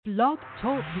Blog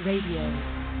Talk Radio.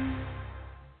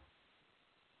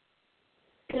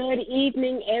 Good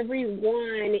evening,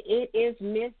 everyone. It is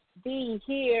Miss B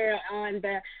here on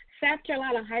the South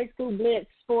Carolina High School Blitz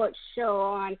Sports Show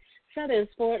on Southern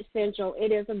Sports Central.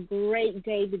 It is a great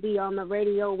day to be on the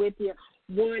radio with you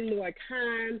one more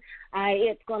time.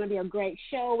 It's going to be a great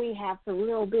show. We have some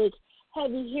real big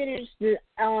heavy hitters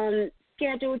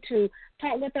scheduled to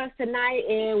talk with us tonight,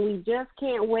 and we just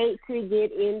can't wait to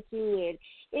get into it.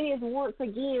 It is once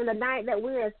again the night that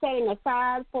we are setting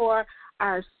aside for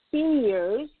our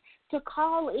seniors to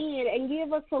call in and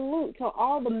give a salute to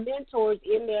all the mentors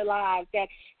in their lives that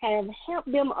have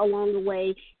helped them along the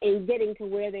way in getting to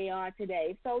where they are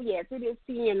today. So, yes, it is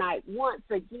senior night once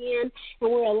again,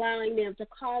 and we're allowing them to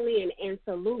call in and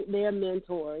salute their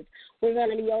mentors. We're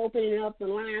going to be opening up the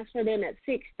lines for them at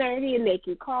 6:30, and they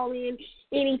can call in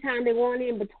anytime they want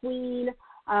in between.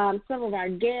 Some of our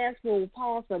guests will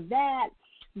pause for that,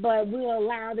 but we'll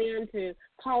allow them to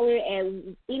call in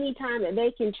at any time that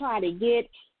they can try to get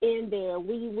in there.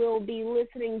 We will be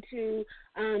listening to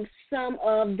some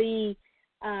of the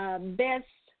best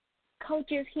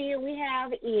coaches here we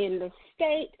have in the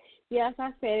state. Yes, I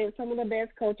said it, some of the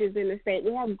best coaches in the state.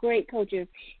 We have great coaches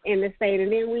in the state,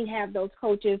 and then we have those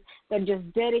coaches that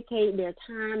just dedicate their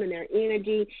time and their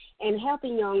energy and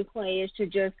helping young players to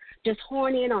just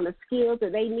hone in on the skills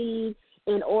that they need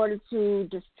in order to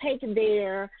just take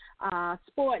their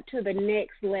sport to the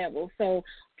next level. So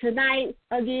tonight,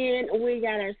 again, we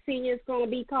got our seniors going to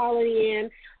be calling in.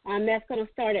 That's going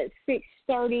to start at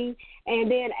 6:30. And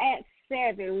then at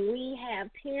 7, we have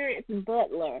Terrance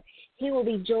Butler. He will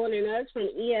be joining us from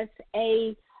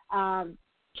ESA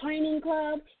Training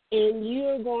Club, and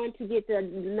you're going to get to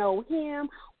know him,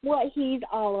 what he's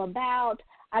all about.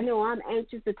 I know I'm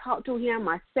anxious to talk to him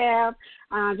myself,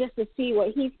 just to see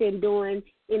what he's been doing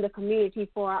in the community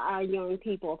for our young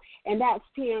people. And that's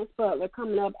Terrance Butler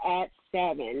coming up at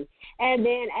 7. And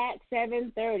then at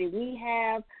 7:30, we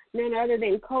have none other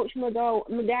than Coach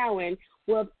McGowans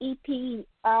with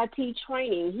EPT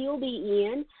Training. He'll be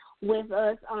in with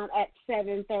us at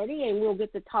 7:30, and we'll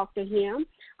get to talk to him.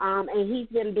 And he's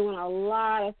been doing a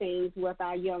lot of things with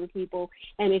our young people.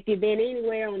 And if you've been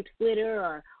anywhere on Twitter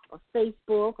or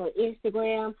Facebook or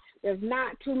Instagram, there's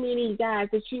not too many guys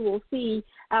that you will see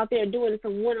out there doing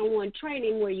some one-on-one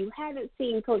training where you haven't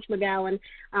seen Coach McGowans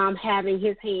having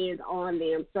his hands on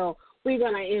them. So we're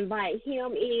going to invite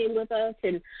him in with us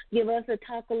and give us a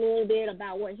talk a little bit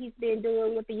about what he's been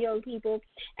doing with the young people.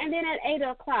 And then at 8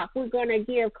 o'clock, we're going to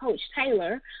give Coach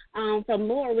Taylor from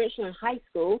Lower Richland High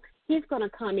School. He's going to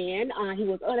come in. He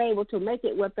was unable to make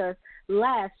it with us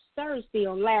last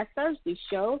Thursday's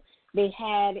show. They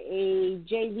had a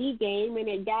JV game, and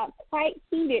it got quite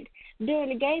heated during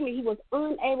the game, and he was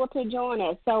unable to join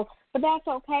us. But that's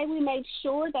okay. We made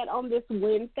sure that on this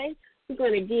Wednesday, we're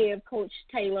going to give Coach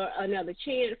Taylor another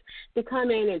chance to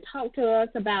come in and talk to us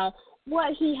about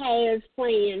what he has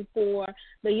planned for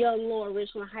the young Lower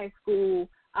Richland High School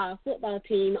football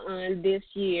team on this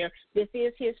year. This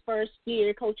is his first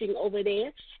year coaching over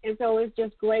there, and so it's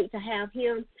just great to have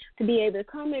him to be able to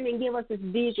come in and give us his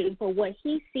vision for what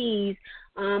he sees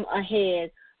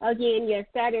ahead. Again, yes,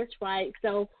 that is right.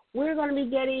 So we're going to be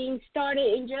getting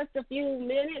started in just a few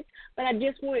minutes, but I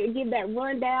just wanted to give that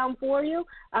rundown for you.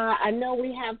 I know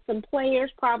we have some players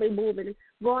probably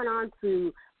going on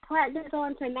to practice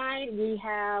on tonight. We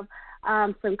have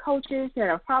some coaches that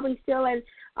are probably still in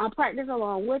practice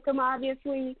along with them,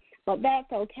 obviously, but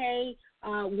that's okay.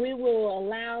 We will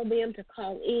allow them to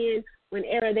call in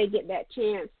whenever they get that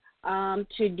chance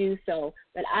to do so.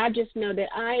 But I just know that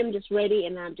I am just ready,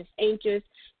 and I'm just anxious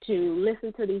to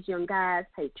listen to these young guys,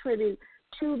 pay tribute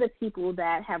to the people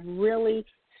that have really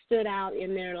stood out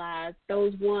in their lives,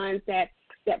 those ones that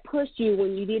pushed you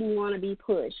when you didn't want to be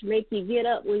pushed, make you get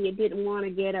up when you didn't want to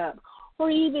get up, or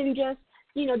even just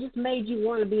made you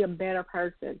want to be a better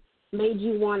person, made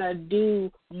you want to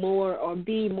do more or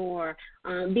be more,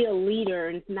 be a leader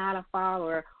and not a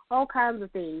follower, all kinds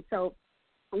of things. So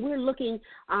we're looking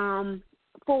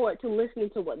forward to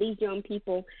listening to what these young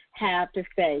people have to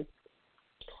say.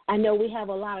 I know we have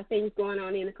a lot of things going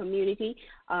on in the community,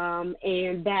 and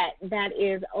that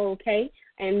is okay.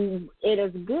 And it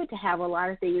is good to have a lot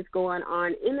of things going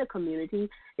on in the community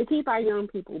to keep our young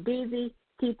people busy,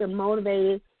 keep them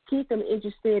motivated, keep them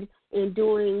interested in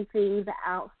doing things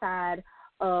outside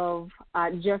of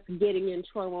just getting in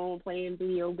trouble and playing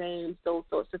video games, those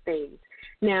sorts of things.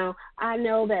 Now, I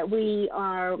know that we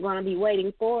are going to be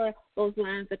waiting for those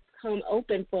lines to come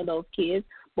open for those kids,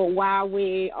 But while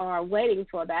we are waiting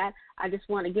for that, I just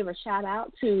want to give a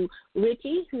shout-out to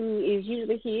Richie, who is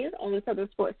usually here on Southern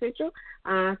Sports Central.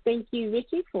 Thank you,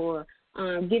 Richie, for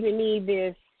giving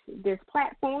me this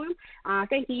platform.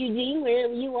 Thank you, Eugene,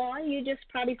 wherever you are. You're just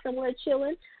probably somewhere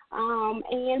chilling.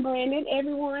 And Brandon,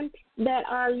 everyone that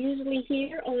are usually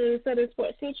here on Southern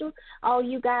Sports Central, all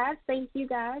you guys, thank you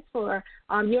guys for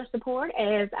your support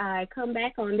as I come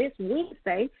back on this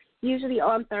Wednesday, usually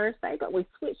on Thursday, but we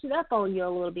switched it up on you a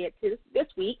little bit this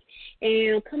week,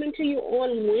 and coming to you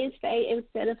on Wednesday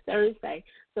instead of Thursday.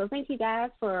 So thank you guys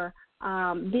for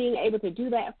being able to do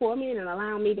that for me and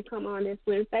allowing me to come on this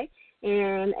Wednesday,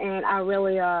 and I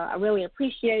really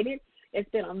appreciate it. It's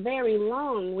been a very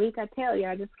long week, I tell you.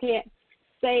 I just can't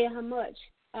say how much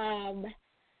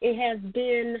it has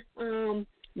been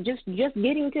just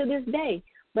getting to this day.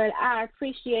 But I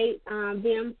appreciate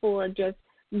them for just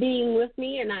being with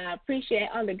me, and I appreciate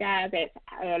all the guys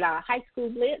at our high school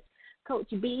Blitz, Coach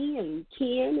B and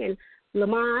Ken and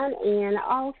Lamont, and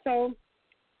also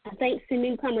thanks to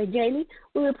newcomer Jamie.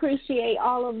 We appreciate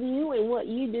all of you and what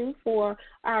you do for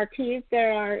our kids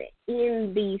that are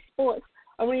in the sports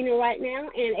arena right now.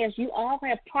 And as you all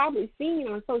have probably seen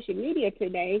on social media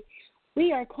today,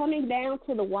 we are coming down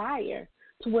to the wire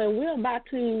to where we're about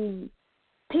to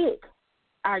pick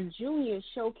our junior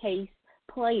showcase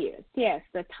players. Yes,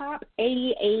 the top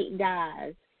 88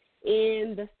 guys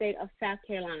in the state of South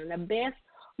Carolina, the best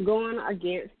going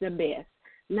against the best.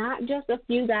 Not just a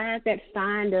few guys that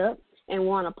signed up and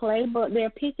want to play, but they're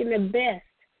picking the best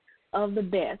of the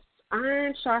best.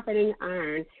 Iron sharpening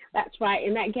iron. That's right,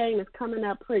 and that game is coming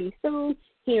up pretty soon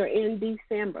here in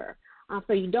December.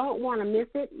 So you don't want to miss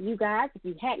it. You guys, if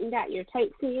you hadn't got your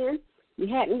tapes in, you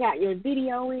hadn't got your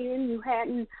video in, you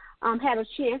hadn't had a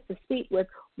chance to speak with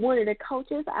one of the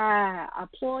coaches, I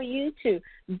implore you to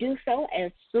do so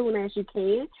as soon as you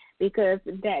can, because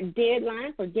that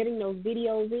deadline for getting those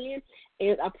videos in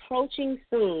is approaching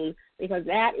soon, because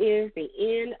that is the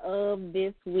end of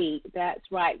this week. That's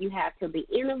right. You have till the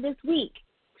end of this week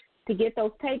to get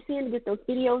those tapes in, to get those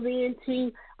videos in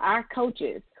to our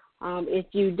coaches. If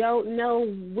you don't know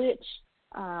which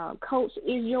coach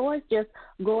is yours, just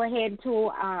go ahead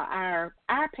to our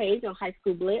page on High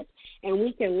School Blitz, and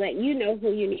we can let you know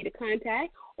who you need to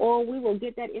contact, or we will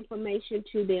get that information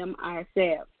to them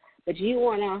ourselves. But you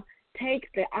want to take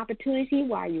the opportunity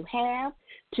while you have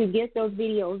to get those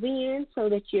videos in so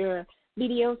that your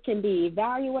videos can be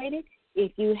evaluated.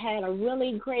 If you had a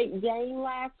really great game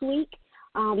last week,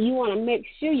 you want to make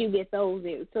sure you get those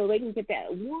in so they can get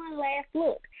that one last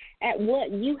look at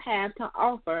what you have to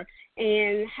offer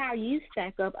and how you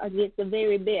stack up against the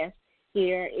very best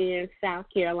here in South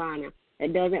Carolina.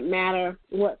 It doesn't matter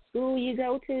what school you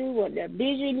go to, what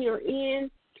division you're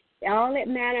in. All that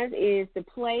matters is the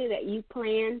play that you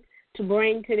plan to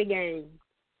bring to the game.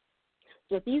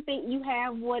 So if you think you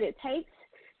have what it takes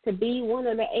to be one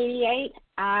of the 88,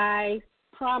 I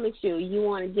promise you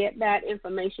want to get that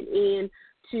information in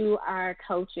to our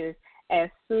coaches as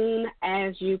soon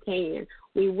as you can.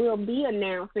 We will be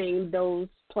announcing those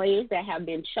players that have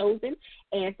been chosen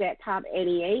as that top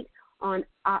 88 on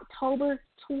October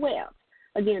 12th.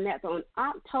 Again, that's on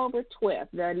October 12th.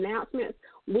 The announcements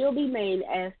will be made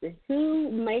as to who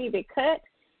made the cut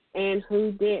and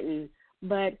who didn't.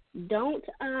 But don't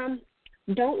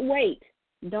wait.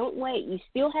 Don't wait. You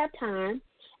still have time,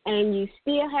 and you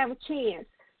still have a chance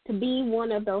to be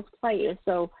one of those players.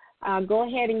 So go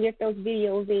ahead and get those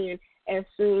videos in as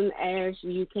soon as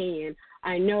you can.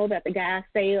 I know that the guys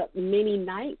stay up many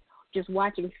nights just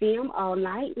watching film all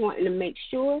night, wanting to make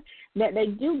sure that they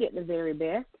do get the very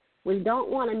best. We don't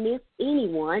want to miss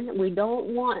anyone. We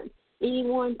don't want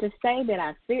anyone to say that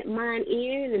I sent mine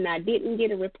in and I didn't get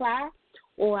a reply,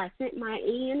 or I sent mine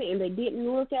in and they didn't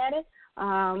look at it,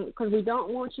 because we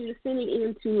don't want you to send it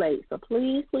in too late. So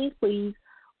please, please, please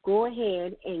go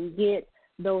ahead and get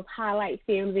those highlight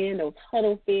films in, those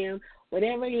huddle films,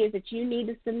 whatever it is that you need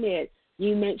to submit,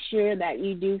 you make sure that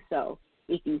you do so.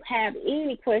 If you have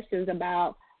any questions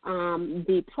about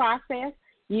the process,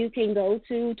 you can go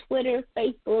to Twitter,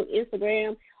 Facebook,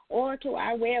 Instagram, or to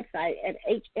our website at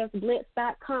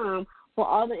hsblitz.com for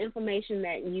all the information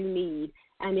that you need.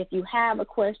 And if you have a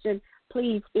question,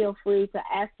 please feel free to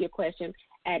ask your question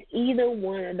at either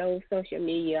one of those social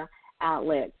media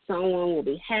outlets. Someone will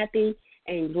be happy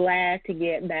and glad to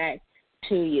get back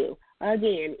to you.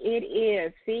 Again, it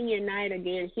is senior night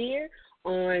again here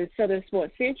on Southern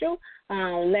Sports Central.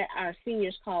 Let our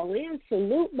seniors call in,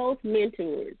 salute both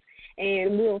mentors,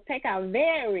 and we'll take our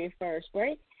very first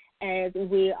break as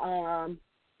we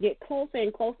get closer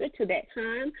and closer to that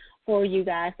time for you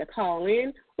guys to call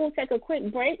in. We'll take a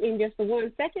quick break in just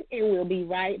 1 second, and we'll be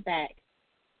right back.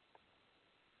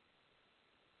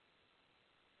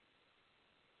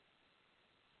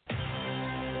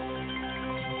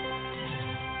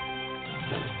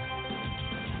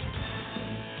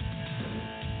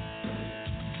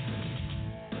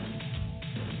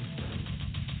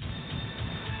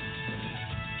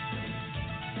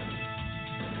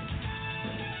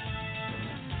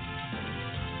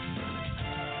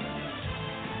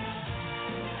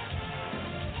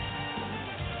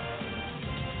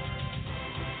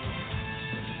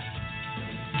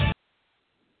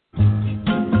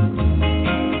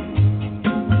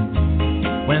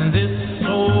 When this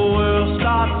whole world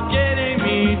starts getting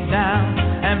me down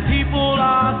and people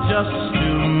are just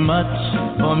too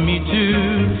much for me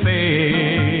to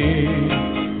face,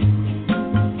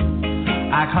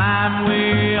 I climb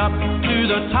way up to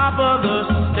the top of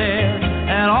the stairs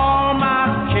and all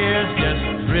my cares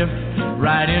just drift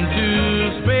right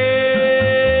into space.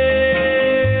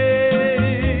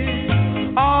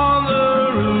 On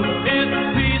the roof it's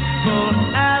peaceful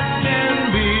as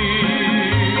can be,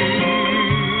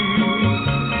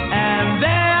 and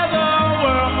there the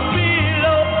world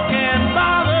below can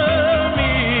bother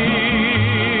me.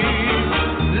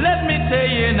 Let me tell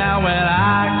you now, when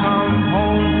I come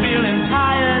home feeling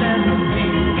tired and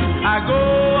weak, I go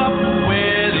up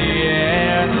where the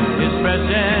air is fresh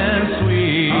and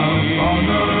sweet. On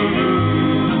the roof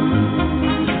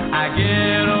I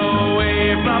get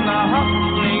away from the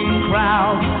hustling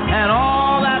crowd and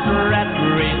all that rat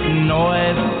race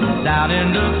noise down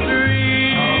in the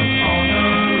street.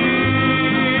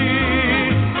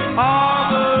 On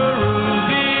the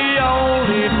roof, the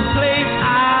only place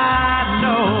I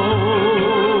know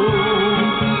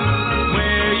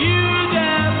where you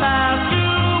just have to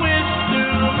wish to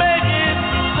make it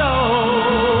so.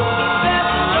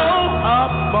 Let's go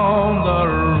up on the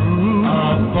roof.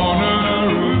 Up on the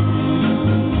roof.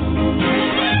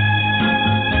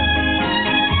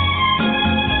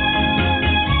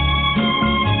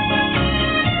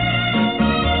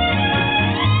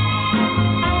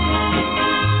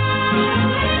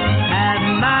 At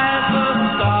night the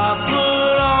stars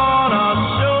put on a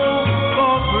show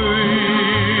for free,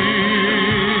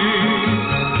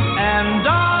 and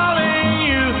darling,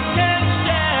 you can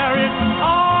share it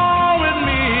all with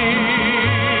me.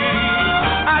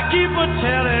 I keep a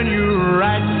telling you,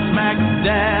 right smack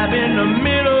dab in the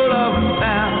middle of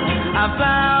town, I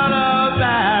found a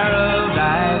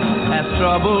paradise that's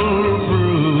trouble-proof.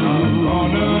 On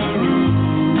the roof.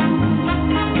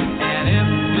 And if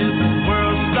this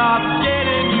world starts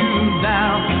getting you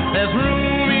down, there's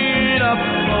room enough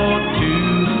for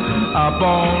two up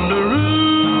on the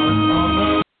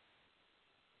roof.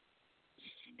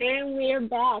 And we're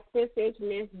back. This is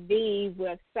Miss V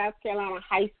with South Carolina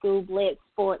High School Blitz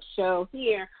Sports Show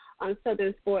here on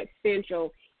Southern Sports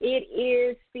Central. It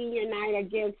is senior night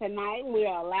again tonight. We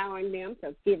are allowing them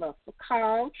to give us a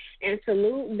call and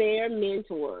salute their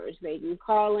mentors. They can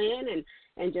call in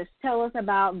and just tell us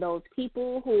about those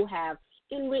people who have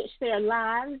enriched their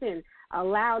lives and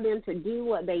allow them to do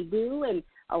what they do and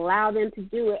allow them to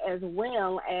do it as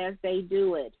well as they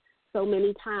do it. So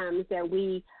many times that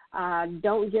we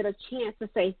don't get a chance to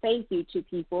say thank you to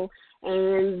people,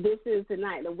 and this is the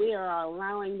night that we are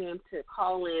allowing them to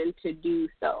call in to do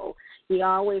so. You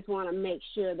always want to make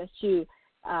sure that you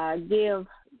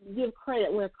give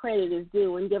credit where credit is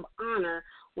due and give honor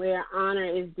where honor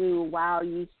is due while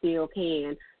you still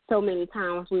can. So many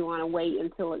times we want to wait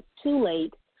until it's too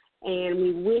late, and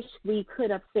we wish we could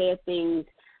have said things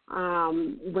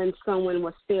when someone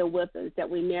was still with us that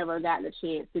we never got the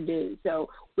chance to do. So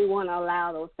we want to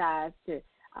allow those guys to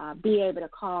be able to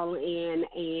call in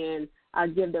and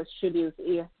give those tributes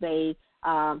if they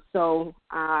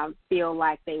feel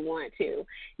like they want to.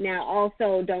 Now,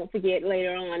 also, don't forget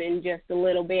later on in just a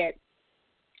little bit,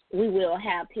 we will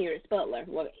have Terrance Butler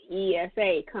with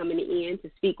ESA coming in to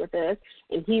speak with us,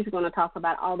 and he's going to talk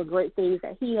about all the great things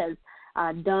that he has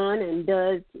done and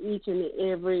does each and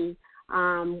every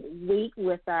week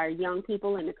with our young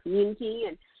people in the community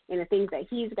and the things that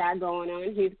he's got going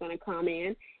on. He's going to come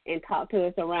in and talk to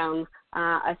us around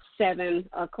 7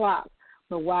 o'clock.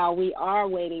 But while we are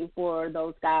waiting for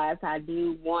those guys, I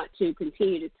do want to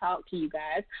continue to talk to you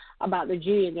guys about the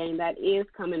junior game that is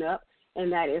coming up, and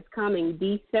that is coming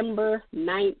December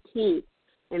 19th,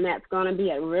 and that's going to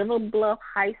be at River Bluff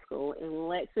High School in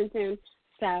Lexington,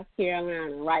 South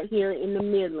Carolina, right here in the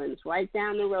Midlands, right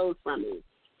down the road from me.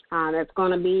 That's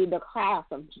going to be the class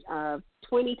of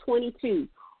 2022.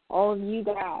 All of you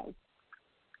guys,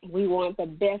 we want the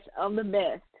best of the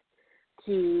best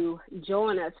to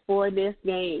join us for this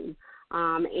game.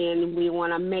 And we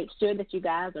want to make sure that you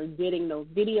guys are getting those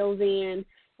videos in,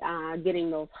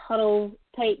 getting those huddle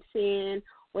tapes in,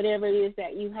 whatever it is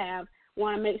that you have.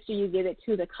 Want to make sure you get it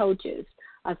to the coaches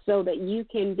so that you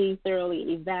can be thoroughly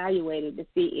evaluated to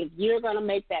see if you're going to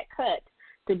make that cut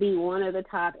to be one of the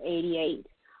top 88.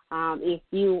 If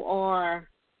you are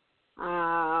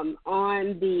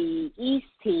on the East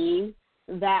team,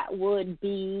 that would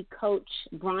be Coach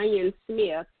Brian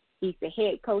Smith. He's the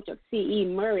head coach of C.E.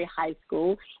 Murray High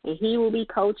School, and he will be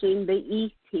coaching the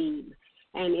East team.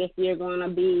 And if you're going to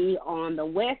be on the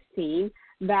West team,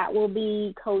 that will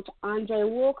be Coach Andre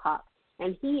Wilcox,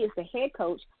 and he is the head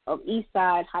coach of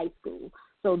Eastside High School.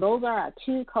 So those are our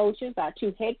two coaches, our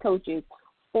two head coaches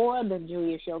for the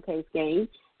Junior Showcase game,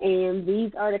 and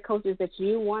these are the coaches that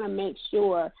you want to make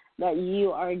sure that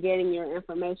you are getting your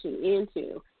information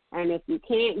into. And if you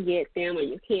can't get them or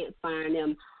you can't find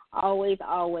them,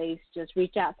 always just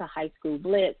reach out to High School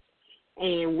Blitz,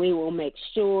 and we will make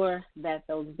sure that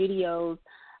those videos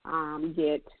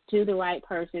get to the right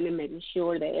person and making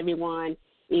sure that everyone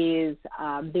is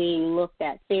being looked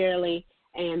at fairly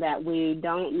and that we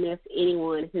don't miss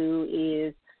anyone who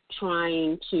is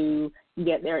trying to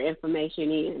get their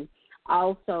information in.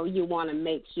 Also, you want to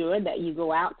make sure that you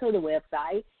go out to the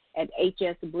website at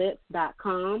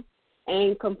hsblitz.com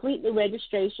and complete the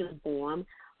registration form.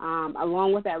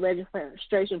 Along with that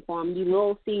registration form, you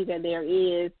will see that there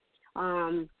is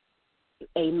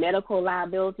a medical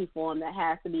liability form that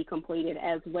has to be completed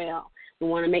as well. We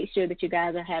want to make sure that you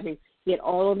guys are get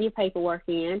all of your paperwork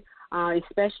in,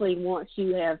 especially once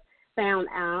you have found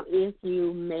out if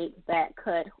you make that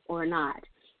cut or not.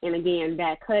 And again,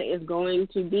 that cut is going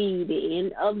to be the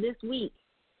end of this week.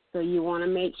 So you want to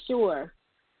make sure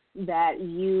that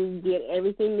you get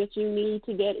everything that you need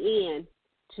to get in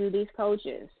to these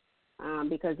coaches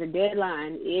because the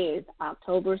deadline is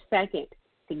October 2nd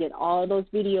to get all those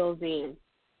videos in.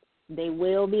 They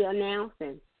will be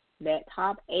announcing that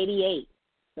top 88,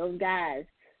 those guys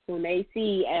whom they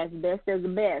see as the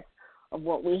best of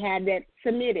what we had that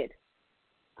submitted.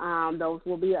 Those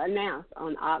will be announced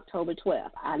on October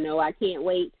 12th. I know I can't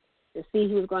wait to see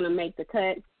who's going to make the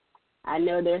cut. I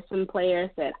know there's some players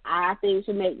that I think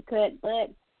should make the cut, but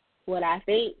what I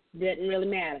think doesn't really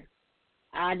matter.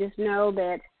 I just know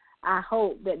that I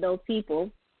hope that those people,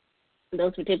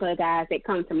 those particular guys that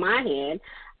come to my head,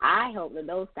 I hope that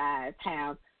those guys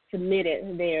have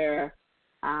submitted their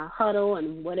huddle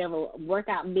and whatever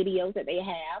workout videos that they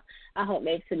have. I hope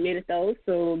they've submitted those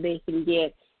so they can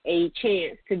get a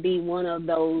chance to be one of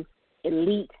those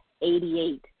elite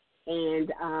 88,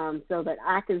 and so that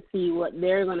I can see what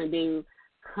they're going to do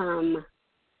come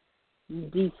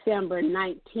December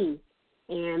 19th.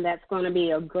 And that's going to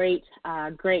be a great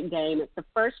game. It's the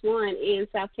first one in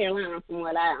South Carolina, from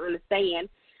what I understand,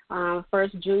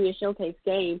 first junior showcase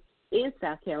game in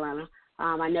South Carolina.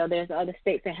 I know there's other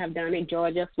states that have done it.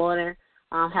 Georgia, Florida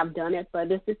have done it, but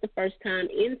this is the first time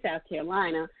in South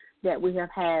Carolina that we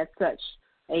have had such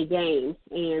a game.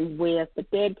 And with the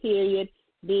dead period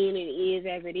being it is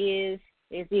as it is,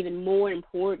 it's even more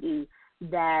important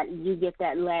that you get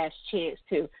that last chance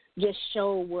to just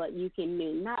show what you can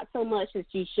do. Not so much that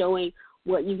you're showing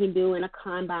what you can do in a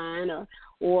combine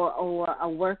or a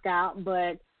workout,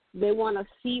 but they want to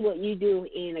see what you do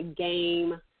in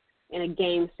a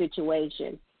game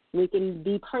situation. We can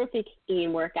be perfect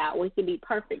in workout. We can be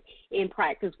perfect in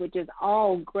practice, which is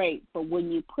all great. But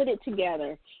when you put it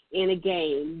together in a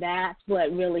game, that's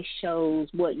what really shows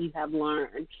what you have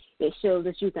learned. It shows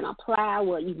that you can apply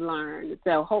what you've learned.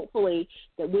 So hopefully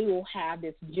that we will have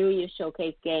this junior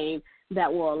showcase game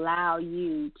that will allow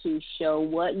you to show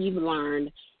what you've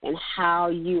learned and how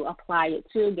you apply it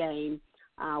to a game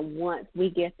once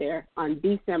we get there on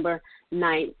December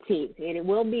 19th. And it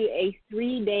will be a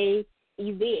 3-day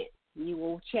event. You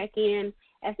will check in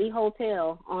at the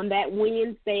hotel on that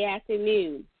Wednesday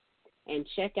afternoon and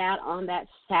check out on that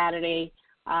Saturday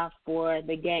for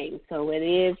the game. So it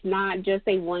is not just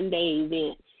a one-day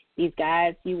event. These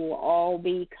guys, you will all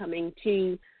be coming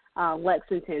to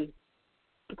Lexington,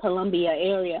 Columbia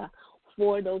area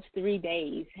for those 3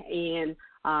 days and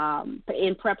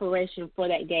in preparation for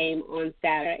that game on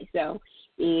Saturday. So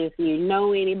if you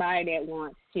know anybody that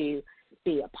wants to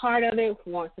be a part of it,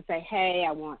 wants to say, hey,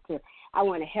 I want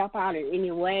to help out in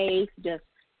any way, just,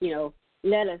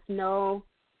 let us know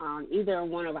on either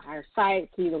one of our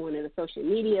sites, either one of the social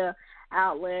media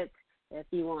outlets. If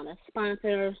you want to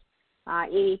sponsor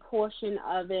any portion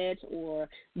of it or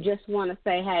just want to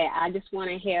say, hey, I just want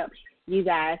to help you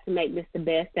guys to make this the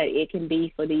best that it can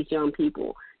be for these young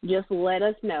people, just let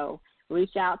us know.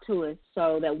 reach out to us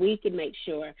so that we can make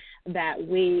sure that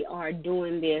we are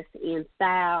doing this in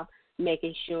style,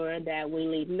 making sure that we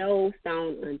leave no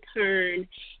stone unturned,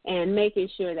 and making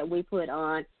sure that we put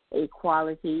on a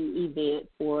quality event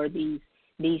for these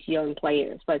young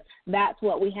players. But that's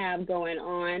what we have going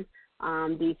on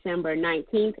December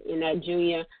 19th in that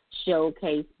Junior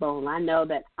Showcase Bowl. I know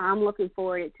that I'm looking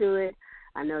forward to it.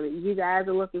 I know that you guys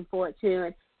are looking forward to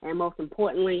it. And most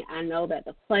importantly, I know that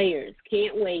the players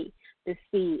can't wait to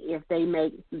see if they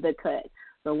make the cut.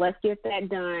 So let's get that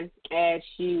done as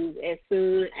soon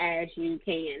as you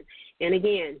can. And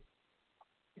again,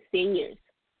 seniors,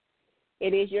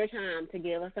 it is your time to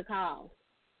give us a call.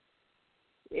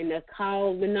 And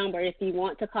the number, if you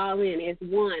want to call in, is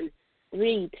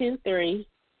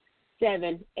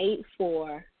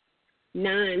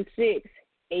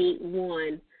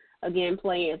 1-323-784-9681. Again,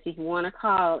 players, if you want to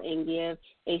call and give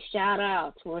a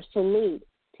shout-out or a salute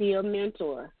to your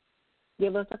mentor,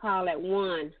 give us a call at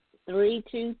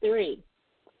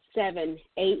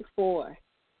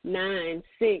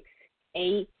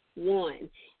 1-323-784-9681.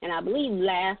 And I believe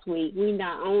last week we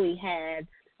not only had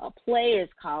players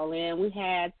call in, we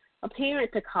had a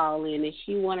parent to call in, and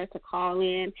she wanted to call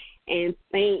in and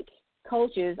thank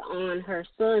coaches on her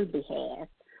son's behalf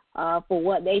for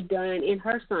what they've done in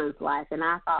her son's life. And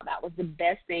I thought that was the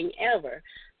best thing ever.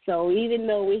 So even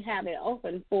though we have it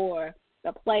open for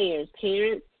the players,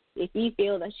 parents, if you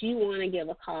feel that you want to give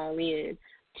a call in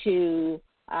to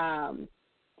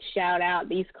shout out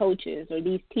these coaches or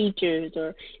these teachers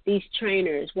or these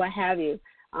trainers, what have you,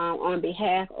 on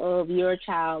behalf of your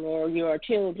child or your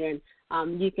children,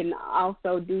 you can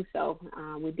also do so.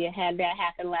 We did have that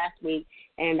happen last week,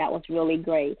 and that was really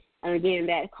great. And again,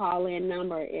 that call-in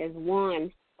number is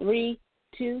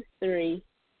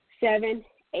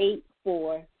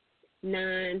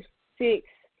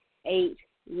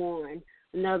 1-323-784-9681.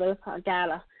 I got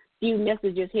a few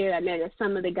messages here. I know that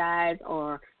some of the guys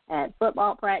are at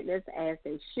football practice, as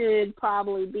they should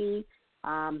probably be.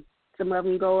 Some of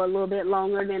them go a little bit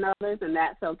longer than others, and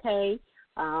that's okay.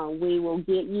 We will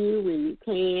get you when you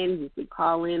can. You can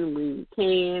call in when you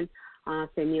can.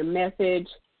 Send me a message.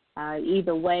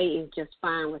 Either way is just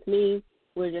fine with me.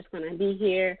 We're just going to be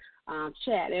here,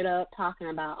 chatting it up, talking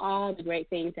about all the great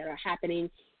things that are happening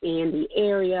in the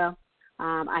area.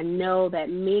 I know that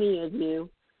many of you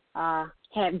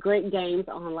had great games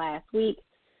on last week.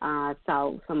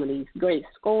 Saw some of these great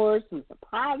scores, some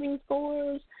surprising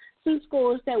scores, some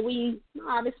scores that we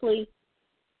obviously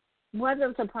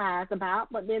wasn't surprised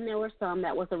about, but then there were some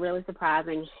that was really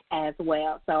surprising as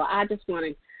well. So I just want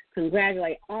to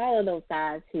congratulate all of those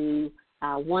guys who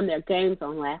won their games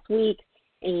on last week,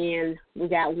 and we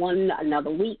got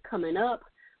another week coming up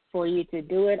for you to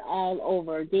do it all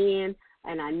over again.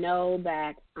 And I know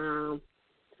that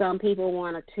some people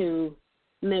wanted to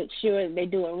make sure that they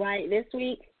do it right this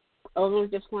week.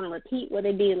 Others just want to repeat what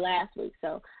they did last week.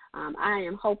 So I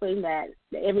am hoping that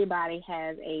everybody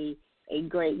has a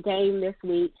great game this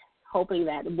week, hoping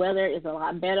that the weather is a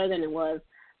lot better than it was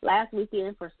last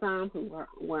weekend for some who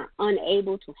were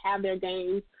unable to have their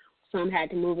games. Some had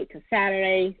to move it to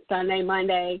Saturday, Sunday,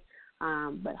 Monday.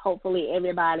 But hopefully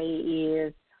everybody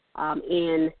is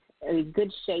in a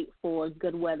good shape for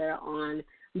good weather on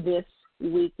this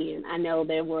weekend. I know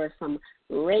there were some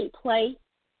great play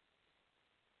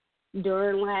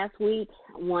during last week.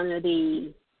 One of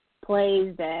the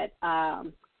plays that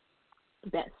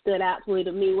stood out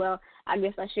to me, well, I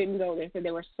guess I shouldn't go there because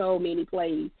there were so many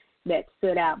plays that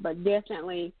stood out, but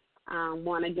definitely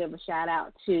want to give a shout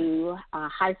out to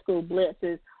high school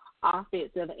Blitz's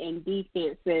offensive and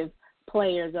defensive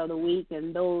players of the week,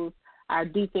 and those our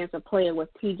defensive player was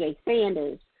TJ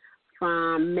Sanders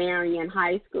from Marion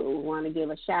High School. Want to give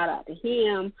a shout out to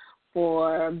him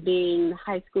for being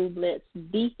high school Blitz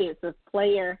defensive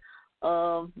player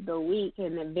of the week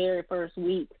in the very first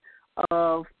week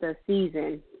of the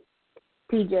season.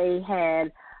 TJ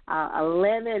had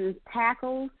 11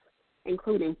 tackles,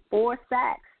 including 4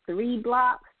 sacks, 3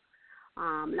 blocks,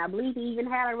 and I believe he even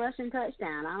had a rushing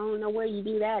touchdown. I don't know where you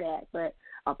do that at, but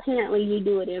apparently you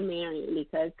do it in Marion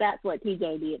because that's what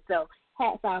TJ did. So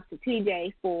hats off to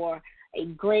TJ for a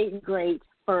great, great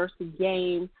first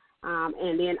game.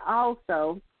 And then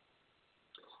also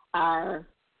our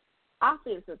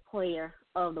offensive player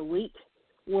of the week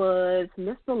was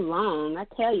Mr. Long, I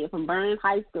tell you, from Burns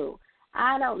High School.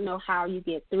 I don't know how you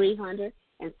get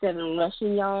 307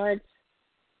 rushing yards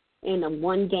in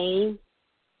one game.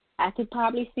 I could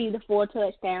probably see the 4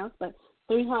 touchdowns, but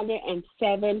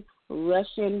 307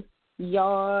 rushing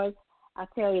yards. I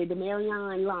tell you,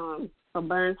 Demarion Long from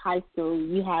Burns High School,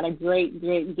 you had a great,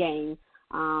 great game.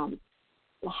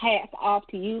 hats off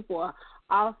to you for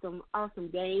an awesome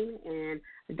game. And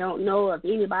I don't know if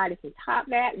anybody can top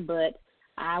that, but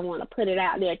I want to put it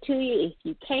out there to you. If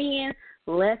you can,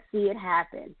 let's see it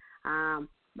happen.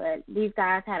 But these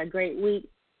guys had a great week.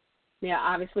 They're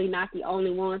obviously not the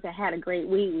only ones that had a great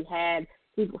week. We had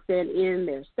people send in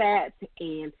their stats,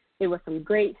 and there were some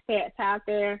great stats out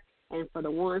there. And for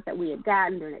the ones that we had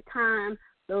gotten during the time,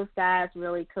 those guys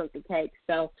really took the cake.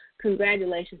 So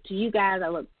congratulations to you guys. I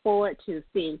look forward to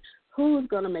seeing who's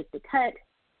going to make the cut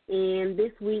in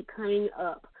this week coming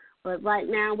up. But right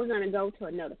now we're going to go to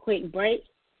another quick break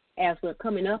as we're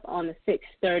coming up on the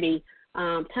 6:30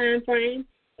 time frame.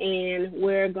 And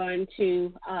we're going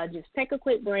to just take a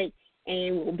quick break,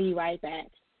 and we'll be right back.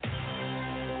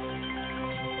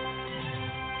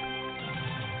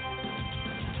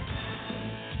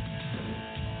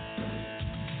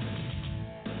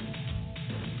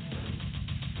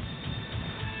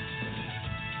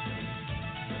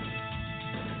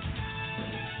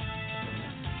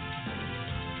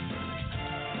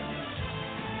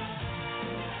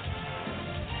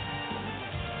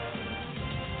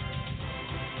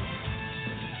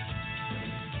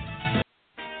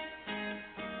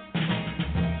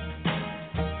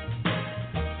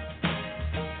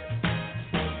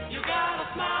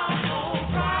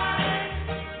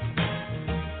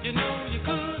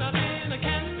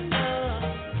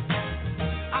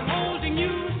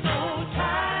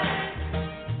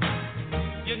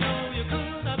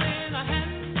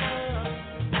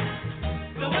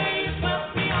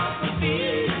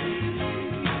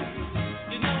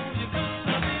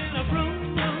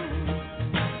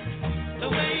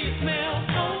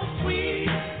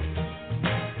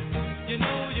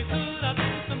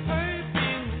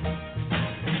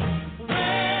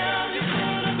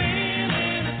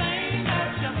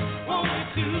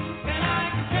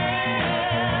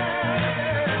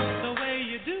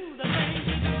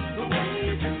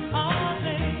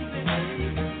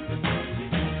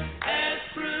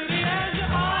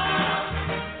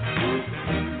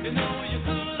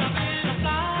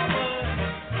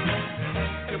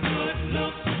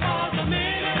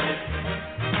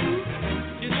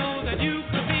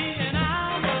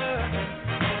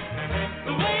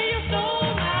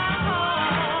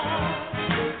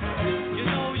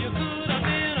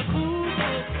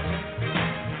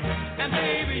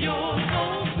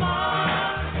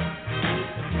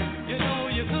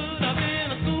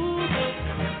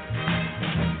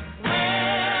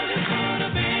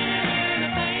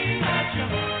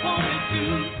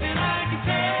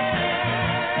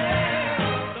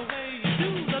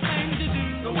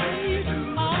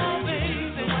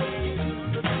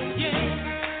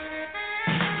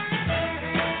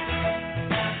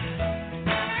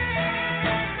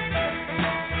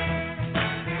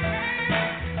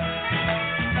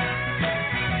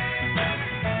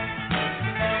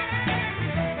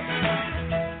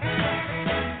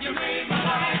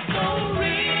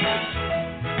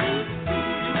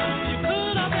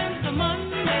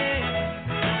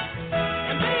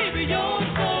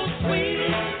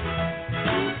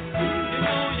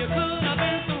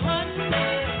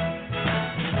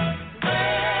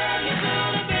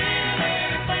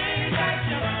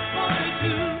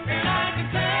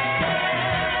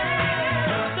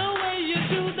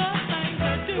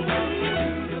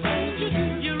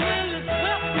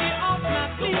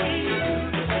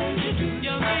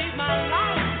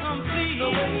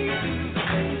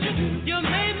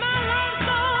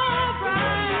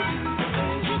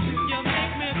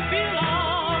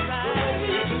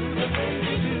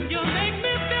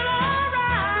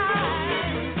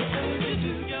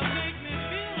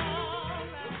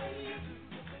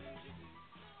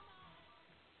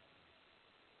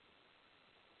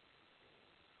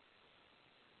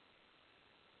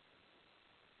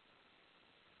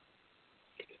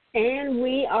 And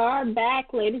we are back,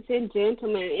 ladies and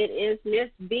gentlemen. It is Miss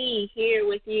B here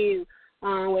with you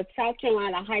with South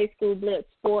Carolina High School Blitz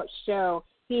Sports Show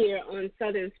here on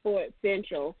Southern Sports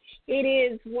Central. It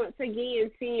is once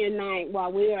again senior night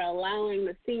while we are allowing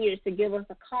the seniors to give us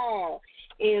a call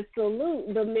and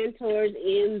salute the mentors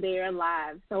in their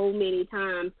lives. So many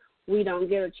times we don't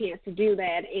get a chance to do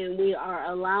that, and we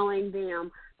are allowing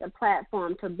them the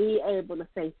platform to be able to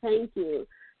say thank you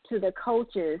to the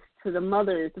coaches, to the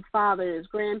mothers, the fathers,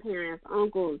 grandparents,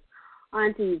 uncles,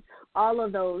 aunties, all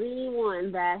of those,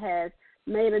 anyone that has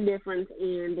made a difference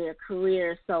in their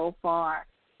career so far.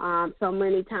 So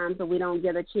many times that we don't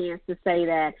get a chance to say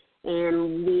that,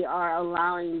 and we are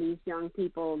allowing these young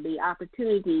people the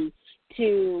opportunity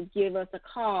to give us a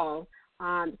call,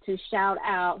 to shout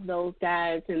out those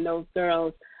guys and those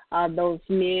girls, those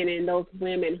men and those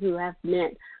women who have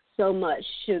meant so much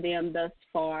to them thus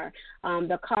far.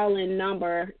 The call-in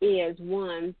number is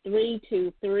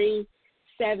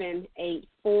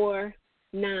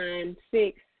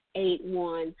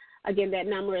 1-323-784-9681. Again, that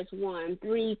number is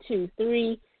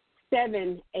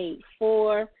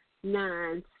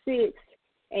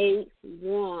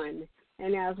 1-323-784-9681.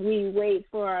 And as we wait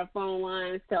for our phone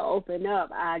lines to open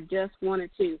up, I just wanted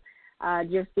to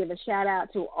just give a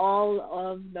shout-out to all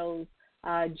of those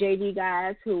JV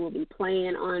guys who will be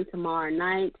playing on tomorrow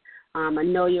night. I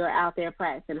know you're out there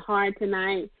practicing hard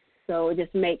tonight, so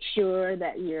just make sure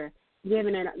that you're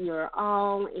giving it your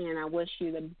all, and I wish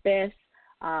you the best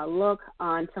luck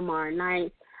on tomorrow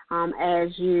night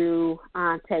as you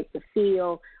take the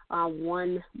field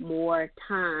one more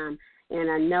time. And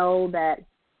I know that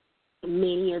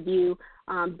many of you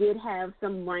did have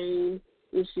some rain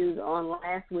issues on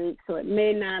last week, so it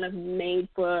may not have made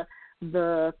for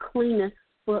the cleanest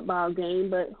football game,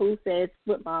 but who says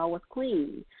football was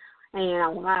clean? And a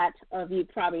lot of you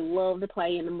probably love to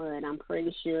play in the mud. I'm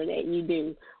pretty sure that you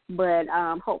do. But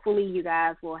hopefully you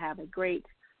guys will have a great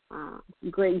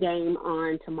game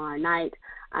on tomorrow night.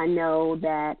 I know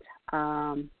that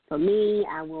for me,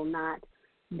 I will not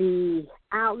be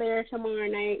out there tomorrow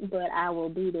night, but I will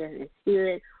be there in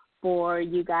spirit for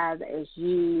you guys as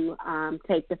you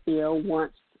take the field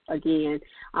once again.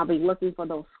 I'll be looking for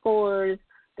those scores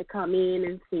to come in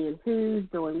and seeing who's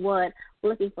doing what,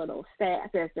 looking for those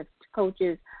stats as the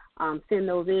coaches send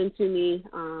those in to me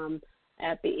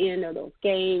at the end of those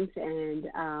games, and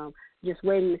just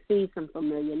waiting to see some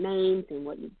familiar names and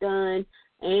what you've done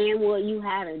and what you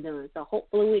haven't done. So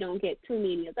hopefully we don't get too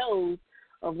many of those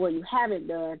of what you haven't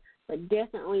done, but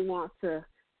definitely want to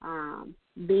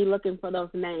be looking for those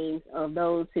names of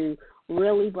those who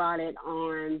really brought it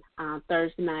on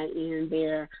Thursday night in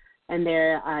their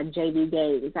JV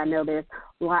games. I know there's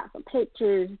lots of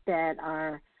pictures that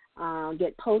are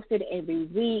get posted every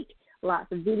week,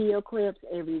 lots of video clips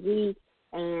every week,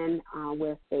 and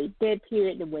with a dead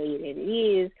period the way that it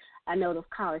is, I know those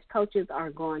college coaches are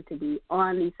going to be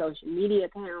on these social media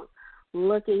accounts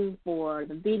looking for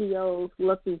the videos,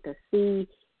 looking to see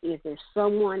if there's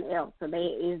someone else that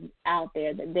is out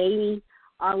there that they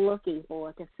are looking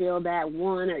for to fill that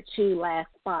one or two last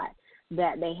spot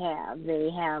that they have. They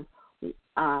have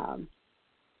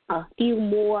a few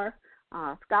more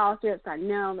scholarships. I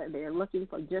know that they're looking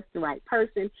for just the right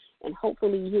person, and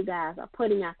hopefully you guys are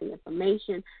putting out the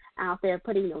information out there,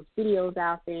 putting those videos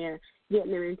out there,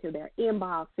 getting them into their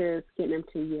inboxes, getting them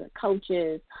to your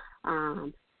coaches,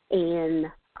 and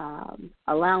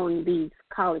allowing these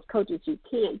college coaches who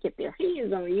can't get their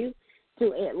hands on you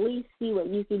to at least see what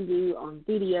you can do on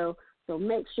video. So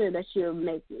make sure that you're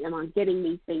getting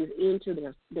these things into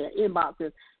their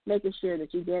inboxes, making sure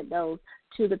that you get those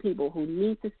to the people who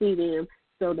need to see them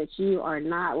so that you are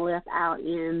not left out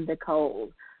in the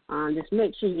cold. Just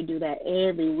make sure you do that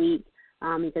every week,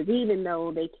 because even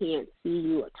though they can't see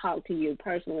you or talk to you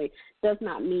personally, does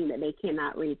not mean that they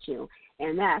cannot reach you.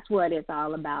 And that's what it's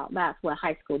all about. That's what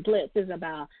High School Blitz is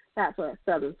about. That's what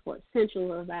Southern Sports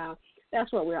Central is about.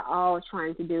 That's what we're all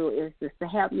trying to do, is just to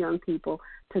help young people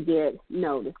to get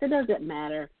noticed. It doesn't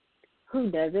matter who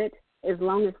does it, as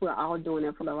long as we're all doing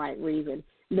it for the right reason.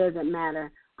 It doesn't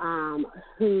matter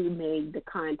who made the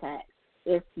contact.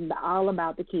 It's all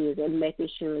about the kids and making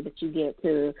sure that you get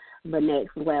to the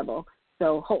next level.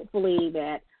 So hopefully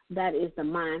that is the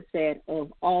mindset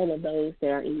of all of those that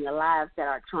are in your lives that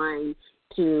are trying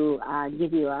to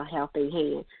give you a helping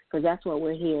hand, because that's what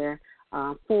we're here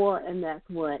for, and that's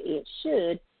what it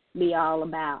should be all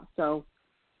about. So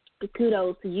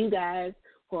kudos to you guys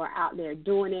who are out there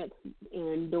doing it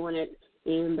and doing it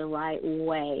in the right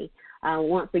way.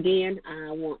 Once again,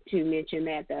 I want to mention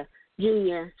that the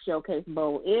Junior Showcase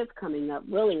Bowl is coming up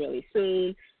really, really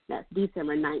soon. That's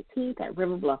December 19th at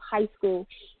River Bluff High School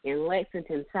in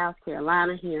Lexington, South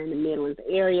Carolina, here in the Midlands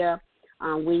area.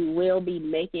 We will be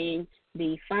making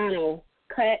the final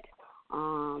cut.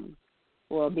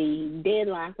 The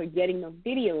deadline for getting the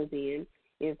videos in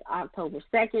is October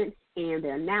 2nd, and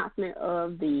the announcement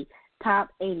of the top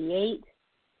 88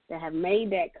 that have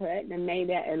made that cut, that made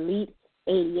that Elite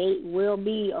 88, will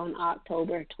be on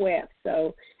October 12th.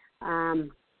 So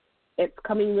it's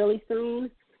coming really soon,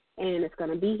 and it's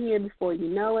going to be here before you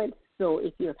know it. So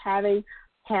if you're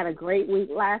had a great week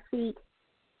last week,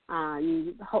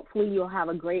 hopefully you'll have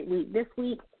a great week this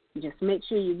week. Just make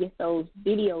sure you get those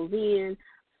videos in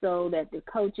so that the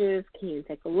coaches can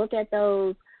take a look at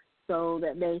those so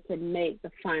that they can make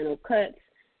the final cuts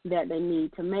that they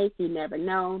need to make. You never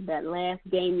know. That last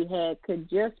game you had could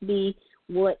just be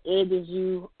what edges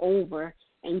you over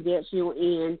and gets you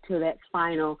into that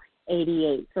final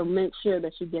 88. So make sure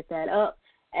that you get that up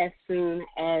as soon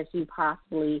as you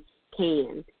possibly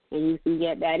can. And you can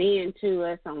get that in to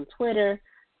us on Twitter,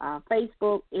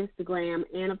 Facebook, Instagram,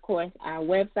 and, of course, our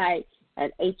website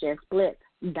at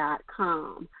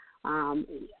hsblitz.com.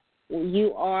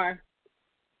 You are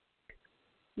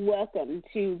welcome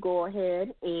to go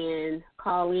ahead and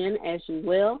call in as you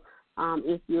will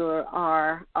if you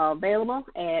are available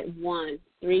at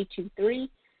 1-323-849681.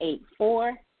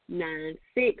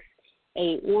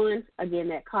 Again,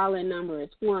 that call-in number is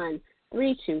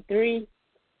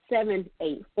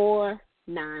 1-323-784-9681.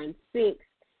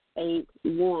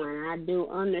 I do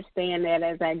understand that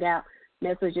as I got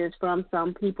messages from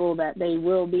some people that they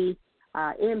will be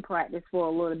in practice for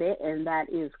a little bit, and that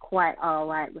is quite all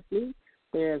right with me.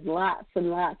 There's lots and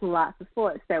lots and lots of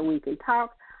sports that we can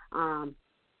talk.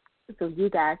 So you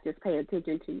guys just pay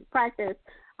attention to your practice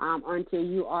until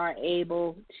you are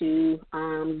able to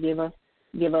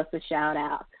give us a shout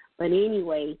out. But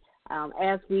anyway,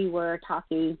 as we were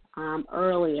talking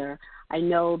earlier, I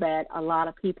know that a lot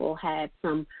of people had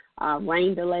some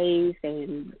rain delays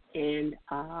and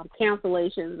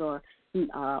cancellations, or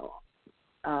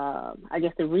I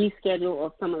guess the reschedule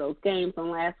of some of those games from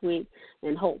last week,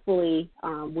 and hopefully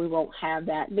we won't have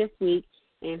that this week,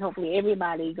 and hopefully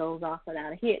everybody goes off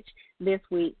without a hitch this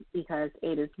week, because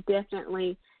it is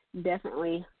definitely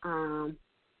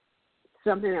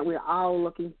something that we're all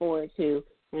looking forward to.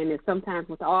 And it's sometimes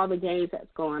with all the games that's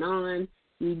going on,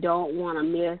 you don't want to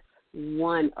miss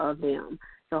one of them.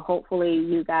 So hopefully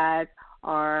you guys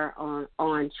are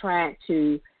on track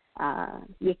to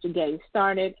get your game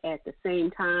started at the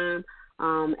same time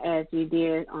as you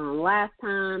did last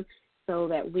time, so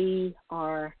that we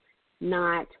are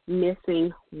not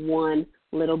missing one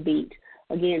little beat.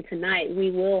 Again, tonight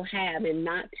we will have, and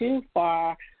not too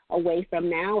far away from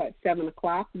now at 7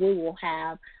 o'clock, we will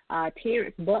have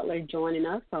Terrance Butler joining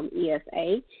us from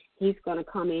ESA. He's going to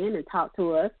come in and talk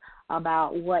to us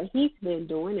about what he's been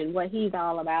doing and what he's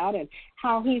all about, and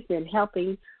how he's been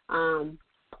helping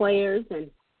players and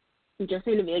just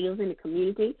individuals in the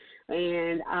community,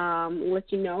 and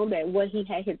let you know that what he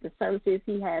has, the services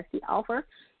he has to offer,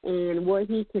 and what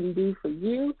he can do for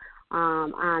you.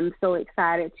 I'm so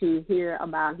excited to hear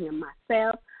about him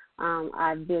myself.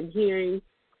 I've been hearing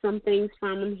some things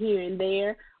from him here and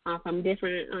there from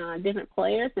different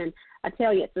players, and I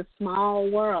tell you, it's a small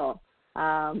world.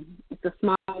 It's a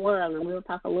small world, and we'll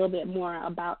talk a little bit more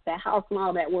about that, how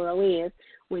small that world is,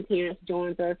 when Terrance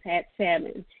joins us at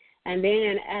 7. And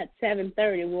then at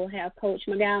 7:30, we'll have Coach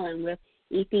McGowans with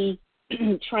EP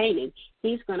training.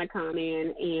 He's going to come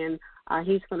in, and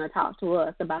he's going to talk to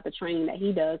us about the training that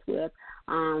he does with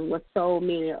so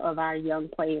many of our young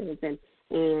players, and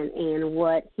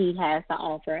what he has to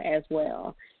offer as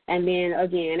well. And then,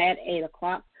 again, at 8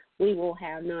 o'clock, we will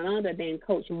have none other than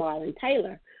Coach Marlin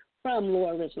from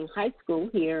Lower Richland High School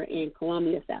here in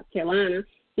Columbia, South Carolina.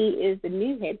 He is the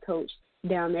new head coach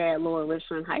down there at Lower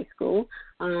Richland High School,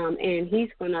 and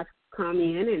he's going to come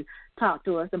in and talk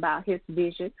to us about his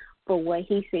vision for what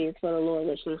he sees for the Lower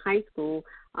Richland High School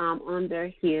under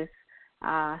his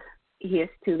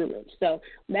tutelage. So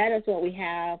that is what we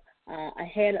have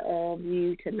ahead of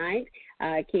you tonight.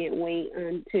 I can't wait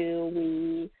until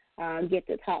we get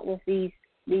to talk with these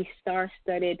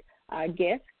star-studded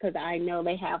guests, because I know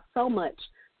they have so much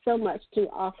to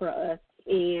offer us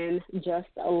in just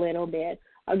a little bit.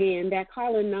 Again, that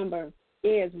caller number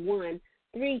is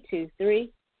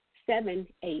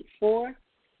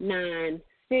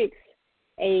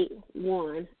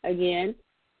 1-323-784-9681. Again,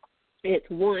 it's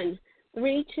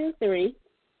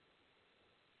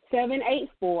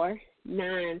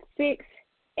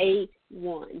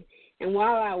 1-323-784-9681. And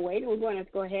while I wait, we're going to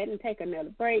go ahead and take another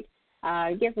break,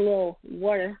 get a little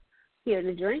water here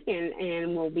to drink,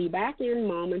 and we'll be back in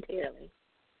momentarily.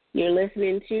 You're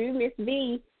listening to Miss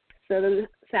V,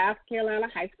 South Carolina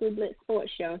High School Blitz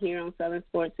Sports Show here on Southern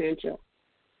Sports Central.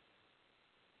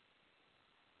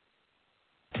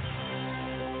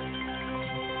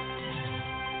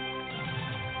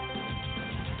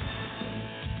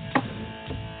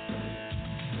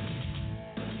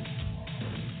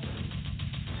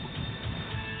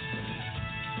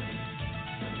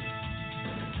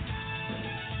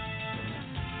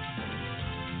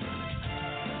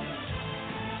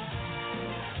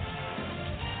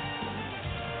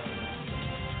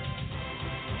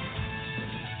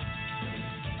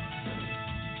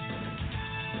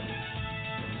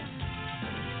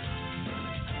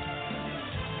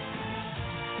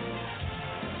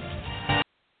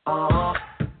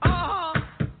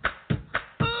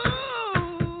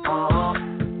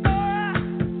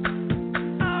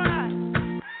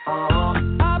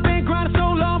 I've been grinding so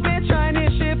long, bitch.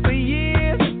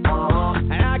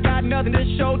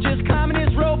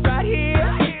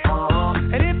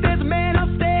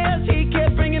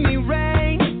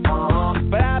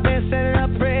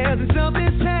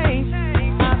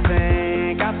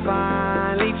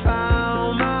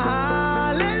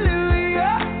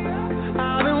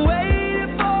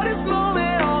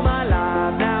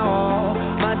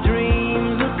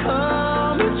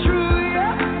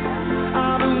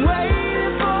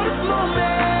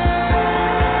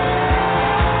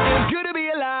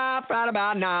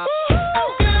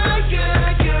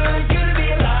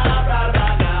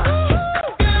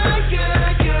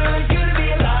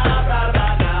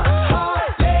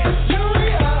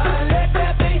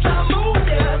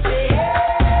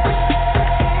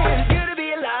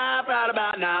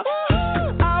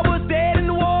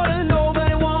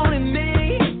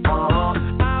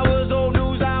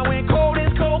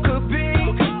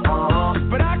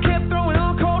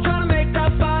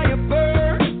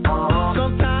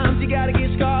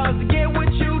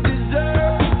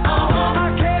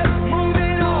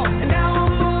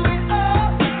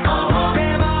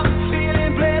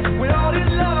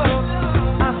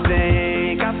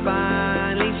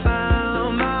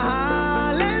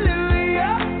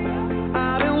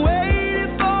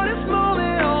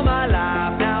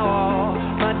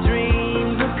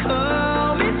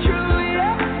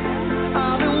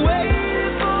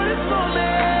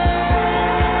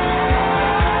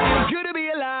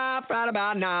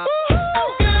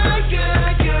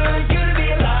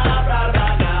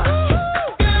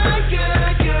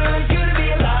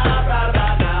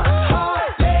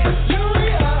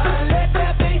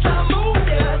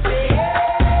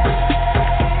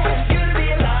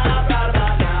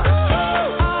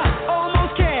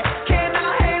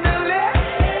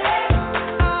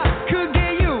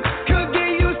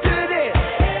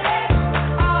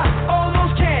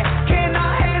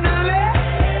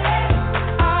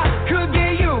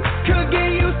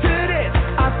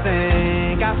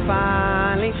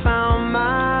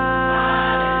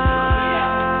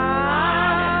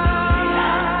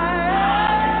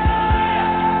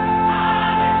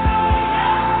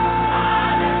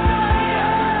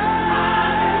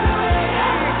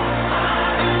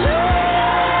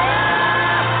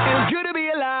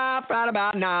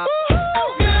 about now.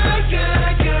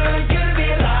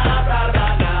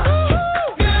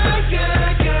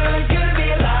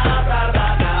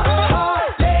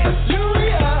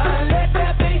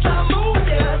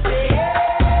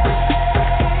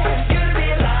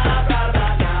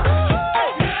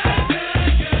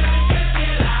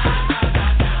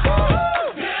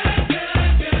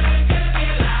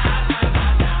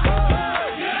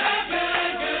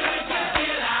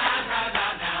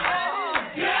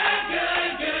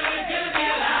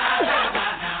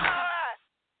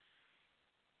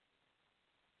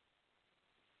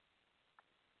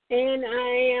 And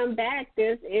I am back.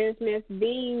 This is Miss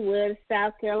B with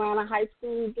South Carolina High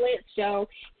School Blitz Show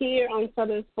here on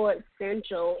Southern Sports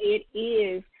Central. It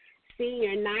is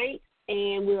senior night,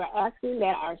 and we are asking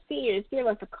that our seniors give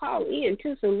us a call in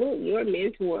to salute your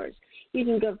mentors. You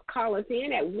can call us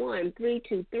in at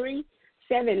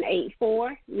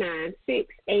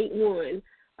 1-323-784-9681.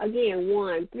 Again,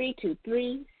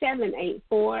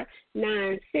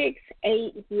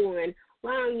 1-323-784-9681.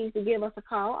 Allowing you to give us a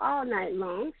call all night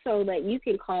long so that you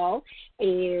can call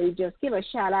and just give a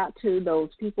shout out to those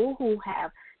people who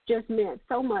have just meant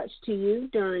so much to you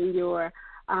during your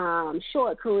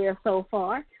short career so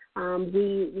far.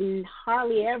 We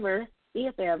hardly ever,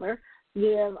 if ever,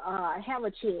 have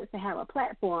a chance to have a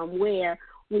platform where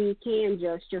we can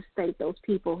just thank those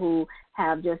people who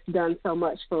have just done so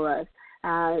much for us.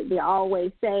 They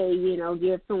always say,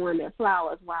 give someone their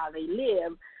flowers while they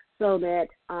live, so that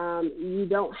you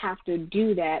don't have to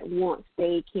do that once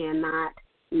they cannot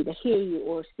either hear you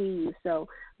or see you. So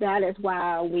that is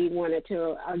why we wanted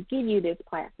to give you this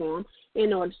platform.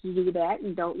 In order to do that,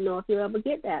 you don't know if you'll ever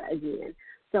get that again.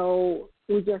 So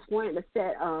we just wanted to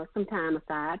set some time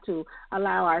aside to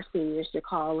allow our seniors to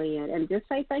call in and just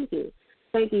say thank you.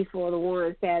 Thank you for the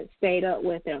ones that stayed up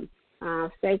with them.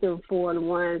 Thank you for the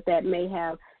ones that may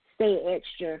have stayed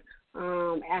extra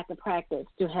after practice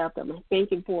to help them.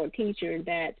 Thank you for a teacher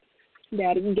that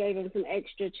gave them some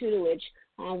extra tutelage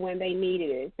when they needed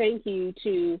it. Thank you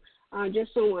to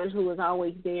just someone who was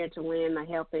always there to lend a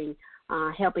helping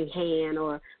hand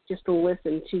or just to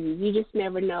listen to you. You just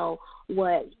never know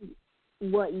what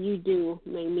you do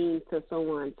may mean to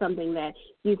someone. Something that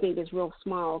you think is real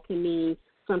small can mean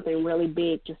something really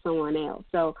big to someone else.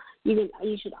 So you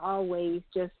should always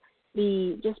just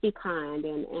be kind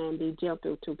and be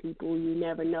gentle to people. You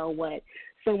never know what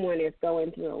someone is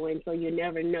going through, and so you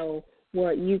never know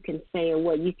what you can say and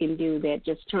what you can do that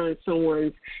just turns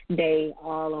someone's day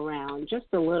all around. Just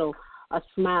a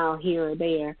smile here or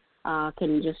there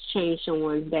can just change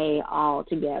someone's day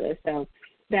altogether. So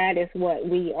that is what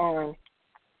we are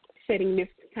setting this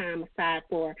time aside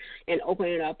for and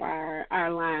opening up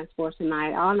our lines for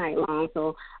tonight, all night long.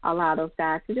 So allow those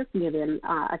guys to just give them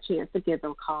a chance to give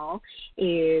them a call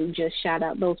and just shout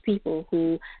out those people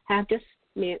who have just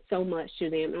meant so much to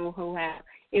them or who have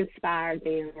inspired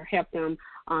them or helped them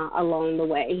along the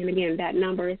way. And again, that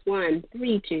number is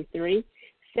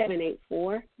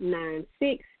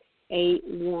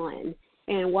 1-323-784-9681.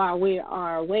 And while we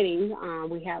are waiting,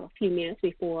 we have a few minutes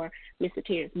before Mr.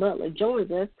 Terrance Butler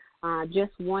joins us.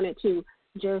 Just wanted to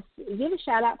just give a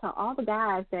shout out to all the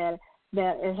guys that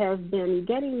have been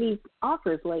getting these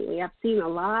offers lately. I've seen a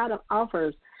lot of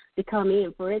offers to come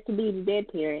in for it to be the dead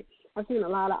period. I've seen a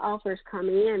lot of offers come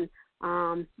in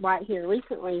right here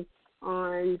recently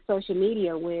on social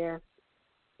media where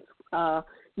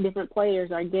different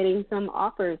players are getting some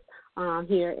offers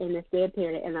here in this dead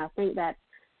period, and I think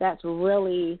that's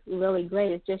really, really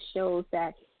great. It just shows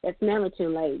that it's never too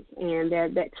late and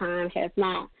that time has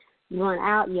not run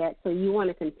out yet, so you want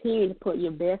to continue to put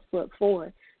your best foot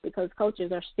forward because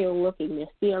coaches are still looking. They're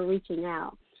still reaching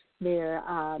out. They're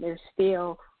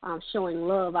still showing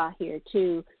love out here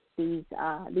to these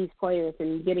players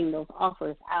and getting those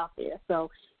offers out there.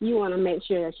 So you want to make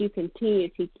sure that you continue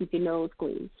to keep your nose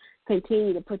clean,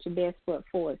 continue to put your best foot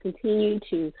forward, continue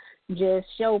to just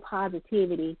show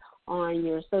positivity on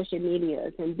your social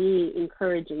medias and be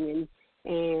encouraging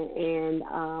and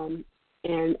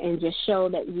just show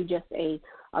that you're just a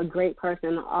great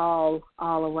person all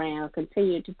around.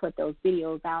 Continue to put those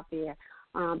videos out there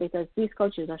because these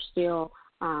coaches are still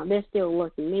they're still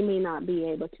looking. They may not be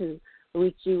able to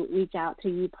reach out to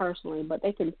you personally, but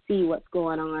they can see what's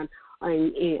going on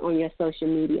your social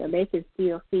media. They can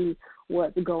still see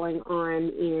what's going on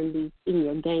in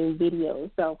your game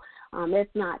videos. So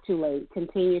it's not too late.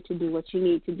 Continue to do what you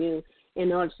need to do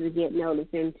in order to get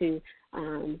noticed and to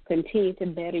continue to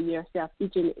better yourself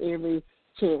each and every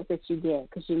chance that you get,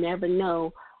 because you never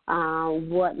know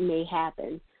what may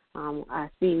happen. I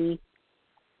see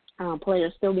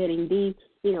players still getting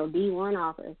D1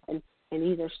 offers, and and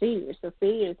these are seniors. So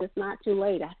seniors, it's not too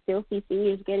late. I still see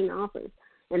seniors getting offers,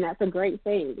 and that's a great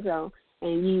thing. So,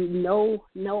 and no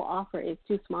offer is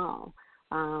too small.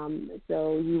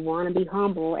 So you want to be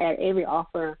humble at every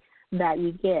offer that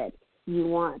you get. You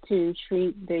want to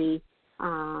treat the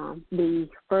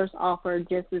first offer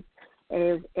just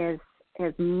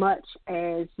as much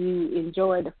as you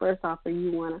enjoy the first offer.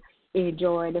 You want to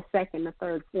enjoy the second, the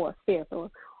third, fourth, fifth, or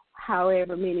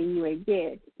however many you may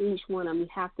get. Each one of them, you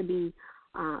have to be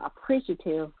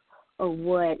appreciative of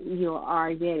what you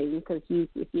are getting, because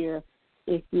if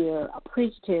you're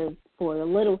appreciative for the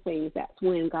little things, that's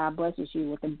when God blesses you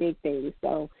with the big things.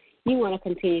 So you want to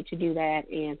continue to do that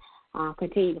and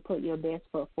continue to put your best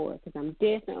foot forward, because I'm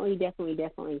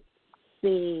definitely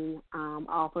seeing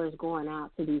offers going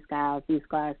out to these guys. These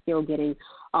guys still getting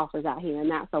offers out here,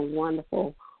 and that's a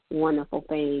wonderful, wonderful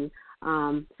thing.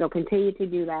 So continue to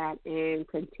do that and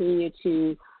continue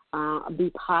to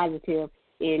be positive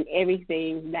in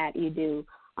everything that you do.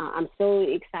 I'm so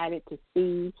excited to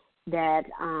see that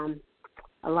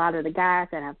a lot of the guys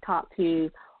that I've talked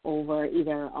to over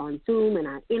either on Zoom and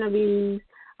our interviews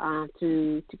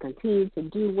to continue to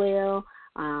do well.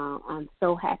 I'm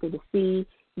so happy to see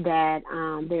that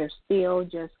they're still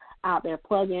just out there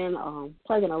plugging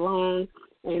along.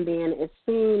 And then as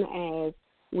soon as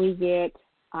we get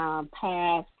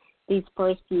past these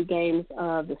first few games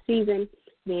of the season,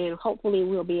 then hopefully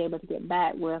we'll be able to get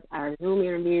back with our Zoom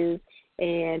interviews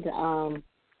and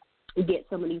get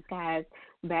some of these guys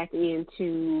back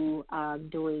into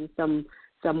doing some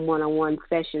one-on-one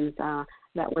sessions.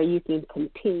 That way you can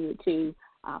continue to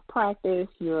practice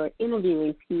your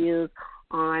interviewing skills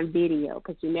on video,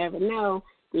 because you never know,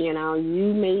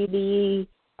 you may be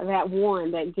that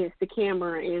one that gets the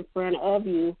camera in front of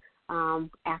you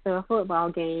after a football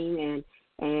game,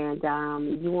 and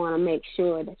you want to make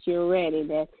sure that you're ready,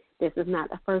 that this is not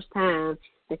the first time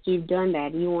that you've done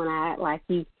that. You want to act like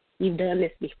you've done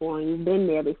this before and you've been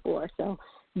there before. So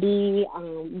be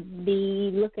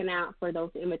looking out for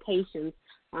those invitations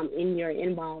in your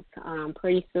inbox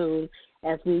pretty soon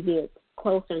as we get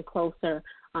closer and closer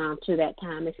to that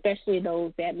time, especially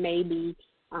those that may be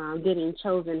getting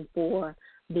chosen for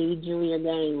the junior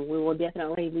game. We will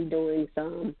definitely be doing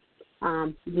some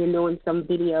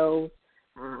videos,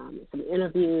 some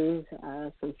interviews,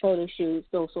 some photo shoots,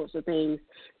 those sorts of things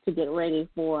to get ready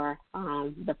for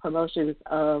the promotions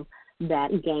of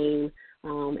that game.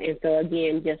 And so,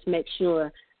 again, just make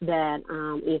sure that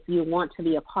if you want to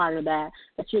be a part of that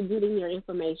you're getting your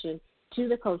information to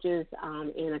the coaches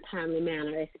in a timely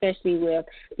manner, especially with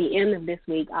the end of this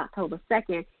week, October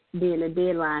 2nd, being the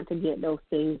deadline to get those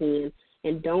things in.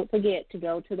 And don't forget to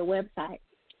go to the website,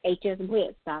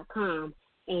 hsblitz.com,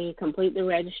 and complete the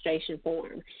registration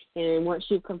form. And once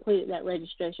you complete that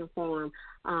registration form,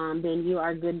 then you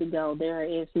are good to go. There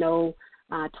is no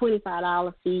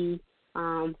 $25 fee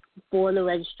for the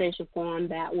registration form.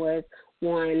 That was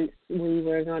when we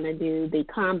were going to do the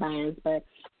combines, but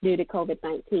due to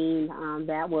COVID-19,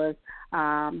 that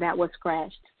was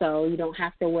scratched. So you don't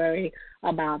have to worry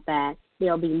about that.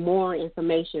 There'll be more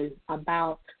information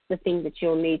about the things that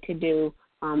you'll need to do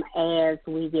as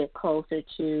we get closer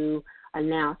to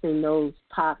announcing those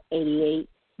top 88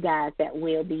 guys that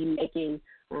will be making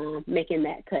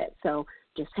that cut. So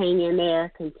just hang in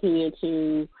there, continue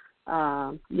to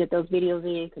get those videos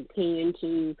in, continue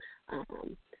to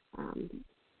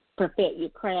perfect your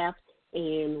craft,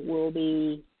 and we'll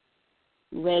be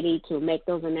ready to make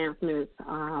those announcements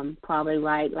probably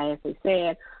right, like I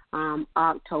said,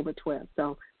 October 12th.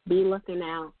 So be looking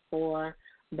out for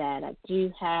that. I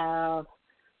do have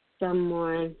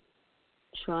someone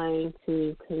trying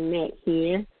to connect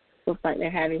here. Looks like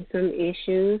they're having some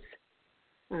issues.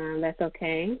 That's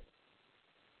okay.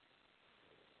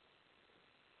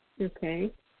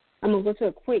 Okay. I'm going to go to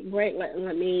a quick break.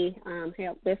 Let me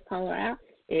help this caller out,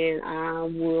 and I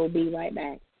will be right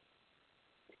back.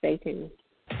 Stay tuned.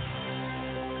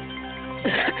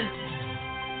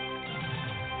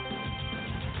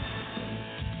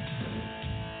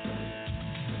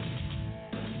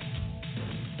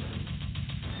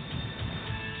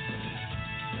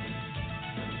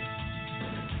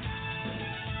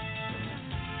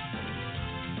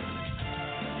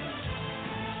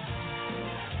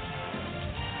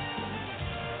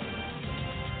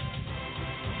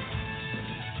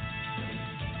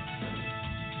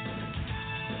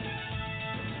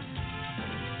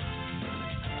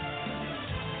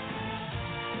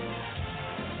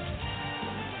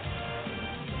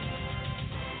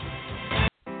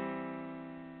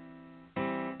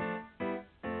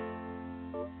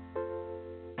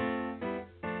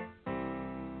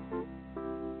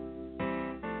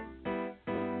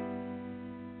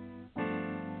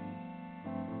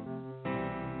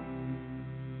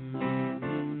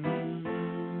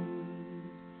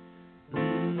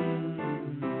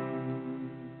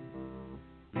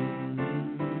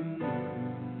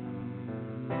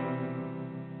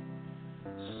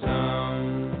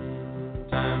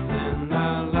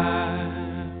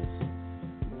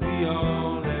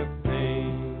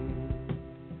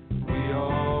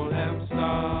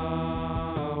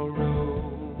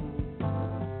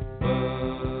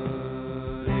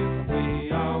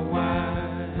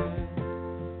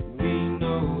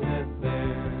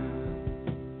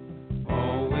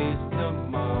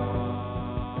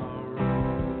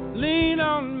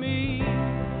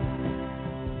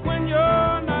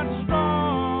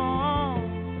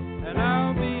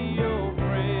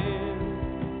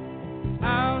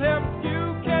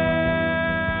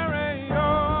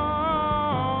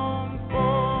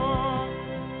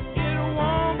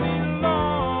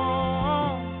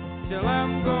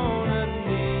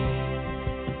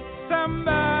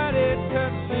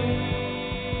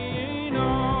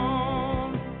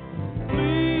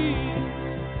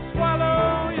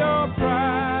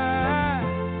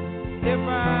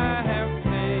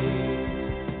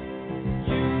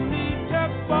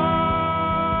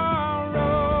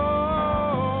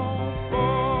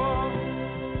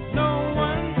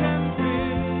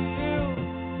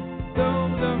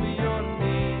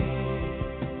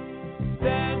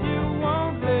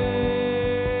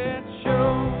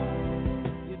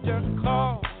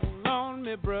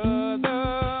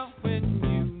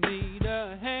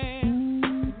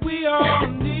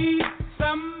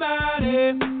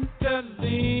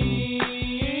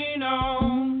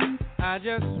 I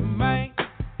just might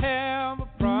have a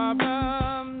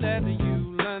problem that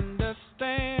you'll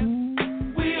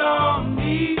understand. We all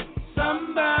need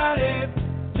somebody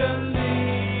to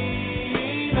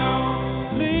lean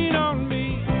on. Lean on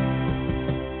me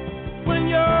when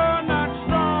you're not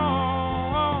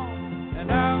strong, and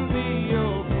I'll be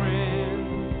your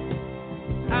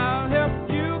friend. I'll help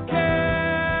you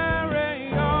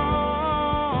carry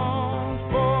on,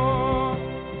 for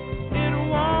it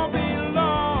won't be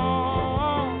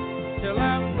long till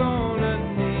I'm gonna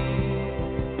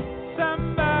need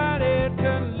somebody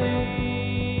to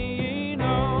lean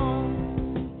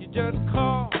on. You just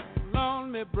call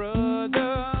on me,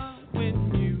 brother,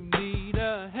 when you need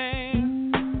a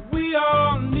hand. We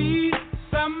all need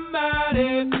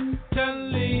somebody to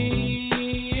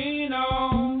lean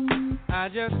on. I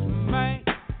just might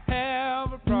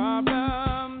have a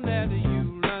problem that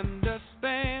you'll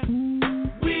understand.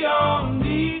 We all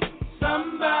need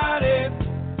somebody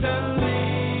to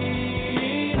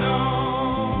lean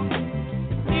on.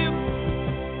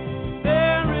 If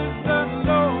there is a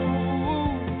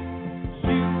load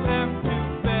you have to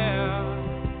bear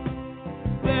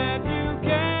that you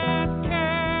can't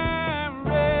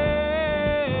carry,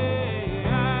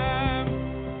 I'm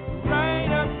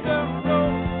right up the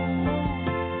road.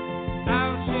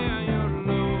 I'll share your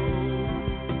load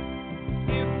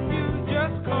if you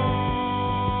just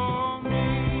call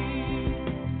me.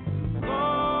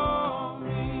 Call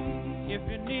me if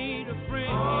you need a friend.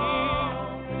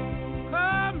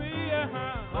 Call me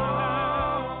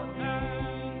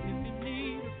if you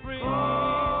need a friend.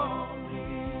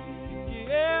 If you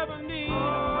ever need a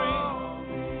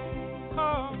friend,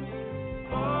 call me.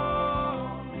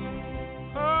 Call me.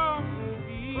 Call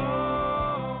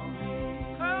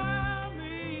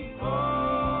me.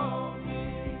 Call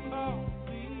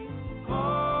me.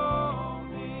 Call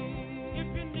me if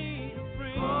you need a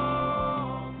friend.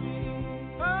 Call me.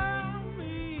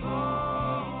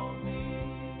 Call me.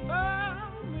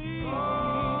 Call me.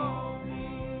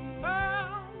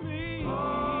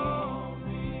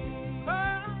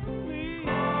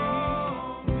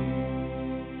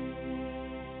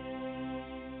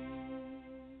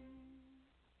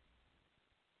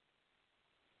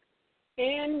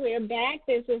 And we're back.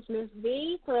 This is Miss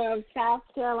V from South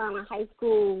Carolina High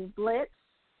School Blitz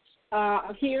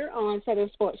here on Southern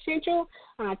Sports Central.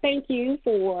 Thank you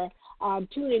for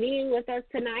tuning in with us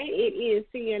tonight. It is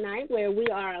senior night where we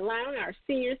are allowing our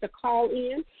seniors to call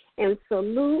in and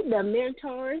salute the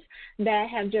mentors that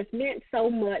have just meant so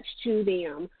much to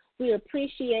them. We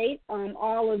appreciate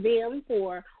all of them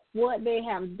for what they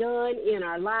have done in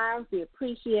our lives. We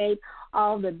appreciate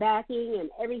all the backing and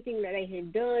everything that they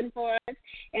have done for us,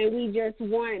 and we just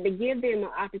wanted to give them an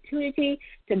opportunity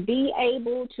to be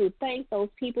able to thank those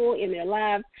people in their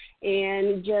lives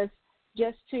and just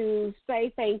to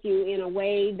say thank you in a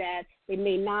way that they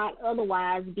may not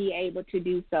otherwise be able to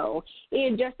do so.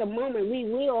 In just a moment, we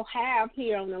will have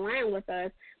here on the line with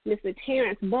us Mr.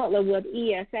 Terrance Butler with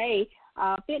ESA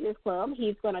Fitness Club.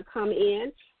 He's going to come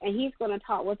in and he's going to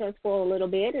talk with us for a little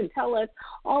bit and tell us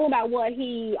all about what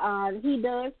he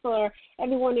does for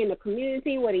everyone in the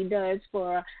community, what he does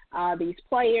for these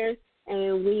players,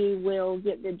 and we will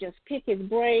get to just pick his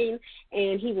brain,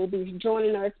 and he will be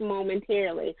joining us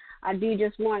momentarily. I do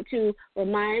just want to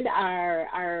remind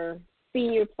our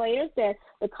senior players that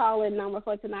the call-in number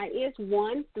for tonight is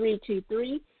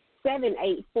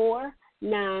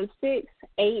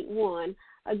 1-323-784-9681.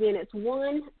 Again, it's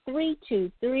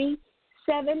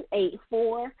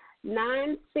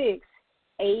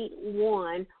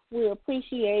 1-323-784-9681. We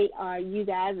appreciate you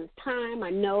guys' time.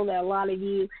 I know that a lot of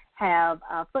you have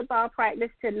football practice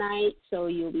tonight, so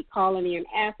you'll be calling in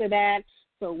after that.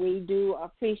 So we do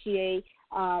appreciate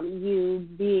you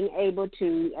being able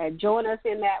to join us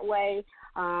in that way.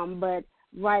 But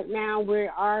right now we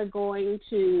are going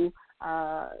to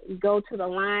go to the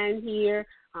line here.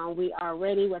 We are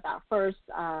ready with our first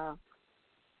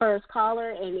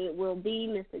caller, and it will be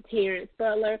Mr. Terrance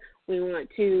Butler. We want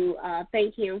to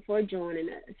thank him for joining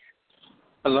us.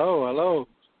 Hello.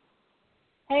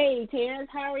 Hey, Terrance,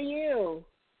 how are you?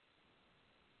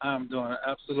 I'm doing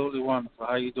absolutely wonderful.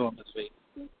 How are you doing, Ms. V?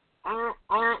 I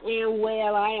am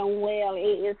well.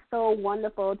 It is so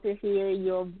wonderful to hear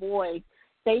your voice.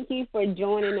 Thank you for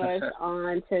joining us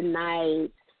on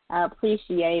tonight. I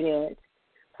appreciate it.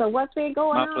 So what's been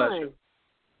going on? My pleasure.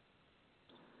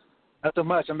 Nothing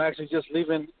much. I'm actually just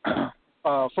leaving a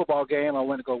football game. I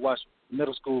went to go watch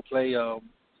middle school play,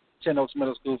 Ten Oaks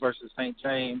Middle School versus St.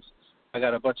 James. I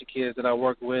got a bunch of kids that I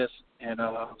work with, and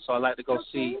so I like to go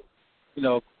see,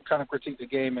 kind of critique the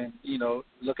game and,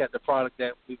 look at the product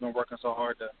that we've been working so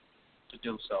hard to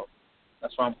do. So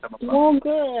That's where I'm coming from. Well,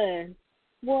 good.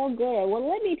 Well,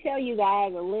 let me tell you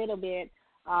guys a little bit.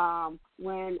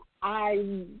 When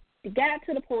I got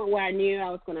to the point where I knew I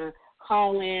was going to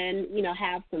call in,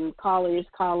 have some callers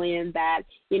call in that,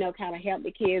 kind of help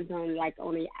the kids on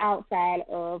the outside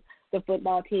of the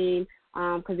football team,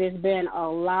 because there's been a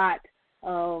lot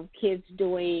of kids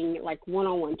doing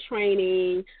one-on-one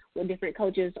training with different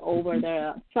coaches over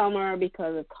the summer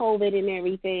because of COVID and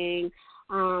everything.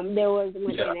 And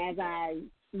as I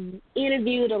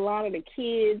interviewed a lot of the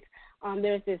kids,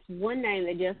 there's this one name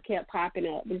that just kept popping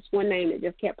up.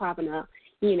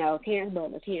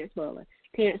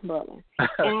 Terrance Butler.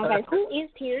 And I was like, who is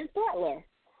Terrance Butler?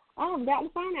 I've got to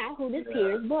find out who this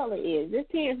Terrance Butler is. This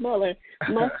Terrance Butler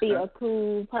must be a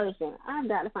cool person. I've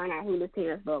got to find out who this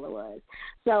Terrance Butler was.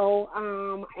 So,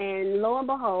 and lo and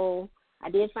behold, I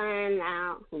did find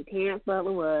out who Terrance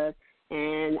Butler was,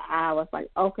 and I was like,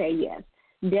 okay, yes,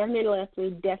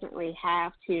 definitely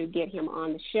have to get him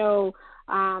on the show,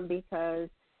 because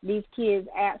these kids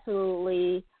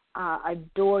absolutely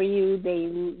adore you.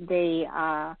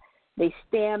 They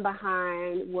stand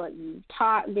behind what you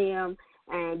taught them,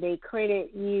 and they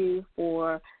credit you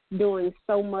for doing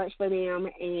so much for them.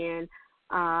 And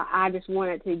I just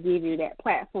wanted to give you that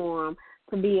platform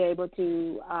to be able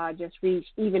to just reach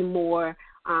even more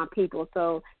people.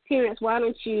 So, Terrance, why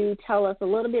don't you tell us a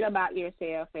little bit about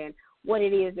yourself and what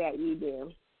it is that you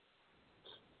do?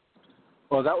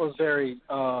 Well, that was very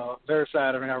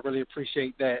flattering. I really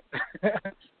appreciate that.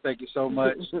 Thank you so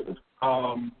much.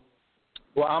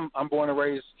 Well, I'm born and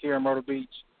raised here in Myrtle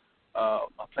Beach. I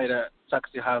played at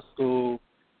Tuckasee High School,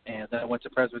 and then I went to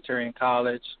Presbyterian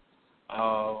College.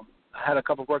 I had a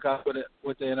couple of workouts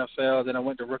with the NFL. Then I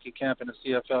went to rookie camp in the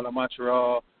CFL in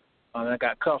Montreal, and I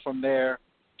got cut from there.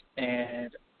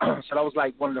 And so that was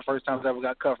like one of the first times I ever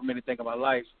got cut from anything in my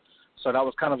life. So that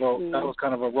was kind of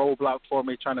a roadblock for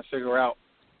me, trying to figure out,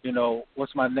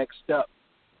 what's my next step.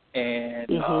 And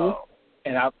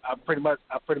and I pretty much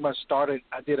started.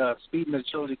 I did a speed and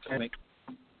agility clinic,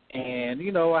 and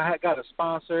I had got it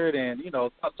sponsored, and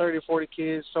about 30 or 40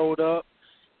 kids showed up,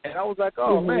 and I was like,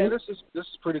 oh man, this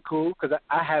is pretty cool, because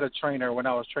I had a trainer when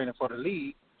I was training for the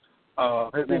league.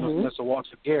 His name was Mr.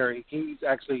 Walter Gary. He's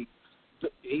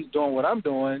doing what I'm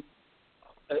doing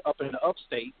up in the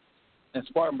upstate in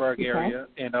Spartanburg area,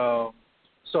 and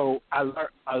so I learned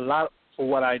a lot. For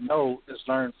what I know is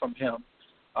learned from him,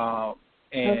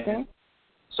 and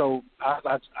so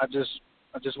I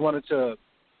just wanted to.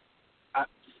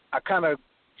 I kind of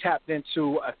tapped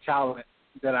into a talent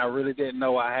that I really didn't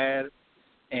know I had,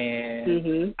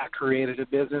 and I created a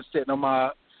business sitting on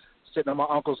my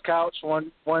uncle's couch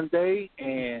one day,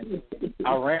 and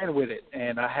I ran with it.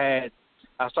 And I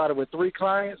started with 3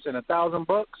 clients and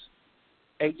 $1,000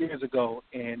 8 years ago,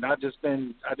 and I just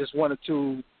wanted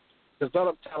to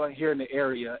develop talent here in the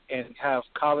area and have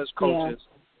college coaches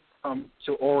come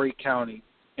to Horry County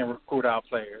and recruit our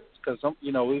players, because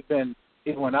we've been,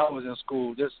 even when I was in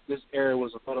school, this area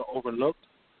was a little overlooked,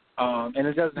 and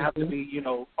it doesn't have to be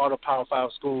all the Power 5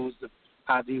 schools, the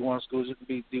high D1 schools. It could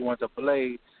be D1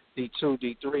 AA, D2,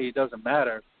 D3. It doesn't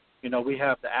matter. We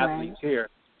have the athletes here,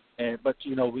 but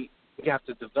we have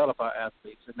to develop our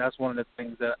athletes, and that's one of the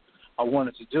things that I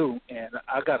wanted to do. And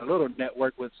I got a little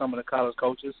network with some of the college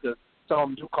coaches, because some of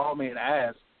them do call me and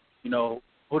ask, who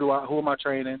am I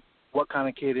training? What kind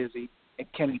of kid is he?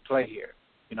 And can he play here?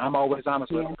 I'm always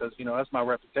honest with them, because that's my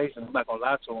reputation. I'm not gonna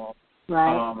lie to them.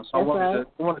 Right. So I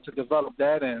wanted to develop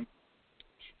that and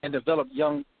develop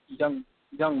young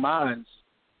minds.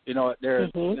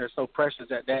 They're so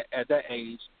precious at that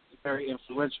age, very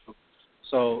influential.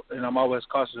 So I'm always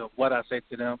cautious of what I say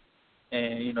to them,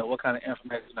 and what kind of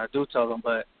information I do tell them.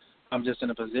 But I'm just in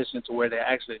a position to where they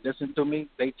actually listen to me.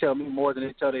 They tell me more than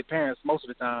they tell their parents most of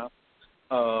the time.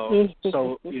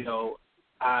 So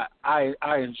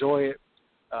I enjoy it.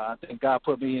 I think God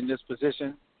put me in this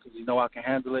position because I can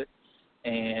handle it,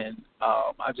 and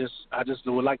I just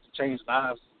would like to change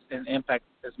lives and impact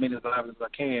as many lives as I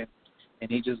can. And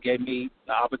He just gave me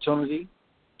the opportunity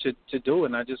to do it,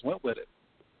 and I just went with it.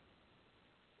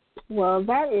 Well,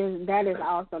 that is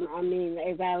awesome. I mean,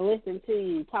 as I listen to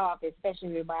you talk,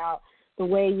 especially about the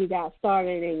way you got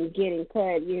started and getting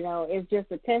cut, it's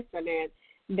just a testament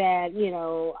that,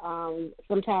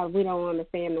 sometimes we don't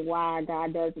understand why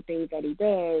God does the things that He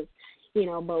does,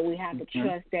 but we have to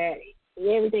trust that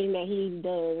everything that He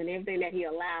does and everything that He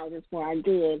allows is for our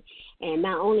good. And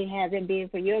not only has it been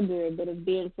for your good, but it's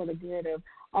been for the good of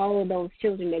all of those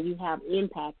children that you have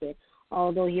impacted,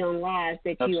 all those young lives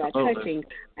that you are touching,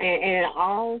 and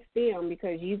all stem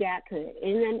because you got cut.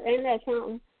 And that's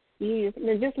something, you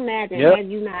just imagine had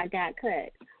you not got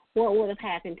cut. what would have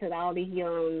happened to all these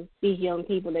young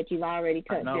people that you've already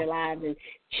touched their lives and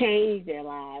changed their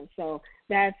lives. So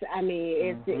that's, I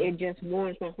mean, it just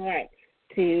warms my heart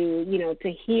to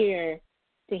hear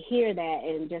that,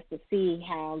 and just to see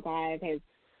how God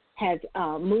has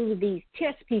moved these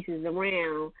chess pieces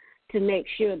around to make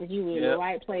sure that you were in the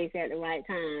right place at the right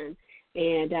time.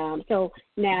 And so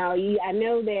now I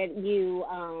know that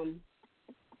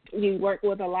you work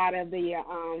with a lot of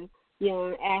the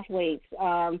young athletes.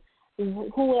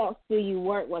 Who else do you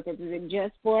work with? Is it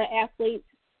just for athletes?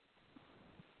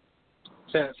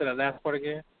 Say the last part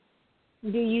again.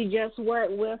 Do you just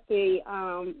work with the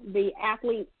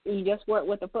athletes? You just work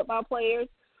with the football players,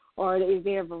 or is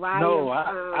there a variety of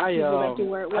people that you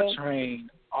work with? I train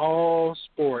all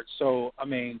sports. So, I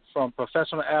mean, from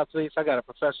professional athletes, I got a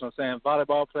professional sand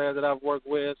volleyball player that I've worked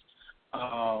with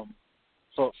for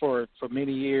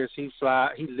many years. He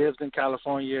lives in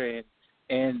California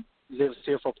and lives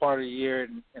here for part of the year,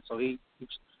 and so he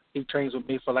trains with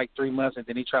me for like 3 months, and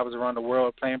then he travels around the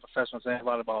world playing professional sand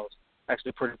volleyball. Actually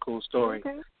a pretty cool story.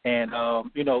 Okay. And,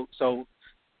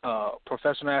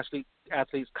 professional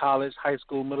athletes, college, high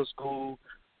school, middle school,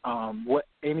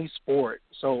 any sport.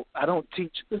 So I don't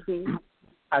teach.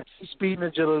 I teach speed and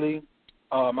agility.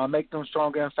 I make them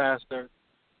stronger and faster.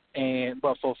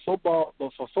 But for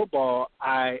football,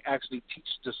 I actually teach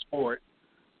the sport.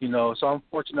 So I'm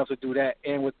fortunate enough to do that,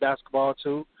 and with basketball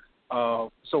too.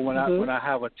 So when I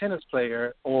have a tennis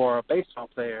player or a baseball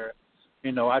player,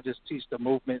 I just teach the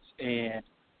movements and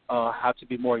how to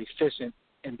be more efficient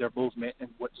in their movement and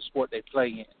what the sport they play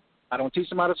in. I don't teach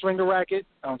them how to swing a racket.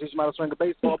 I don't teach them how to swing a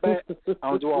baseball bat. I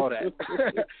don't do all that.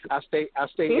 I stay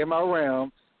in my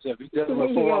realm. So if you're dealing with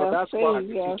football or basketball, I can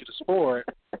teach you the sport.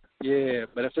 Yeah,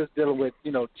 but if it's dealing with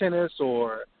tennis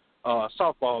or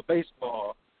softball,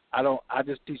 baseball, I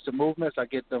just teach the movements. I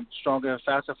get them stronger and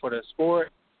faster for the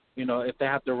sport. If they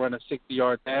have to run a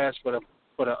 60-yard dash for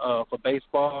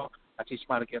baseball, I teach them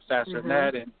how to get faster than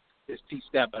that, and just teach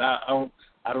that. But I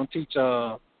don't teach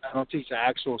an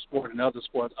actual sport in other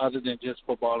sports other than just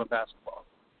football and basketball.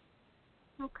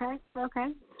 Okay.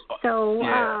 So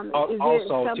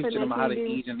also teaching them how to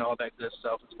eat and all that good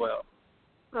stuff as well.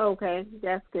 Okay,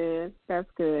 that's good.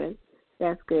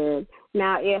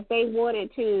 Now, if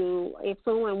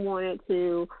someone wanted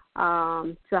to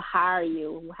hire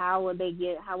you, how would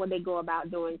they go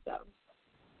about doing so?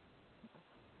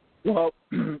 Well,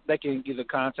 they can either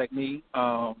contact me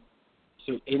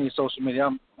through any social media.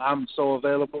 I'm so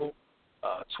available.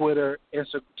 Twitter is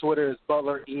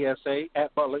Butler ESA,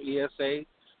 at Butler ESA.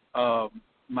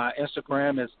 My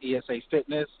Instagram is ESA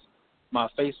Fitness. My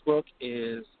Facebook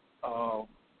is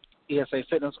ESA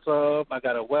Fitness Club. I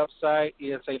got a website,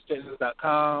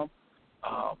 esafitness.com.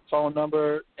 Phone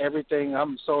number, everything.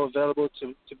 I'm so available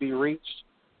to be reached.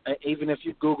 Even if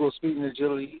you Google speed and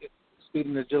agility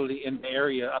in the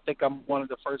area, I think I'm one of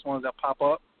the first ones that pop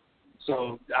up.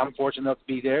 So I'm fortunate enough to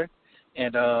be there,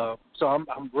 and so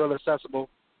I'm real accessible,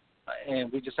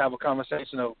 and we just have a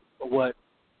conversation of what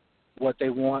they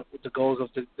want, with the goals of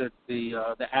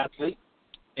the athlete,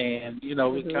 and we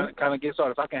kind of get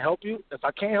started. If I can help you, if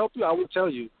I can't help you, I will tell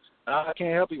you I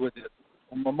can't help you with it.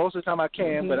 Most of the time I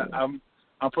can, but I'm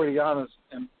pretty honest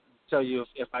and tell you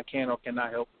if I can or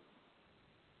cannot help.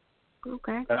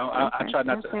 Okay. But I try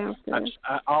not to.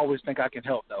 I always think I can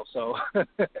help though. So.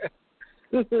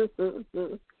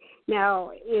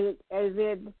 Now,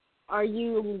 are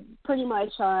you pretty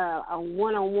much a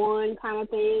one-on-one kind of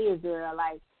thing? Is there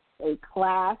a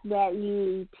class that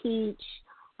you teach?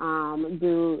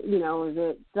 Is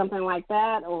it something like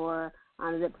that, or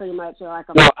is it pretty much like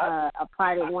a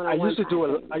private one-on-one? I used to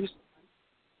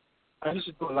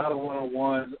do a lot of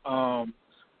one-on-ones.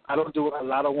 I don't do a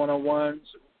lot of one-on-ones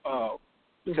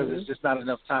because it's just not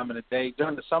enough time in the day.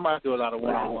 During the summer, I do a lot of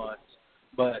one-on-ones,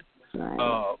 but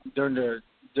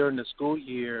during the school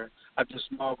year, I do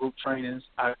small group trainings.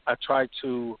 I try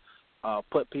to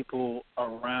put people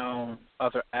around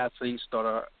other athletes that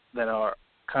are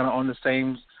kind of on the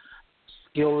same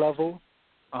skill level.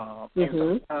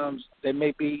 And sometimes they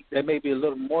may be a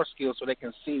little more skilled, so they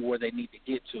can see where they need to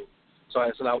get to. So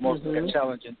it's a lot more a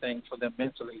challenging thing for them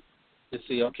mentally to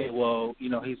see. Okay, well,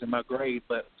 he's in my grade,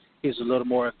 but he's a little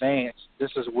more advanced.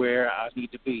 This is where I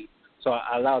need to be. So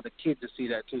I allow the kid to see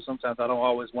that too. Sometimes I don't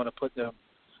always want to put them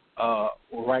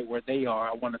right where they are.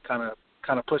 I want to kind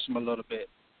of push them a little bit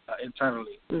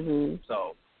internally.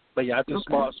 So, but yeah, I do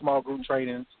small group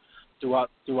trainings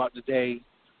throughout the day.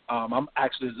 I'm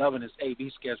actually loving this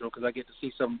AV schedule because I get to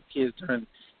see some kids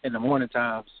in the morning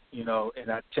times, and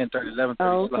at 10:30,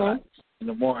 11:30 slot in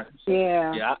the morning. So,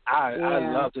 I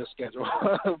love this schedule,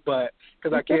 but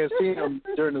because I can't see them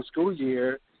during the school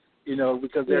year,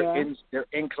 because they're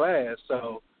in class.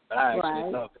 So I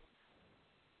actually love it.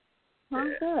 Oh,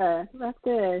 good. That's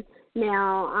good.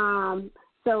 Now,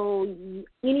 so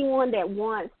anyone that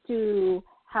wants to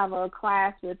have a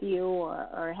class with you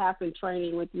or have some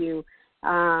training with you,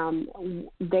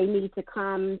 they need to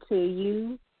come to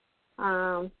you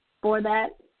for that,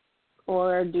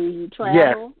 or do you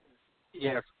travel?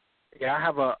 Yes. Yeah. I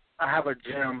have a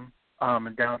gym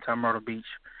in downtown Myrtle Beach,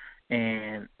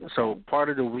 and so part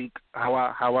of the week, how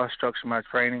I structure my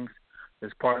trainings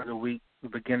is part of the week, the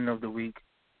beginning of the week,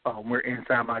 we're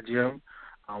inside my gym.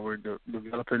 We're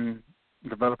developing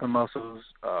muscles.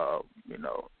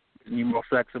 You're more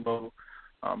flexible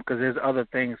because there's other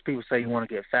things. People say you want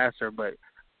to get faster, but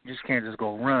you just can't just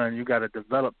go run. You got to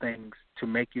develop things to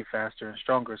make you faster and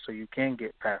stronger so you can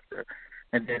get faster.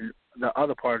 And then the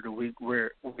other part of the week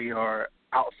we are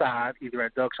outside, either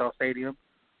at Doug Shaw Stadium,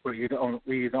 or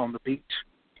we're either on the beach,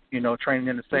 training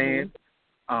in the sand.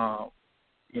 So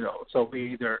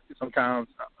we either sometimes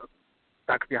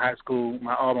Faculty High School,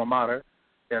 my alma mater,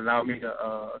 they allow me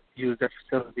to use their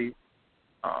facility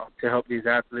to help these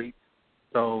athletes.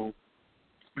 So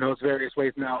those various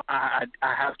ways. Now I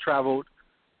have traveled.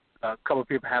 A couple of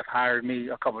people have hired me.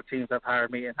 A couple of teams have hired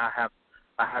me, and I have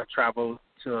traveled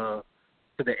to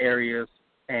the areas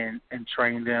and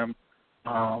trained them.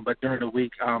 But during the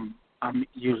week, I'm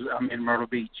in Myrtle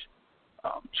Beach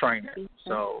training.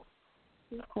 So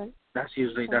that's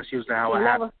usually how it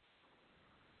happens.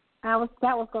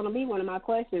 That was going to be one of my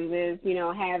questions is,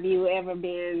 have you ever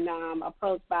been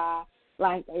approached by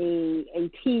like a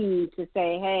team to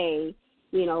say, hey,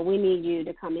 we need you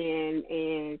to come in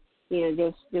and,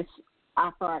 just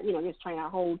offer, just train our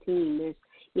whole team,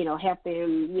 just, help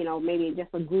them, maybe just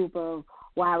a group of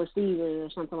wide receivers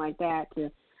or something like that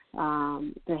to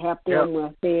help them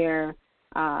with their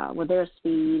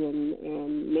speed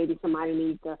and maybe somebody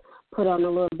needs to put on a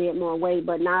little bit more weight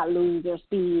but not lose their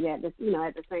speed at the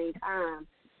same time.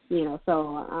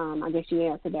 So I guess you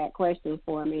answered that question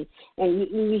for me. And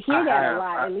you hear that a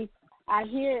lot. At least I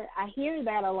hear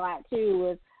that a lot too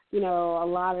with a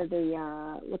lot of the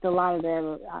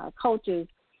coaches,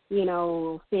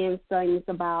 saying things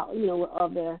about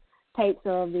of the tapes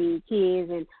of the kids,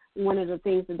 and one of the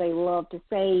things that they love to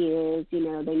say is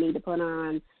they need to put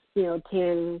on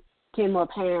 10 more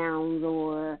pounds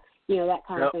or that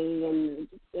kind of thing.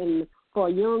 And for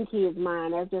a young kid's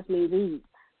mind, that just means eat.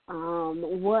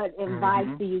 What advice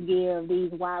do you give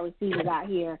these wide receivers out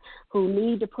here who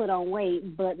need to put on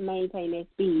weight but maintain their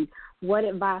speed? What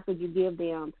advice would you give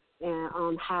them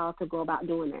on how to go about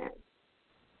doing that?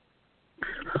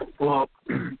 Well,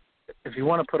 if you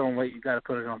want to put on weight, you got to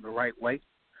put it on the right weight.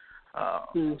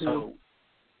 So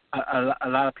a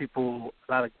lot of people,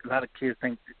 a lot of kids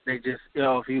think they just,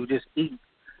 if you just eat.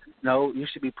 No, you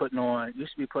should be putting on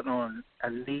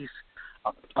at least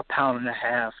a pound and a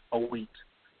half a week.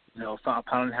 A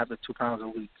pound and a half to 2 pounds a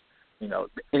week. You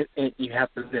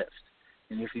have to lift.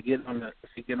 And if you get on a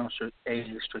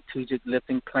strategic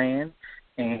lifting plan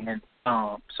and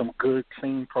some good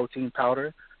clean protein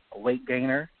powder, a weight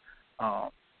gainer,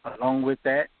 along with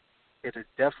that, it'll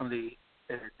definitely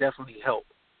help.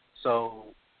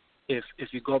 So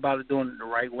if you go about it doing it the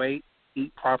right way,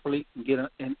 eat properly, and you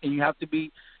have to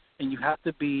be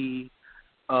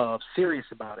serious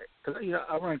about it. Because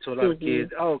I run into a lot of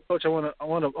kids. Oh, coach, I want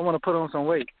to put on some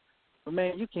weight, but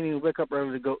man, you can't even wake up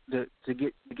early to go to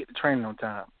get the training on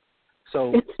time.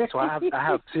 So I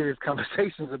have serious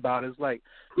conversations about it. It's like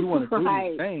you want to do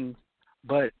these things,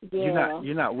 but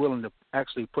you're not willing to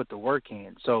actually put the work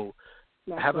in. So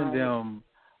having them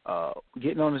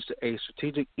getting on a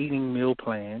strategic eating meal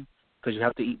plan, because you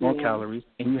have to eat more calories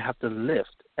and you have to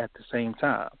lift at the same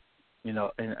time. In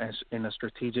a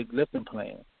strategic lifting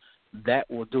plan, that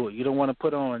will do it. You don't want to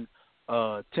put on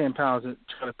 10 pounds,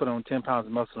 try to put on 10 pounds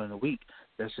of muscle in a week.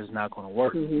 That's just not going to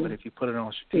work. But if you put it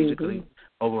on strategically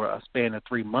over a span of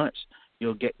 3 months,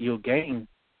 you'll gain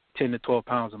 10 to 12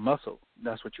 pounds of muscle.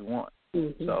 That's what you want.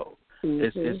 So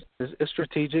it's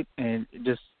strategic, and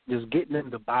just getting them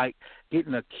to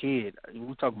getting a kid.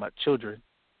 We're talking about children,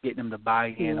 getting them to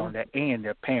buy in on that, and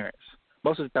their parents.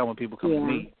 Most of the time when people come to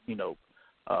me,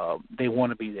 they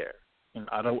want to be there.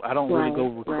 I don't really go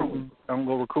recruiting. I don't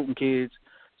go recruiting kids.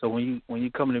 So when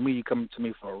you come to me, you come to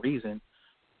me for a reason,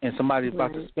 and somebody's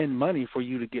about to spend money for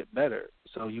you to get better.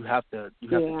 So you have to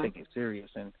take it serious,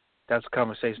 and that's a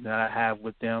conversation that I have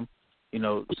with them.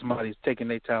 Somebody's taking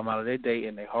their time out of their day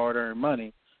and their hard-earned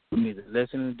money. You need to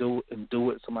listen and do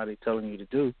what somebody's telling you to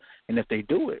do, and if they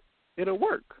do it, it'll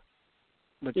work.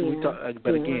 But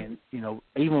again,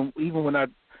 even when I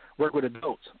work with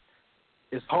adults,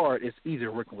 it's hard. It's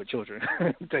easier working with children,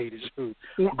 to tell you the truth.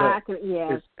 Yeah, but I can.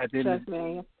 Yeah, trust me.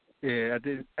 me. Yeah, at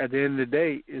the end of the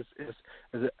day,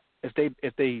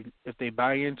 if they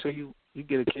buy into you, you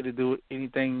get a kid to do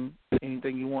anything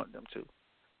you want them to.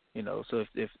 You know, so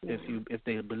if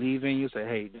they believe in you, say,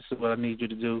 hey, this is what I need you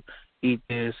to do: eat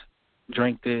this,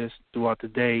 drink this throughout the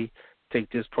day, take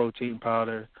this protein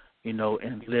powder, you know,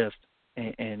 and lift,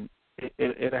 and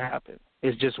it'll happen.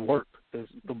 It's just work.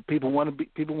 People want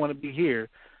to be here.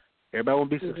 Everybody want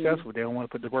to be successful. They don't want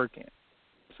to put the work in.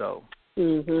 So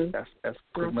that's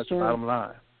pretty much the bottom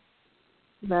line.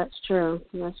 That's true.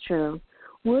 That's true.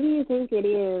 What do you think it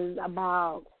is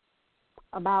about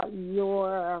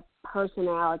your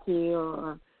personality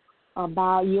or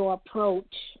about your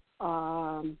approach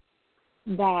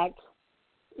that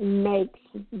makes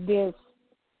this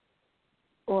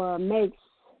or makes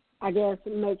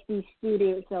these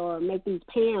students or make these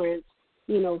parents,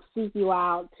 you know, seek you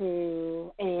out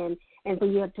to and for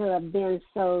you to have been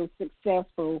so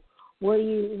successful? What do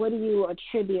you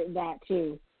attribute that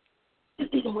to?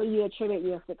 What do you attribute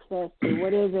your success to?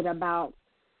 What is it about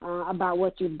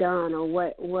what you've done or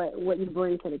what you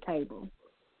bring to the table?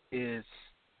 Is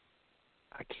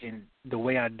the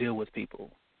way I deal with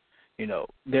people. You know,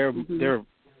 there are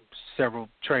several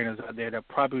trainers out there that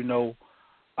probably know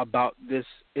about this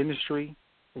industry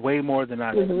way more than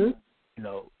I do. You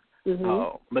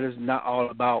know, but it's not all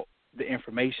about the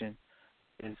information.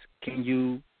 It's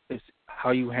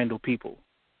how you handle people.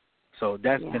 So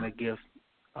that's been a gift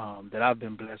that I've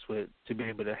been blessed with, to be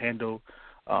able to handle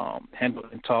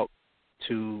and talk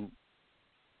to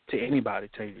anybody,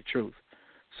 to tell you the truth.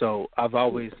 So I've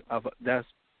always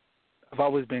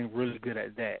been really good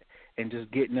at that, and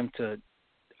just getting them to.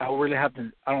 I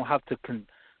don't have to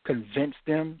convince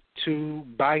them to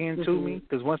buy into me,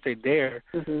 because once they're there,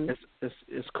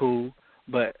 it's cool.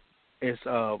 But it's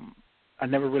I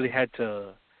never really had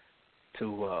to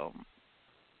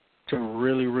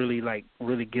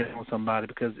really get on somebody,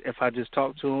 because if I just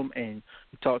talk to them and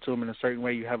you talk to them in a certain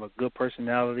way, you have a good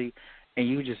personality, and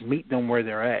you just meet them where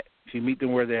they're at. If you meet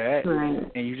them where they're at,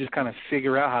 and you just kind of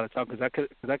figure out how to talk, because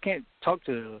I can't talk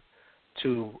to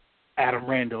Adam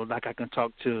Randall like I can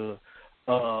talk to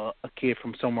a kid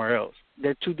from somewhere else.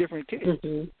 They're two different kids,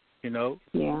 you know.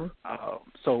 Yeah.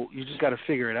 So you just got to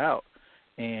figure it out,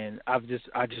 and I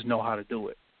just know how to do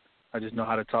it. I just know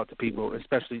how to talk to people,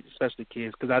 especially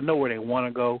kids, because I know where they want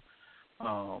to go,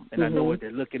 and I know what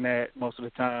they're looking at most of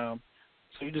the time.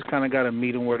 So you just kind of got to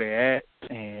meet them where they're at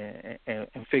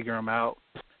and figure them out.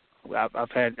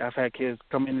 I've had kids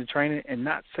come into training and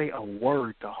not say a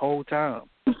word the whole time.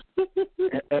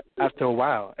 After a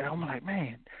while, and I'm like,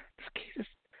 man, this kid is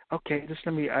okay. Just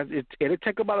let me. It'll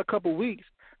take about a couple weeks,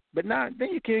 but then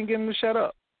you can't get them to shut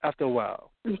up after a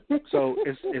while. So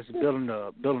it's building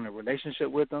a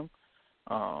relationship with them.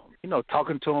 You know,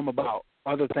 talking to them about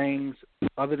other things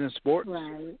other than sports.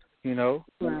 Right. You know.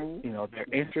 Right. You know, their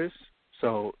interests.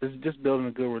 So it's just building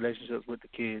a good relationship with the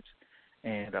kids,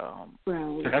 and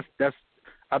that's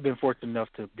I've been fortunate enough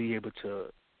to be able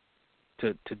to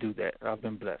do that. I've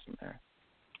been blessed, man.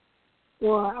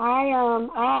 Well,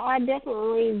 I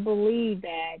definitely believe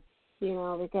that, you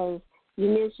know, because you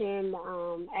mentioned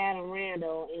Adam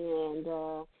Randall,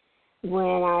 and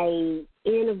when I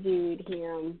interviewed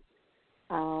him,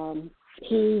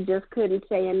 he just couldn't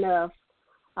say enough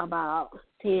about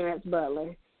Terrance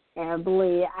Butler. And I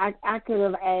believe I could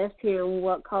have asked him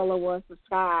what color was the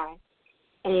sky,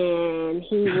 and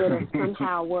he would have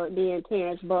somehow worked in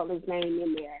Terrance Butler's name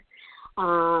in there.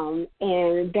 And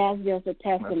that's just a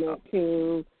testament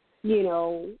to, you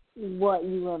know, what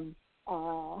you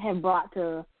have brought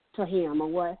to him, or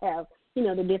what have, you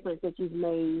know, the difference that you've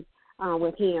made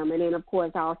with him. And then, of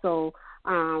course, also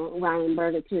Ryan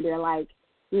Berger, too. They're like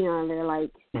two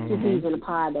peas in a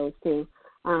pod, those two.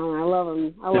 I love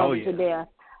them. I love them to death.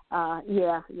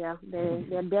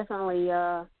 They're definitely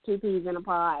two peas in a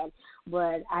pod.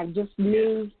 But I just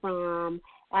knew from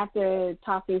after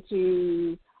talking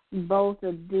to both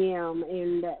of them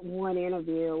in that one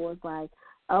interview, was like,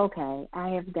 okay, I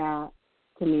have got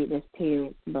to meet this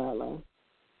Terrance Butler.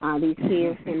 These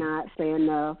kids cannot say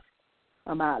enough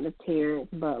about the Terrance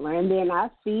Butler. And then I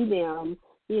see them,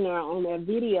 you know, on their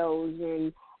videos,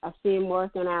 and I see them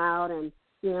working out, and,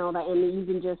 you know, and you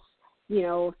can just, you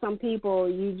know, some people,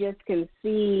 you just can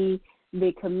see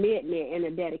the commitment and the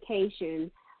dedication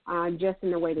just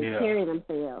in the way they carry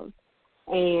themselves.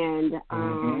 And,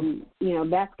 you know,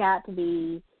 that's got to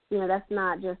be, you know, that's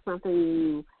not just something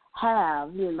you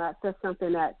have, you know, that's just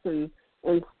something that's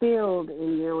instilled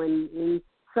in you, and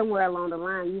somewhere along the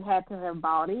line you had to have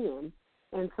bought in,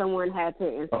 and someone had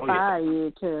to inspire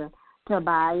you to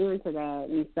buy into that.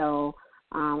 And so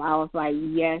I was like,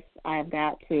 yes, I've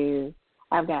got to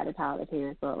talk to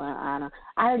Terrance Butler.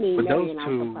 I didn't even know, I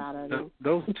was so proud of him.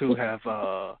 Those two have,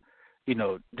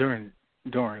 during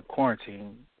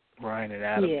quarantine, Ryan and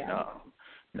Adam,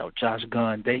 Josh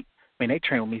Gunn, they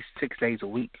train with me 6 days a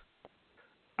week.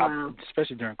 Wow.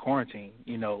 Especially during quarantine,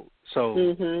 so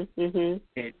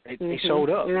they showed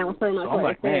up. And that was pretty much so I'm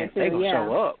like, man, they're going to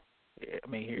show up.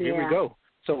 Here we go.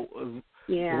 So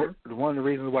one of the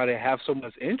reasons why they have so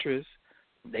much interest,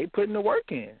 they putting the work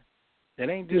in. It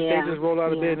ain't just they just roll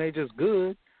out of bed and they just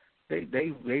good.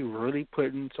 They really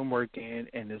putting some work in,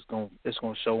 and it's going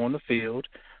to show on the field.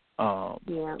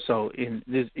 So in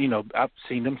this, I've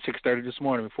seen them 6:30 this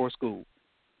morning before school.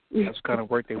 That's the kind of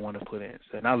work they want to put in,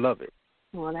 and I love it.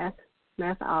 Well,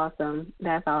 that's awesome.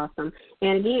 That's awesome.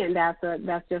 And again, that's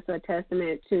just a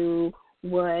testament to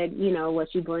what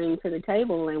you bring to the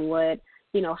table, and what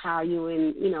how you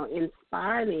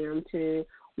inspire them to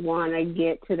want to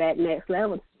get to that next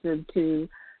level, to be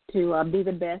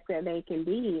the best that they can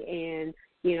be. And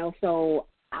so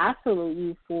I salute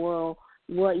you for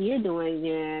what you're doing,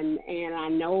 and I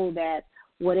know that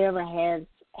whatever has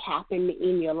happened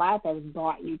in your life has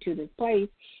brought you to this place,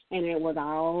 and it was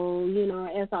all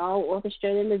it's all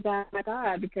orchestrated and designed by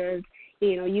God, because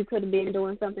you could have been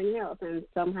doing something else, and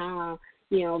somehow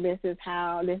this is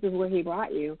where He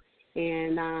brought you.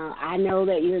 And I know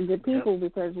that you're good people,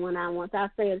 because once I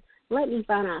said, let me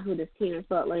find out who this Terrance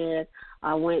Butler is,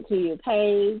 I went to your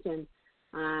page, and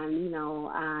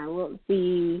I will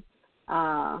see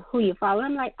who you follow.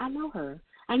 I'm like, I know her,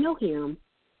 I know him.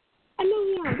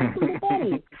 That's my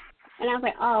buddy. And I was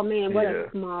like, oh man, what a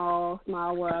small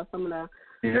world. Some of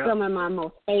my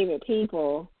most favorite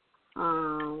people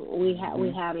we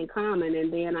have in common.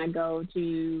 And then I go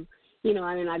to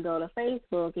I go to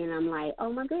Facebook, and I'm like,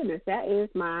 oh my goodness, that is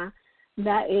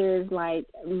like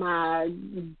my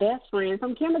best friend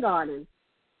from kindergarten,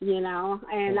 and all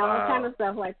kind of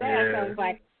stuff like that. Yeah. So I was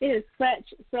like, it is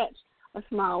such a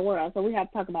small world. So we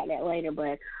have to talk about that later,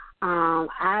 but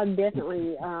I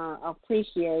definitely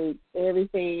appreciate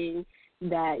everything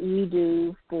that you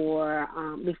do for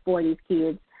these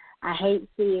kids. I hate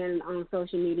seeing on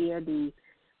social media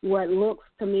what looks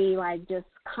to me like just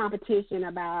competition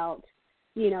about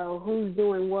who's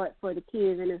doing what for the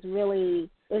kids, and it's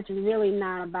really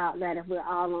not about that. If we're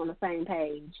all on the same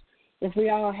page, if we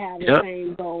all have the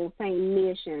same goal, same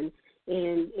mission,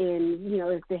 and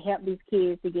it's to help these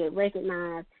kids to get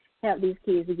recognized, help these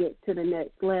kids to get to the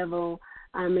next level.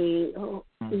 I mean,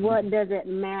 what does it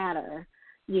matter,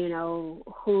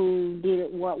 who did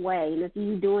it what way? And if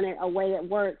you're doing it a way that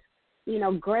works,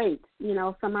 great.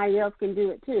 Somebody else can do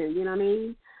it too. You know what I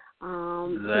mean?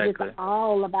 Exactly. It's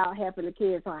all about helping the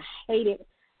kids. So I hate it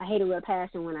with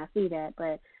passion when I see that.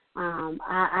 But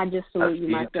I just salute you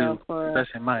myself for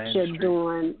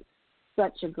doing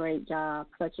such a great job.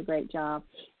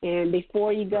 And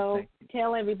before you go,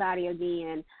 tell everybody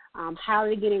again how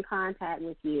they get in contact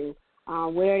with you,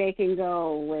 where they can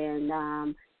go, and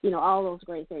all those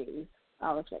great things.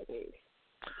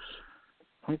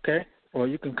 Okay. Well,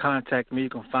 you can contact me. You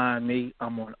can find me.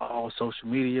 I'm on all social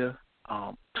media.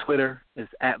 Twitter is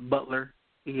 @Butler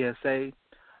ESA.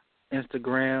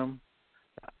 Instagram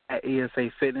at ESA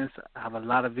Fitness. I have a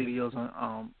lot of videos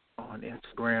on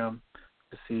Instagram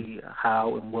to see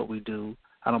how and what we do.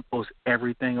 I don't post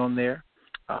everything on there.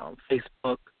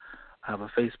 Facebook, I have a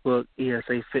Facebook,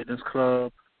 ESA Fitness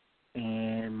Club,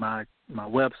 and my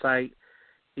website,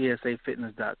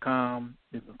 esafitness.com.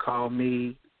 You can call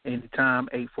me anytime,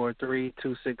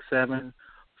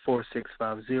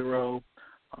 843-267-4650.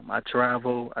 I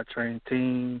travel, I train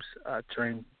teams, I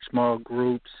train small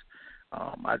groups.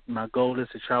 My goal is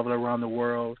to travel around the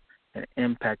world and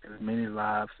impact as many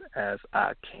lives as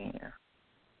I can.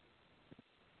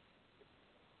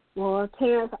 Well,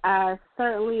 Terrance, I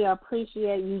certainly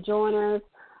appreciate you joining us.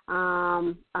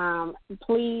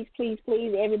 Please,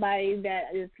 everybody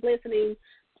that is listening,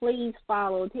 please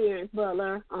follow Terrance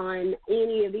Butler on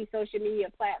any of these social media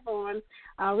platforms.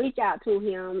 Reach out to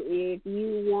him if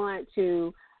you want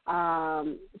to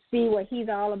see what he's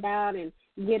all about and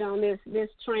get on this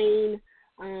train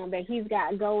that he's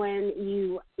got going.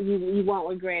 You won't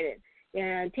regret it.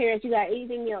 Terrance, you got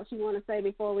anything else you want to say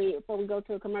before we go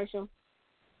to a commercial?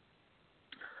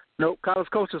 Nope. College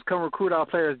coaches come recruit our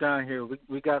players down here.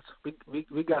 We got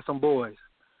some boys.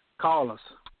 Call us.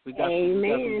 We got some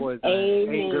boys down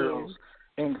here.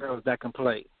 And girls that can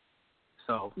play.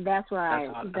 So that's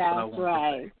right. That's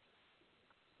right.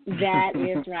 That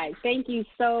is right. Thank you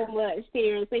so much,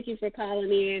 Terrance. Thank you for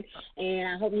calling in, and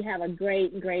I hope you have a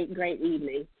great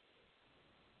evening.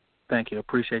 Thank you.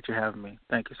 Appreciate you having me.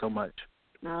 Thank you so much.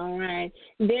 All right.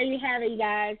 There you have it, you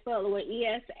guys. Butler with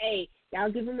ESA.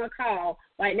 Y'all give them a call.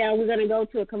 Right now we're going to go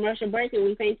to a commercial break, and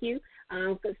we thank you.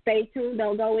 Stay tuned.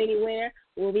 Don't go anywhere.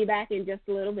 We'll be back in just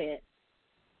a little bit.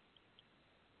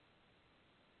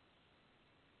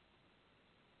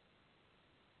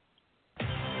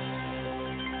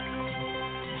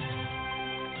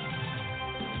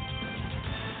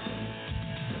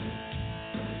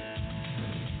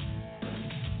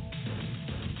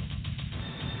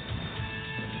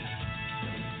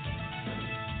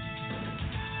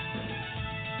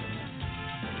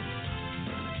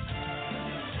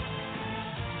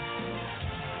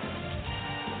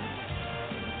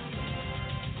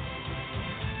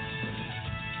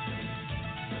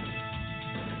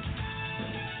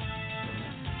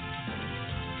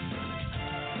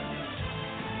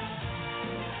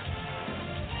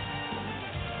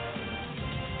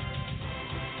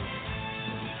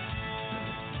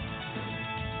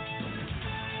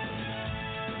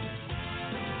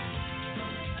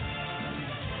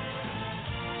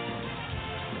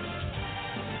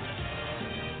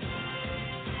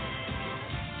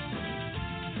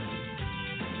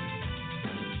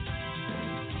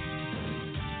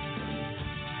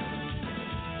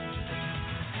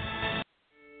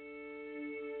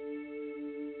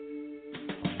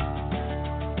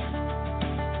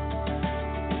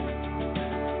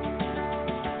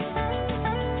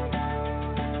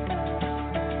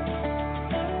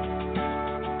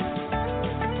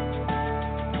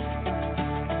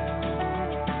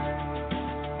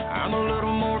 I'm a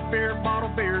little more beer bottle,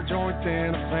 beer joint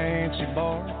than a fancy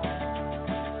bar.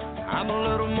 I'm a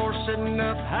little more sitting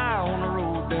up high on the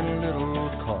road than a little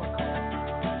car.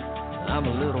 I'm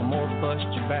a little more bust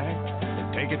your back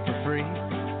and take it for free.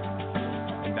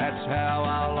 And that's how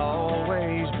I'll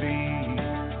always be.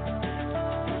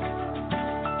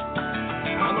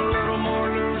 I'm a little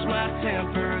more lose my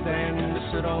temper than to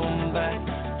sit on back.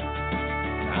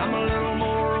 I'm a little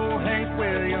more old Hank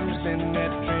Williams than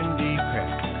that trendy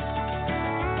crap.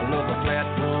 I love a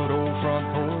flatwood old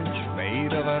front porch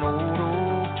made of an old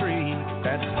oak tree.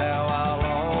 That's how I'll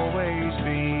always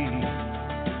be.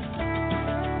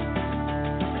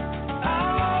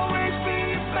 I'll always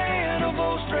be a fan of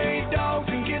old stray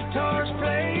dogs and guitars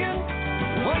playing.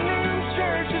 One in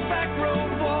churches, back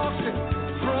road walks, and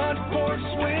front porch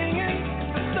swinging.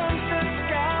 The sunset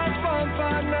skies,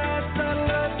 bonfire nights. I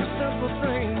love the simple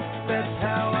things. That's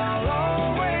how I'll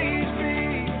always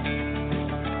be.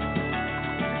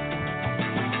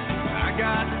 I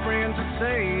got friends that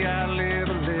say I live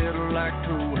a little like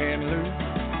Cool Hand Luke.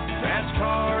 Fast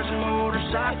cars and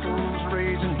motorcycles,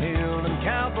 raising hell and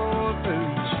cowboy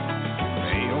boots.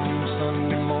 Hey, on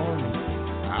Sunday morning,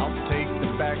 I'll take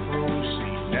the back row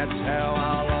seat. That's how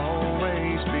I'll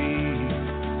always be.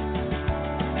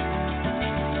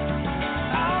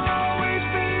 I'll always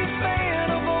be a fan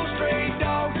of old stray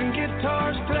dogs and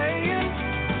guitars playing.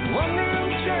 One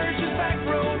in churches, back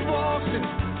road walks, and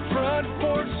front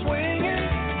porch swinging.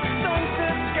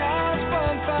 Sunset skies,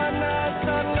 bonfire nights.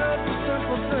 I love the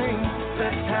simple things.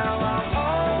 That's how I'll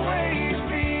always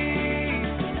be.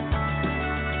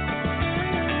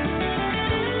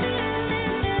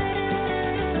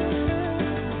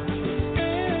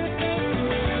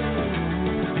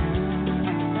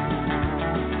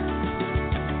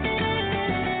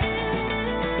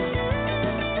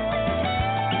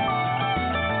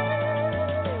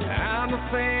 I'm a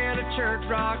fan of church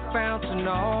rock bouncing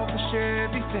off a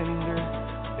Chevy fender.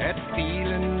 That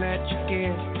feeling that you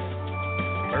get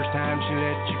first time she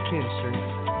let you kiss her.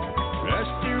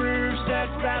 Rusty roofs that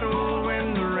rattle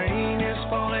when the rain is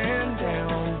falling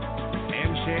down.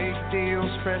 Handshake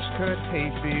deals, fresh cut hay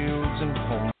fields and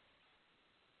home.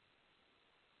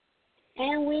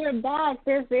 And we are back.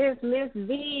 This is Miss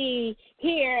V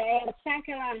here at South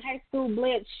Carolina High School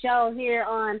Blitz show here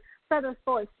on Southern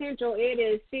Sports Central. It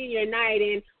is senior night,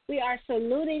 and we are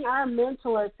saluting our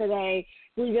mentors today.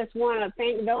 We just want to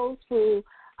thank those who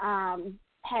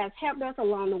have helped us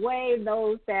along the way,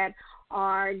 those that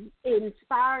are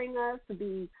inspiring us to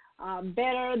be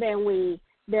better than we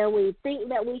think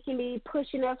that we can be,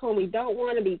 pushing us when we don't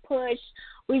want to be pushed.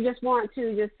 We just want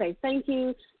to just say thank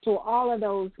you to all of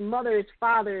those mothers,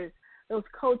 fathers, those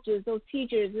coaches, those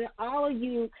teachers, all of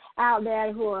you out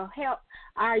there who will help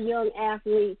our young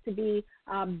athletes to be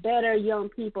better young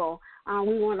people.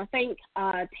 We want to thank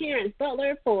Terrance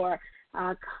Butler for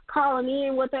calling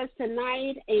in with us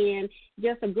tonight, and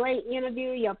just a great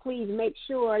interview. Yeah, please make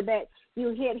sure that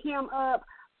you hit him up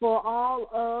for all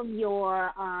of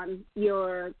your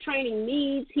training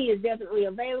needs. He is definitely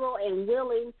available and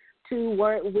willing to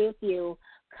work with you.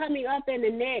 Coming up in the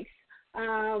next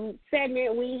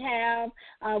segment we have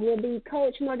will be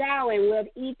Coach McGowans with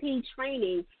EP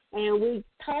Training, and we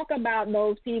talk about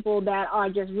those people that are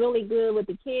just really good with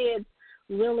the kids,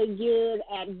 really good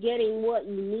at getting what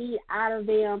you need out of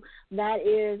them. That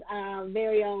is our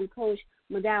very own Coach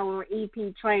McGowans on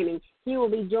EP Training. He will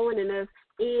be joining us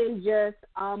in just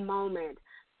a moment.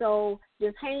 So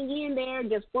just hang in there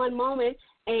just one moment,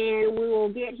 and we will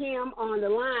get him on the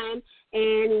line,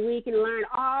 and we can learn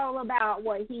all about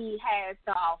what he has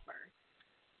to offer.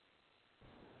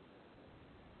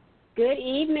 Good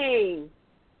evening.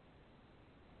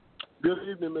 Good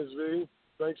evening, Ms. V.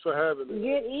 Thanks for having me.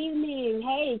 Good evening.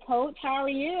 Hey, Coach, how are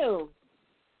you?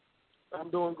 I'm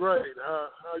doing great. How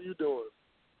are you doing?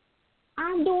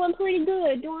 I'm doing pretty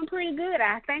good,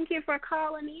 I thank you for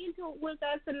calling in with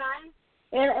us tonight.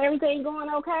 Everything going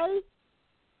okay?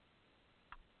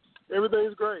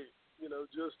 Everything's great.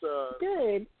 Just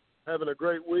good. Having a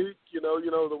great week. You know,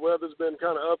 the weather's been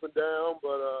kind of up and down,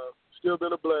 but still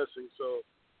been a blessing. So.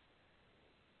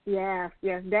 Yes,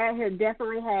 that has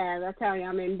definitely has. I tell you,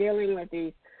 I've been dealing with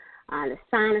the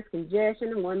sinus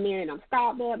congestion. 1 minute I'm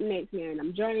stopped up, next minute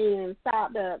I'm draining,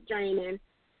 stopped up, draining.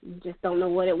 Just don't know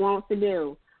what it wants to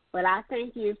do. But I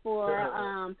thank you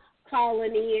for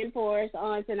calling in for us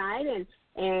on tonight.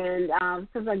 And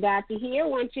since I got you here,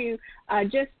 why don't you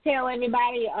just tell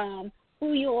everybody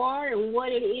who you are and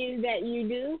what it is that you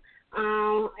do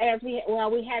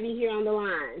we have you here on the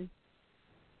line.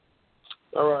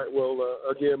 All right. Well,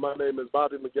 again, my name is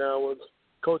Bobby McGowans,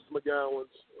 Coach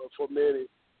McGowans for many.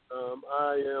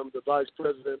 I am the Vice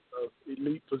President of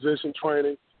Elite Position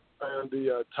Training. I am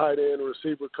the tight end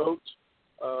receiver coach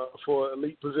for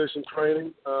Elite Position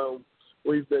Training.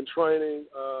 We've been training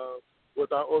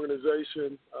with our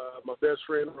organization, my best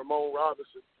friend, Ramon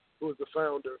Robinson, who is the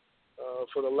founder,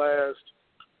 for the last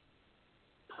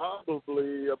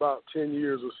probably about 10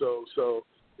 years or so. So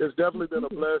it's definitely been a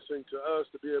blessing to us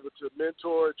to be able to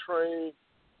mentor, train,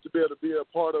 to be able to be a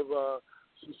part of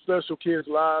some special kids'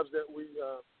 lives that we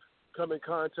come in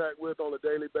contact with on a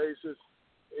daily basis.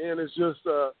 And it's just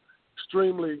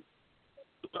extremely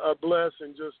a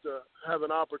blessing just to have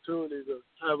an opportunity to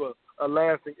have a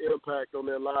lasting impact on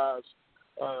their lives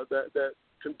that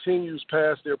continues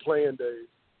past their playing days.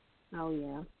 Oh,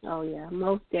 yeah,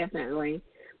 most definitely.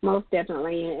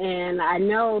 And I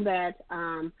know that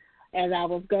as I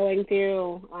was going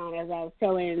through, as I was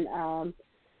telling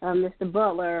Mr.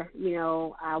 Butler,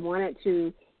 I wanted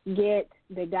to get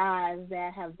the guys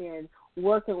that have been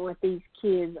working with these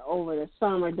kids over the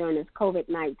summer during this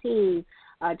COVID-19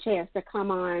 a chance to come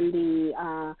on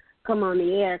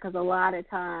the air, because a lot of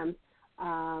times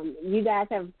you guys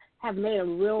have made a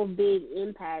real big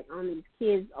impact on these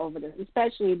kids over this,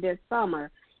 especially this summer.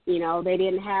 They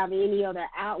didn't have any other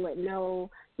outlet.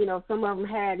 Some of them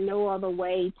had no other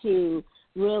way to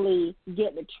really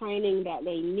get the training that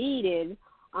they needed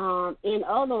in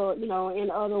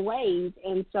other ways.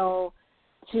 And so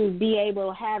to be able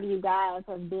to have you guys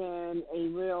have been a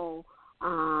real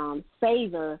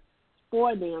saver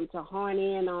for them to hone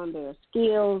in on their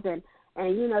skills and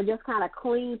just kind of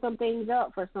clean some things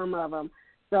up for some of them.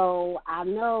 So I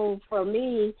know for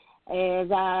me,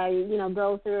 as I,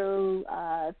 go through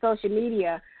social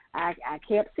media, I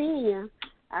kept seeing you.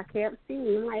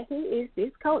 Like, who is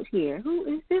this coach here? Who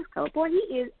is this coach? Boy,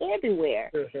 he is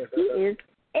everywhere. He is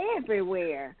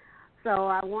everywhere. So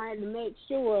I wanted to make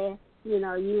sure,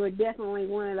 you were definitely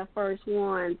one of the first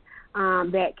ones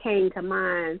that came to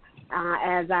mind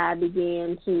as I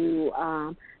began to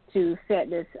set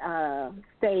this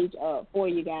stage up for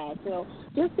you guys. So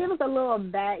just give us a little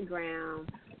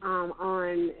background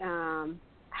on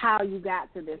how you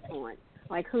got to this point,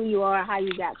 like who you are, how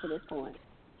you got to this point.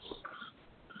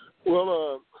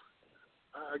 Well,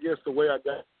 I guess the way I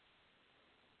got,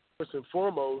 first and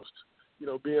foremost,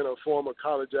 being a former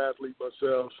college athlete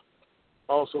myself,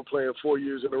 also playing 4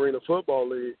 years in the Arena Football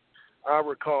League, I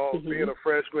recall being a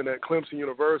freshman at Clemson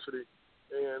University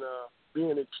and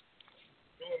being extremely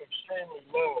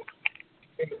low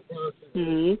in the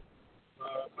process.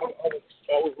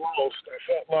 I was lost. I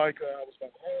felt like I was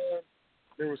behind.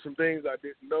 There were some things I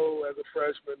didn't know as a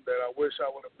freshman that I wish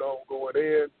I would have known going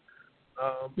in.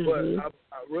 But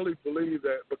I really believe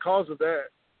that because of that,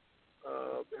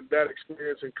 and that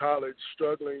experience in college,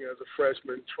 struggling as a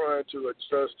freshman, trying to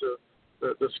adjust to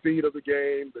the speed of the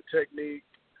game, the technique,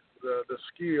 the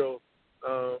skill,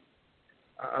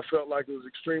 I felt like it was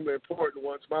extremely important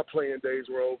once my playing days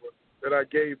were over that I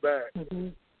gave back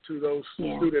to those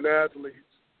student athletes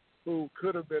who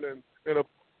could have been in a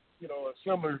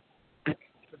similar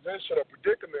position or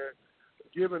predicament,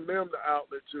 giving them the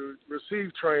outlet to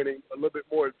receive training a little bit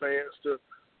more advanced, to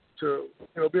to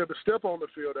be able to step on the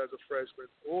field as a freshman,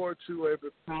 or to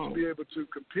be able to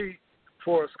compete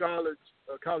for a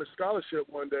college scholarship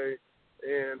one day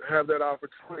and have that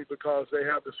opportunity because they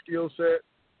have the skill set,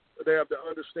 they have the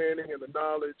understanding and the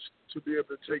knowledge to be able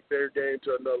to take their game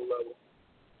to another level.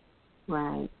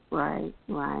 Right.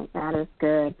 That is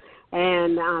good.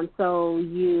 And so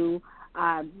you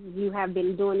have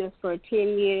been doing this for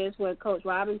 10 years with Coach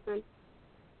Robinson?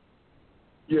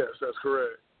 Yes, that's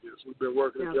correct. Yes, we've been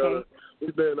working together.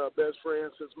 We've been best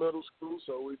friends since middle school,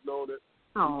 so we've known each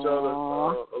other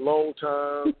a long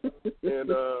time. And,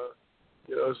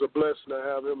 it's a blessing to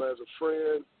have him as a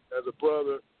friend, as a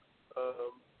brother.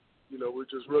 We're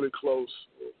just really close.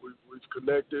 We've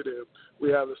connected, and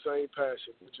we have the same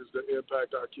passion, which is to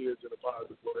impact our kids in a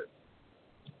positive way.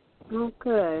 Oh,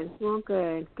 good. Well,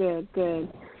 good.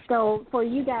 So for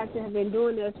you guys to have been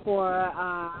doing this for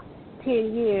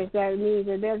 10 years, that means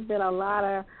that there's been a lot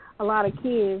of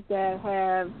kids that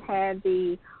have had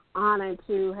the honor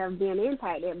to have been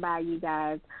impacted by you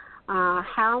guys.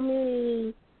 How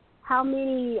many?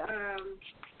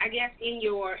 I guess in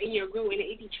your group in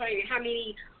the EP training, how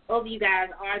many of you guys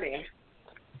are there?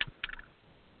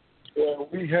 Well,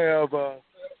 we have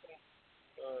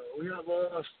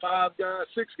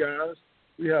 6 guys.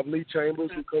 We have Lee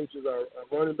Chambers, who coaches our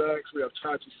running backs. We have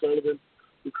Chachi Sullivan,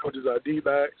 who coaches our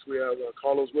D-backs. We have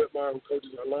Carlos Whitmire, who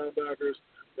coaches our linebackers.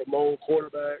 Ramon,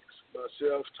 quarterbacks.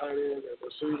 Myself, tight end and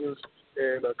receivers.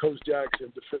 And Coach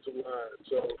Jackson, defensive line.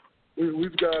 So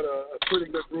we've got a pretty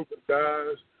good group of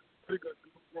guys, pretty good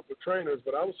group of trainers,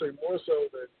 but I would say more so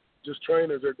than just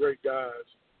trainers, they're great guys.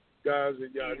 Guys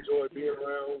that I enjoy being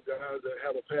around, guys that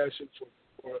have a passion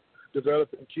for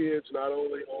developing kids, not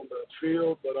only on the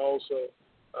field, but also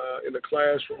in the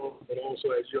classroom, but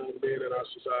also as young men in our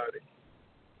society.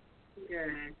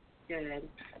 Good.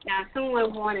 Now, if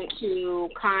someone wanted to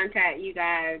contact you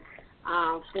guys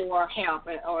for help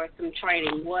or some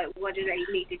training, what do they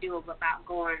need to do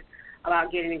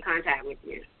about getting in contact with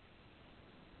you?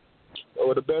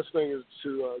 Well, the best thing is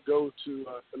to go to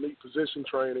Elite Position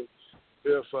Training.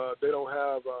 If they don't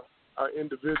have our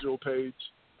individual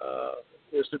page,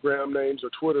 Instagram names or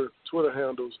Twitter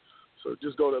handles, so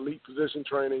just go to Elite Position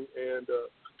Training and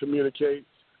communicate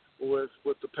with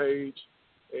the page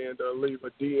and leave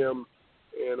a DM,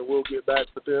 and we'll get back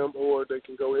with them. Or they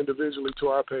can go individually to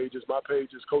our pages. My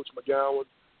page is Coach McGowans,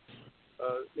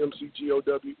 McGowens.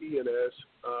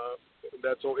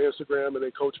 That's on Instagram, and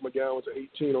then Coach McGowans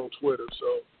 18 on Twitter.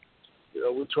 So,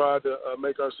 we try to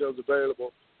make ourselves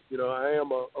available. I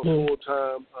am a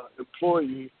full-time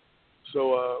employee,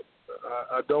 so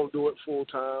I don't do it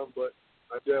full-time, but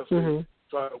I definitely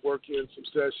try to work in some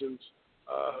sessions,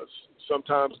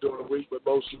 sometimes during the week, but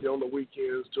mostly on the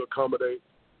weekends to accommodate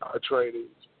our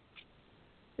trainings.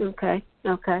 Okay.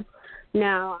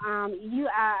 Now,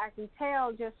 I can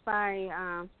tell just by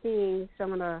seeing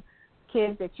some of the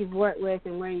kids that you've worked with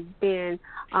and where you've been,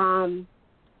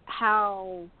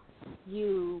 how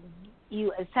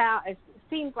it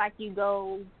seems like you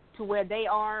go to where they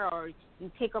are, or you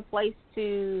pick a place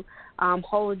to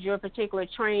hold your particular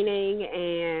training,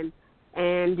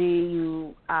 and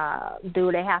do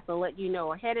they have to let you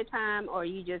know ahead of time, or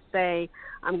you just say,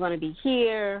 I'm going to be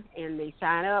here, and they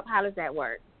sign up? How does that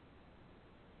work?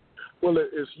 Well,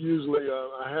 it's usually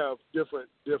I have different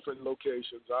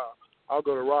locations. I'll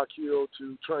go to Rock Hill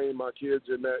to train my kids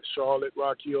in that Charlotte,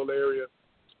 Rock Hill area,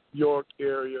 York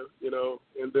area,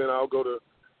 and then I'll go to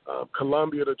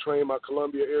Columbia to train my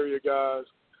Columbia area guys.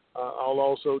 I'll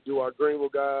also do our Greenville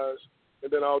guys,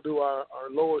 and then I'll do our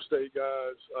lower state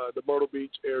guys, the Myrtle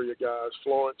Beach area guys,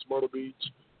 Florence, Myrtle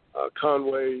Beach,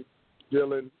 Conway,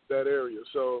 Dillon, that area.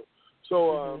 So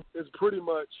it's pretty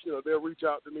much, they'll reach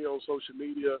out to me on social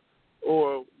media,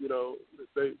 or,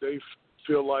 they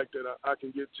feel like that I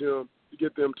can get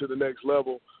them to the next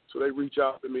level. So they reach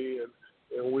out to me,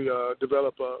 and we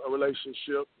develop a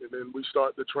relationship, and then we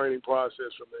start the training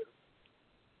process from there.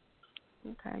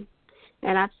 Okay.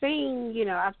 And I've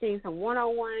seen some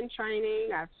one-on-one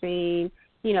training. I've seen,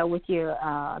 with your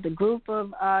the group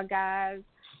of guys.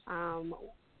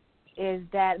 Is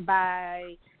that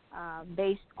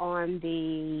based on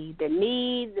the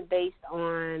needs, based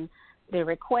on the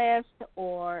request,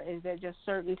 or is it just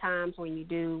certain times when you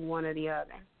do one or the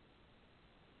other?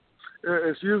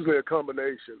 It's usually a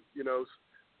combination.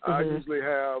 I usually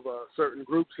have certain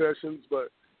group sessions,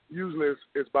 but usually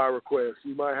it's by request.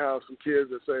 You might have some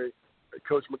kids that say, hey,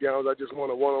 Coach McGowans, I just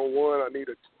want a one-on-one. I need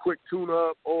a quick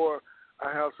tune-up. Or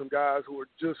I have some guys who are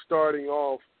just starting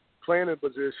off playing in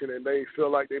position, and they feel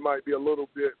like they might be a little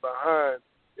bit behind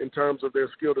in terms of their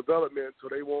skill development, so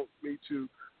they want me to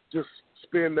just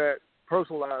spend that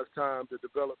personalized time to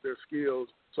develop their skills,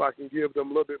 so I can give them a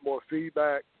little bit more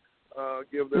feedback,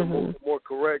 give them more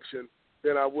correction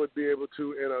than I would be able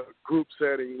to in a group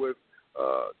setting with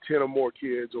 10 or more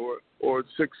kids, or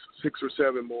six or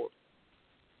seven more.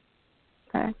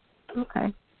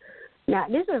 Okay. Now,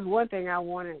 this is one thing I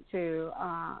wanted to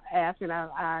ask, and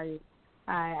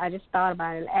I just thought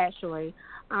about it actually.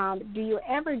 Do you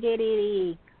ever get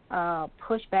any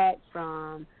pushback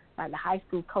from like the high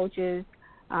school coaches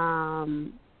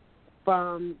from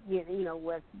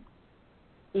with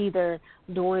either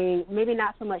doing maybe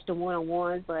not so much the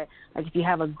one-on-ones, but like if you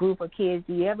have a group of kids,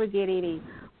 do you ever get any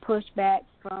pushback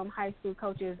from high school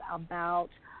coaches about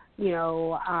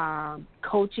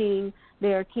coaching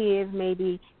their kids,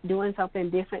 maybe doing something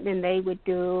different than they would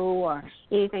do, or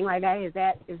anything like that? Is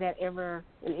that ever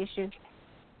an issue?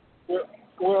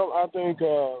 Well, I think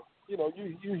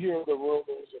you hear the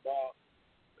rumors about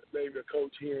maybe a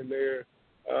coach here and there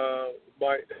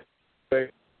might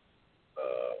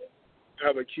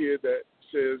have a kid that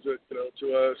says that to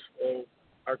us, "Oh,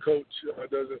 our coach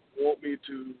doesn't want me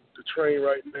to train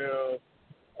right now,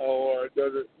 or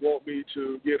doesn't want me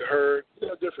to get hurt,"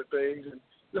 different things. And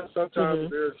sometimes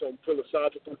there's some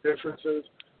philosophical differences.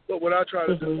 But what I try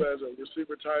to do as a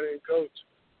receiver tight end coach,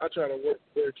 I try to work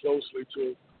very closely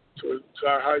to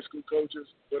our high school coaches,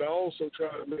 but I also try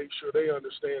to make sure they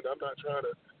understand I'm not trying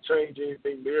to change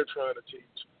anything they're trying to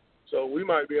teach. So we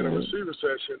might be in a receiver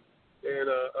session, and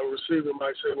a receiver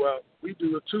might say, "Well, we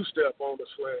do a two-step on the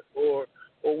slant, or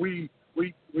we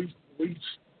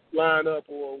line up,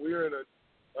 or we're in a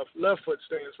left foot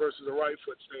stance versus a right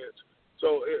foot stance."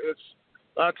 So it's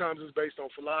a lot of times it's based on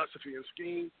philosophy and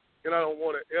scheme, and I don't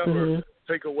want to ever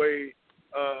take away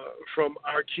from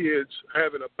our kids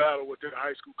having a battle with their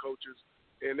high school coaches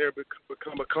and there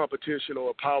become a competition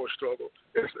or a power struggle.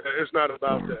 It's not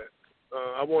about that.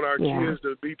 I want our kids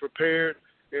to be prepared,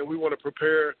 and we want to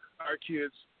prepare our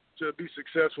kids to be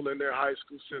successful in their high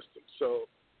school system. So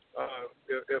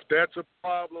if that's a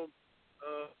problem,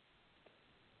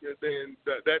 then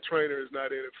that trainer is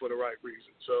not in it for the right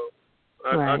reason. So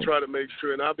I try to make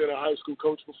sure, and I've been a high school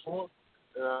coach before,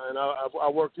 and I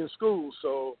worked in schools,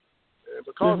 so and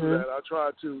because of that, I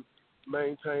try to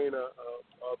maintain a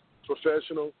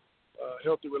professional,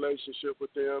 healthy relationship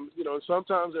with them. And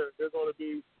sometimes there are going to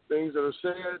be things that are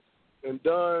said and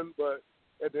done, but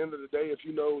at the end of the day, if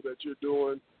you know that you're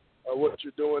doing what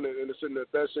you're doing and it's in the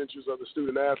best interest of the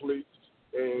student athletes,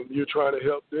 and you're trying to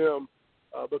help them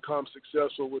become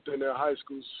successful within their high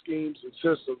school schemes and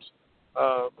systems,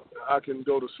 I can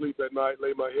go to sleep at night,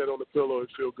 lay my head on the pillow, and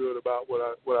feel good about what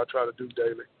I try to do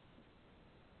daily.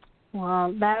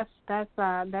 Well, that's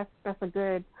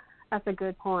a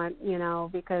good point,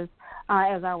 because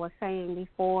as I was saying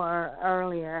before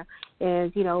earlier,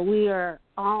 is we are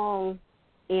all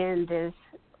in this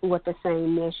with the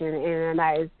same mission, and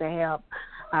that is to help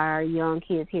our young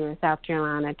kids here in South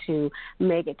Carolina to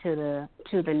make it to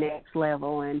the next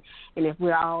level, and if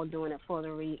we're all doing it for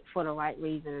the right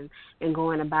reason and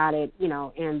going about it,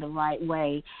 in the right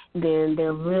way, then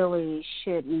there really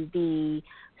shouldn't be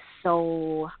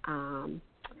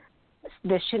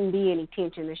there shouldn't be any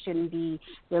tension. There shouldn't be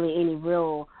really any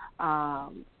real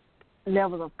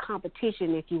levels of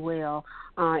competition, if you will,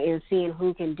 in seeing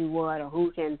who can do what or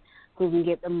who can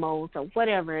get the most or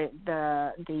whatever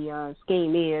the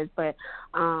scheme is. But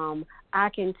I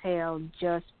can tell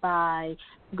just by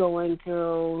going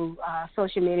through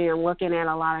social media and looking at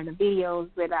a lot of the videos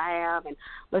that I have and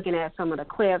looking at some of the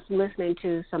clips, listening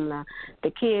to some of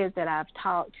the kids that I've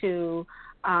talked to,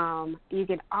 you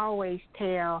can always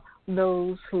tell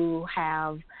those who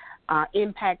have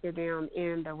impacted them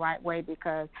in the right way,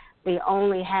 because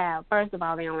first of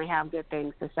all, they only have good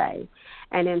things to say.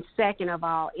 And then second of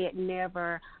all, it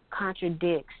never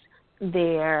contradicts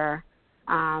their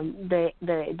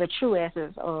the true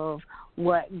essence of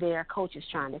what their coach is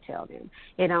trying to tell them.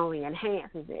 It only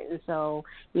enhances it. And so,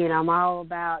 I'm all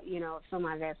about,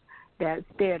 somebody that's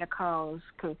there to cause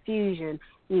confusion.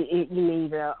 You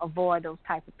need to avoid those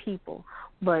type of people.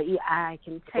 But I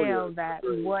can tell that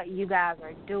what you guys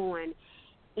are doing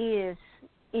is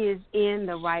in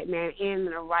the right man, in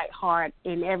the right heart,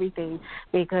 in everything,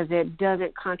 because it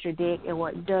doesn't contradict or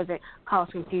it doesn't cause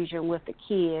confusion with the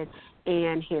kid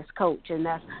and his coach. And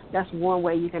that's one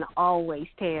way you can always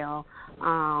tell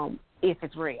if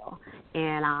it's real.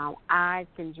 And I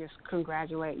can just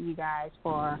congratulate you guys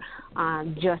for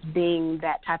just being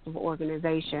that type of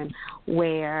organization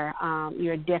where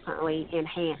you're definitely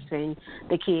enhancing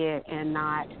the kid and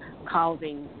not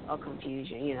causing a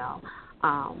confusion,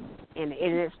 and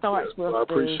it starts with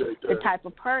the type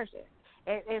of person.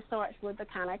 it starts with the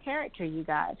kind of character you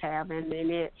guys have, and then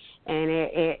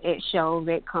it shows,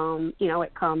 it comes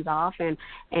off, and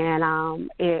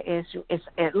it's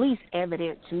at least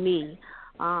evident to me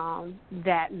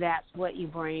that's what you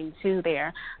bring to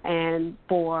there. And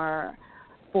for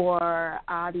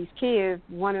these kids,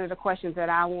 one of the questions that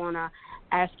I want to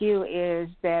ask you is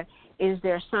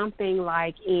there something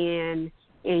like in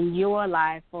your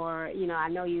life, or I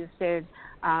know you said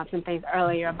some things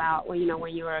earlier about when you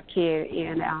were a kid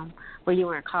and when you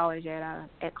were in college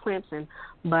at Clemson,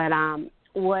 but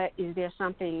what is there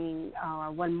something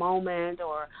or one moment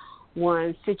or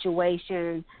one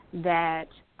situation that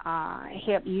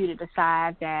helped you to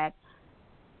decide that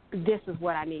this is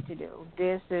what I need to do,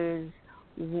 this is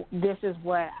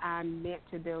what I'm meant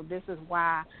to do, this is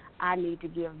why I need to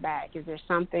give back? Is there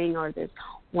something, or is there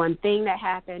one thing that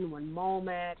happened, one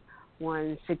moment,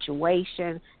 one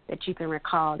situation that you can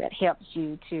recall that helps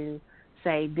you to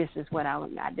say, this is what I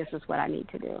need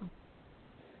to do?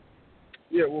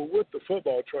 Yeah, well, with the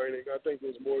football training, I think it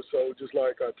was more so just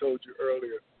like I told you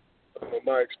earlier,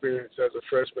 my experience as a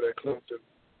freshman at Clemson,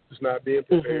 just not being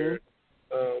prepared.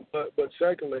 But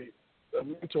secondly, the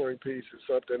mentoring piece is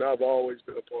something I've always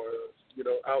been a part of,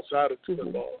 outside of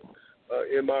football.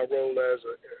 In my role as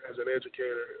an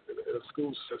educator in a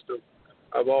school system,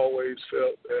 I've always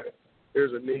felt that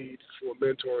there's a need for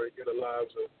mentoring in the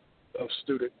lives of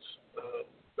students,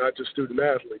 not just student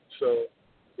athletes. So,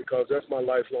 because that's my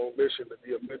lifelong mission, to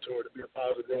be a mentor, to be a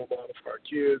positive role model for our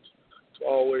kids, to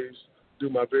always do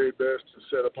my very best to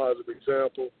set a positive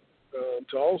example,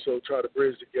 to also try to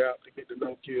bridge the gap, to get to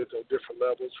know kids on different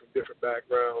levels, from different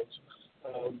backgrounds,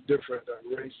 different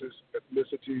races,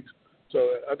 ethnicities. So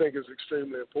I think it's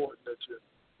extremely important that you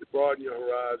broaden your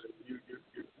horizon, you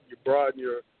broaden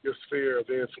your sphere of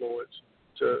influence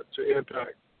to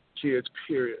impact kids,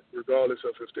 period, regardless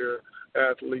of if they're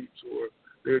athletes or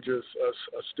they're just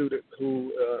a student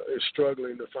who is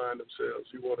struggling to find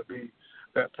themselves. You want to be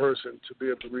that person to be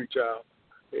able to reach out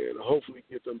and hopefully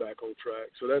get them back on track.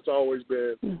 So that's always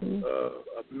been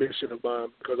a mission of mine,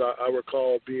 because I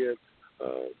recall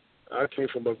I came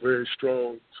from a very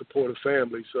strong, supportive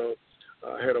family, so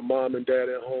I had a mom and dad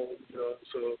at home,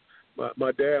 so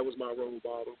my dad was my role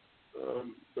model.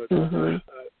 But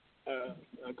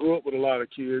I grew up with a lot of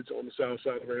kids on the south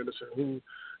side of Anderson who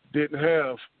didn't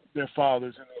have their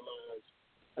fathers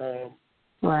in their lives.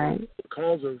 Right.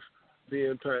 Because of the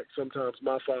impact sometimes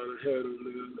my father had on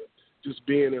them, just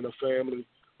being in a family,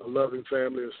 a loving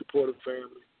family, a supportive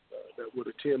family that would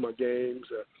attend my games,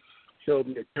 that held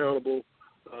me accountable,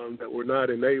 that were not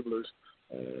enablers.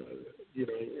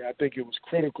 I think it was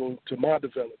critical to my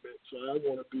development. So I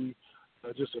want to be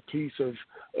just a piece of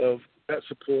that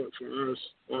support for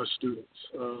our students,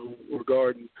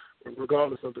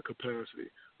 regardless of the capacity,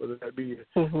 whether that be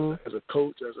as a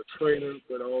coach, as a trainer,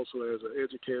 but also as an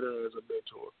educator, as a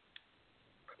mentor.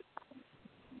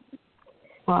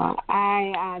 Well,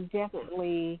 I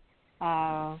definitely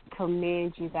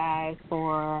commend you guys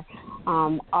for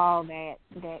all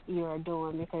that you are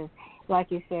doing, because, like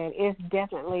you said, it's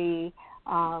definitely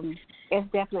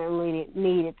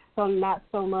needed. So not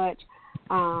so much,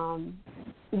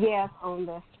 yes, on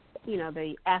the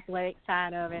the athletic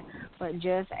side of it, but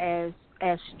just as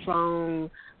strong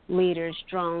leaders,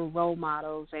 strong role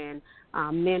models, and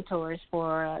mentors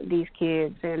for these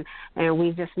kids, and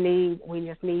we just need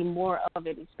more of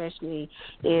it, especially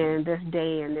in this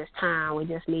day and this time. We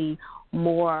just need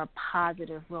more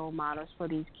positive role models for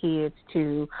these kids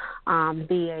to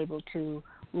be able to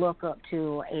look up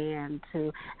to, and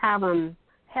to help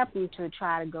them to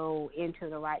try to go into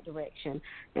the right direction,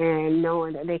 and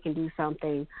knowing that they can do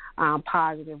something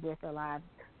positive with their lives.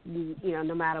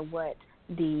 No matter what's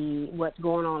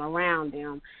going on around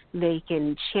them, they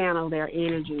can channel their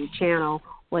energy, channel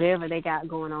whatever they got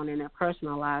going on in their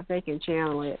personal lives. They can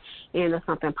channel it into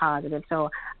something positive. So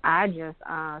I just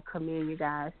commend you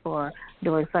guys for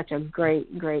doing such a great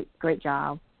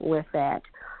job with that.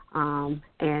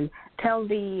 And tell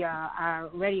our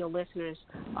radio listeners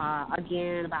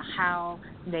again about how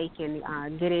they can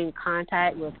get in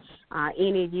contact with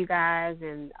any of you guys,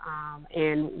 and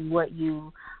what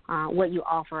you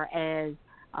offer as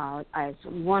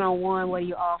one-on-one, what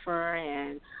you offer,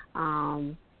 and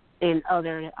in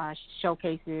other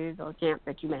showcases or camps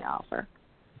that you may offer.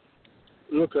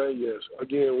 Okay, yes.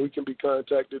 Again, we can be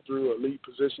contacted through Elite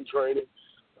Position Training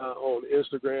on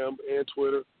Instagram and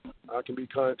Twitter. I can be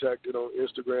contacted on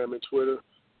Instagram and Twitter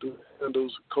through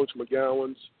handles Coach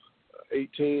McGowans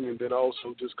 18, and then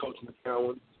also just Coach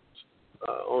McGowans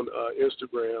on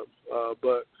Instagram.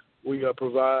 But we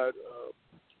provide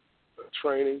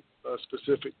training,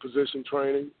 specific position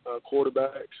training,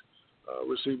 quarterbacks,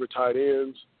 receiver, tight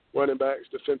ends, running backs,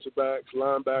 defensive backs,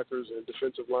 linebackers, and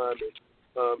defensive linemen.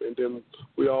 And then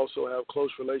we also have close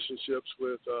relationships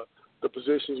with the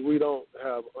positions we don't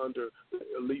have under the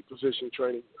elite position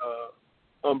training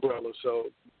umbrella. So,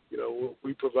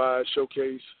 we provide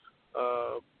showcase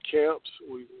camps.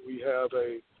 We have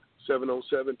a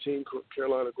 7-on-17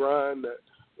 Carolina grind that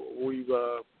we've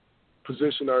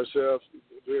positioned ourselves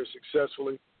very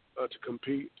successfully to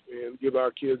compete and give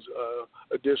our kids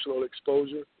additional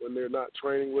exposure when they're not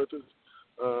training with us.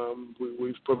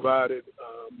 We've provided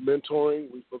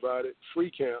mentoring. We've provided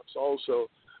free camps also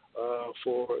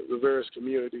for the various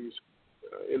communities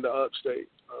in the upstate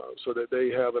so that they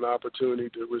have an opportunity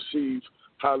to receive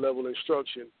high-level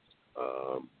instruction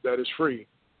that is free,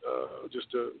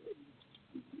 just to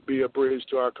be a bridge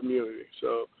to our community.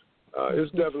 So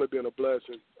it's definitely been a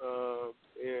blessing,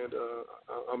 and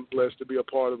I'm blessed to be a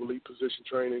part of elite position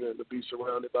training and to be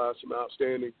surrounded by some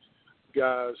outstanding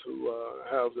guys who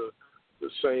have the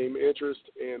same interest,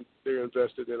 and they're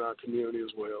invested in our community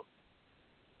as well.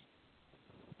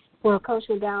 Well, Coach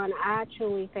McGowan, I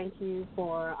truly thank you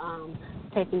for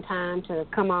taking time to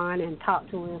come on and talk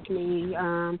with me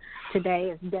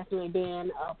today. It's definitely been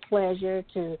a pleasure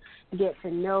to get to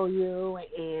know you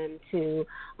and to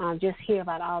just hear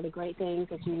about all the great things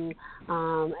that you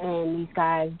and these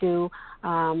guys do.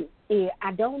 I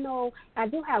don't know. I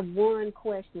do have one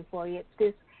question for you.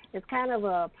 It's kind of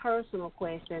a personal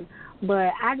question, but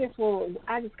I just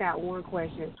got one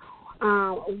question.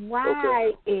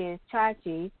 Why is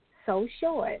Chachi so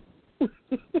short? You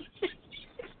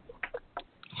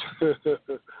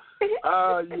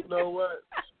know what?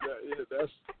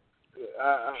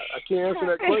 I can't answer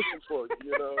that question for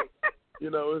you.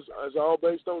 It's all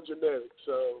based on genetics.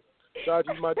 So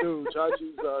Chachi's my dude.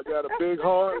 Chachi's got a big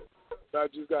heart.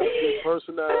 Chachi's got a big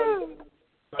personality.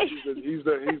 He's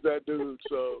that dude.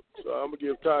 So I'm gonna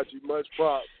give Chachi much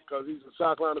props because he's a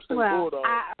South Carolina State Bulldog.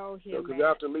 I owe him because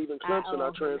after leaving Clemson,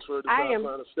 I transferred to South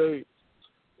Carolina State.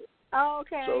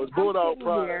 Okay. So it's Bulldog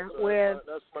pride.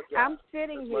 That's my guy. I'm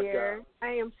sitting here. I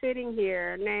am sitting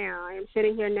here now. I am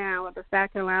sitting here now with the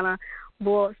South Carolina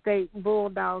State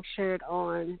Bulldog shirt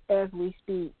on as we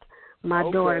speak. My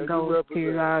daughter goes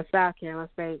to South Carolina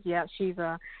State. Yep, she's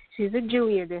a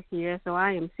junior this year, so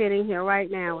I am sitting here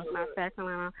right now with my South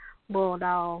Carolina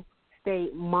Bulldog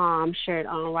State mom shirt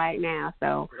on right now.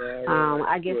 So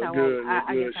I guess I won't.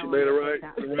 I guess she made the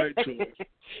right choice.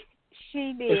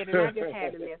 She did, and I just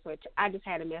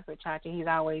had to mess with Chachi. He's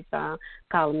always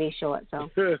calling me short. So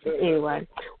anyway,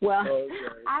 well,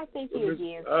 I thank you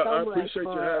again so much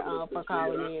for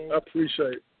calling in. I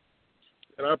appreciate it,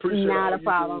 and I appreciate Not all a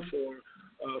problem. You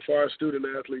do for our student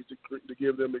athletes to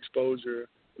give them exposure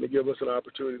and to give us an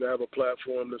opportunity to have a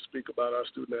platform to speak about our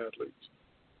student athletes.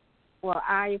 Well,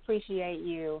 I appreciate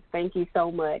you. Thank you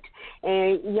so much.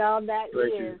 And, y'all, that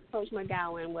is Coach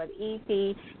McGowan with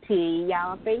EPT.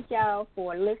 Y'all, thank y'all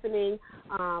for listening.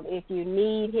 If you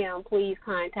need him, please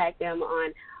contact him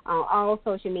on all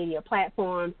social media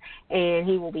platforms, and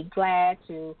he will be glad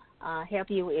to help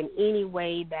you in any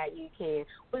way that you can.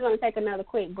 We're going to take another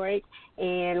quick break,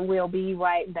 and we'll be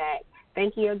right back.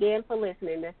 Thank you again for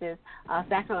listening. This is South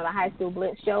Carolina High School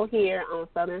Blitz show here on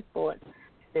Southern Sports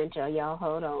Central. Y'all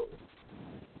hold on.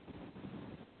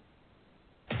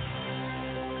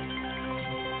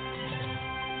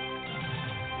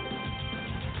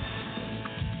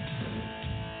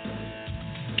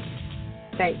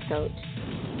 Thanks, Coach.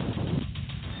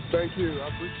 Thank you. I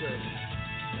appreciate it.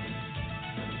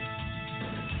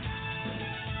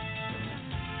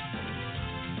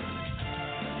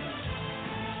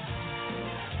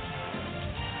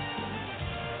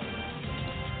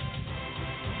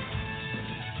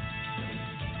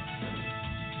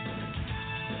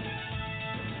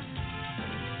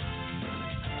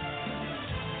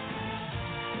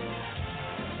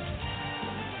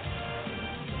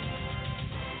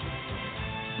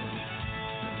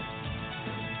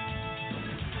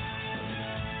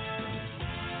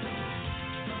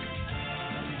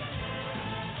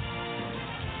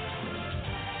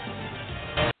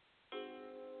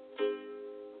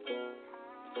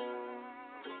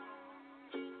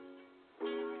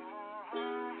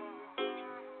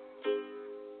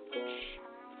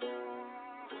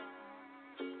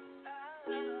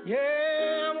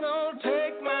 Yeah, I'm gonna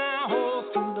take my horse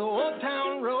through the old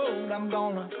town road. I'm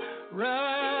gonna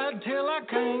ride till I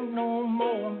can't no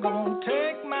more. I'm gonna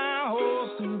take my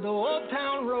horse through the old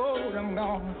town road. I'm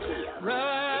gonna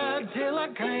ride till I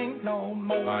can't no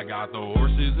more. I got the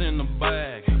horses in the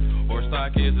bag, horse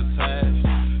stock is attached.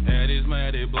 Head is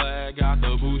matted black, got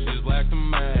the bushes black to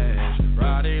match.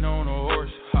 Riding on a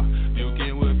horse, ha, you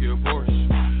can whip your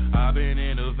Porsche. I've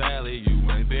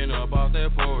up off that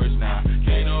porch now.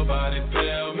 Can't nobody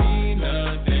tell me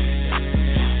nothing.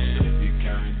 You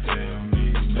can't tell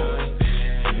me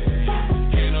nothing.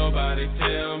 Can't nobody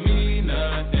tell me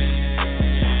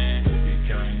nothing. You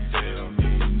can't tell me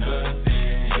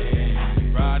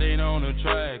nothing. Riding on a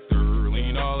tractor,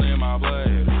 lean all in my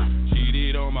blood.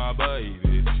 Cheated on my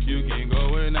baby. You can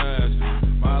go and ask her.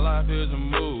 My life is a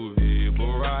movie,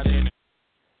 bull riding.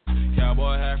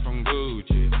 Cowboy hat from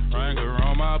Gucci, Wrangler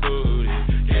on my booty.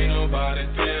 Can't nobody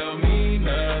tell me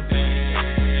nothing.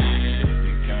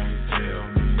 You can't tell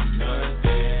me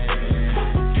nothing.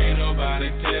 Can't nobody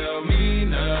tell me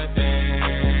nothing.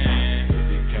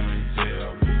 You can't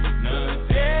tell me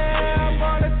nothing. Yeah, I'm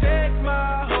gonna take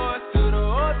my horse to the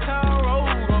old town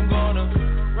road. I'm gonna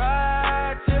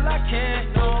ride till I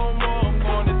can't no more. I'm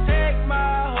gonna take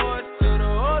my horse to the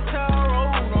old town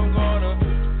road. I'm gonna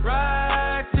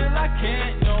ride till I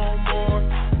can't no more.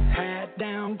 Hat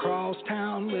down, cross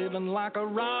town, living like a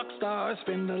rock star.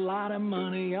 Spend a lot of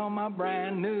money on my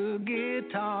brand new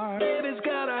guitar. Baby's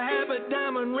got a habit,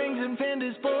 diamond rings and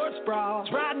Fendi sports bras.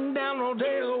 Riding down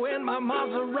Rodeo in my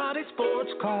Maserati sports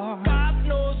car. Got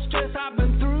no stress, I've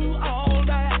been through all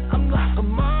that. I'm like a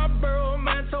Marlboro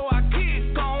man, so I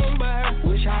keep going back.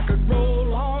 Wish I could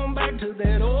roll on back to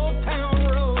that old town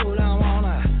road. I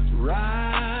wanna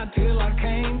ride till I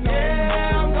can't no more.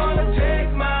 I'm gonna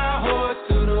take my horse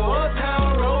to the old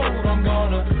town road. I'm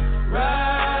gonna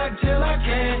ride till I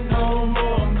can't no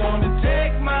more. I'm gonna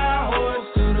take my horse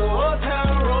to the old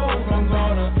town road. I'm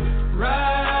gonna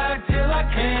ride till I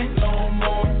can't no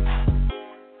more.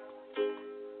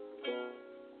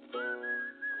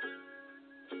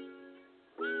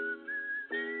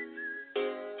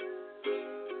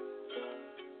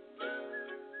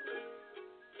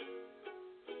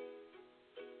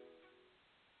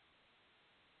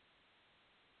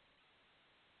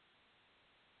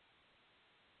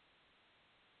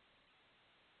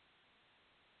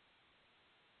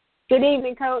 Good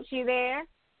evening, Coach. You there?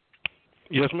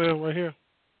 Yes, ma'am, right here.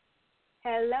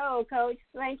 Hello, Coach.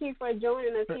 Thank you for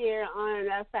joining us here on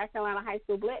the South Carolina High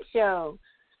School Blitz Show.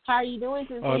 How are you doing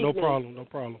this evening? No problem. It's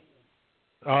going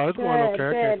okay.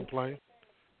 I can't complain.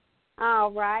 All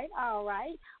right.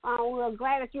 We're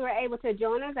glad that you were able to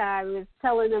join us. I was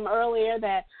telling them earlier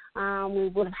that we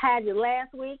would have had you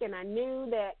last week, and I knew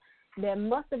that there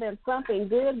must have been something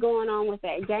good going on with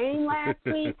that game last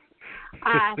week.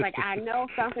 I was like, I know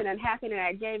something had happened in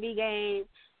that JV game,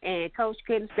 and Coach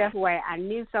couldn't step away. I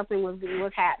knew something was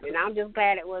happening. I'm just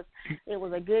glad it was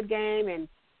a good game, and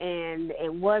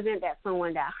it wasn't that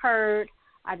someone got hurt.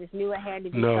 I just knew it had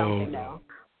to be something, though.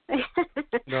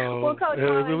 No, well, Coach, it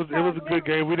was a good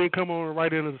game. We didn't come on the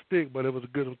right end of the stick, but it was a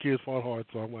good. Kids fought hard,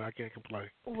 so I can't complain.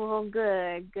 Well,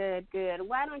 good.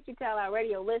 Why don't you tell our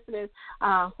radio listeners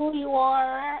who you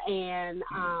are and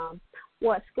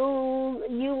what school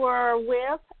you were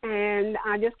with, and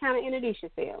just kind of introduce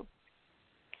yourself.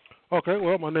 Okay,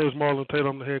 well, my name is Marlin Taylor.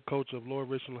 I'm the head coach of Lower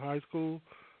Richland High School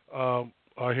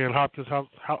here in Hopkins,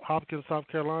 South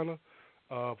Carolina.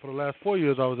 For the last 4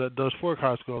 years, I was at Dutch Fork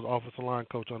High School as offensive line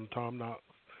coach under Tom Knox.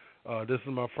 This is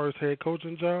my first head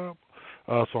coaching job,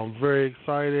 so I'm very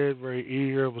excited, very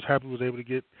eager. Was happy we was able to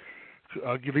get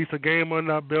at least a game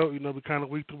under our belt. You know, we kind of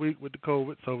week to week with the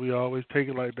COVID, so we always take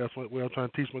it like that's what I'm trying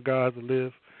to teach my guys to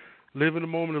live in the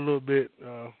moment a little bit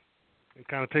and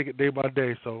kind of take it day by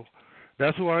day. So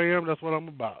that's who I am. That's what I'm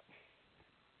about.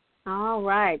 All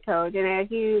right, Coach. And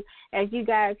as you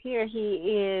guys hear, he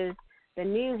is the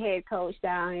new head coach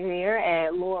down here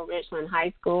at Lower Richland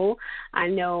High School. I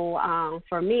know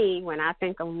for me, when I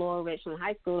think of Lower Richland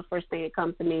High School, the first thing that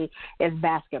comes to me is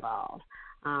basketball.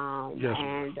 Yes.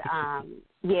 And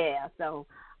so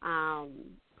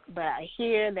but I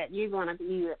hear that you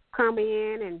come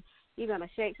in and you're gonna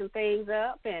shake some things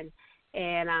up, and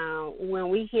when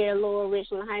we hear Lower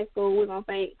Richland High School, we're gonna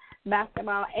think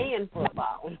basketball and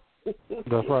football.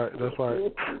 That's right.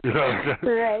 You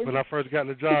know, when I first got in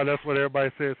the job, that's what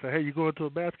everybody said. Say, hey, you going to a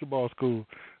basketball school?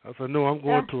 I said, no, I'm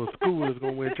going to a school that's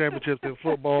going to win championships in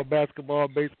football, basketball,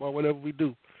 baseball, whatever we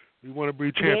do. We want to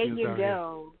be champions down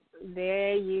here.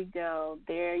 There you go.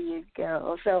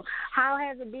 So how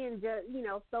has it been,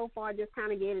 so far, just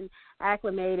kind of getting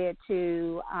acclimated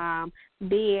to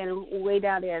being way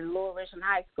down there at Lower Richland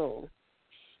High School?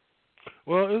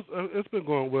 Well, it's been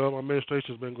going well. My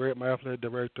administration's been great. My athletic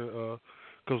director,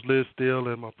 Coach Liz Steele,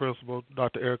 and my principal,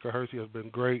 Dr. Erica Hersey, has been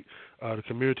great. The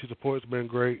community support's been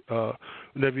great.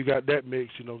 Whenever you got that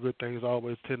mix, good things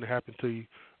always tend to happen to you.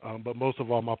 But most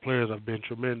of all, my players have been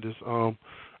tremendous.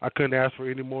 I couldn't ask for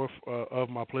any more of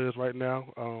my players right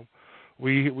now.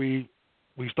 We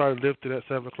started lifting at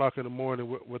 7 o'clock in the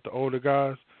morning with the older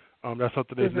guys. That's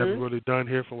something they've never really done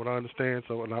here, from what I understand.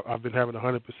 So I've been having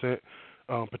 100%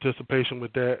 participation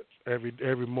with that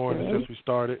every morning since we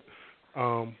started.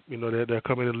 They'll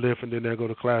come in and lift, and then they'll go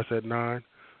to class at 9.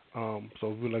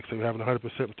 So we like I say, we're having 100%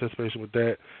 participation with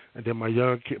that. And then my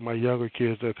younger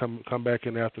kids, they'll come back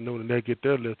in the afternoon and they get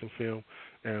their lift and film.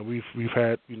 And we've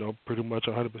had pretty much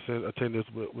 100% attendance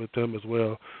with them as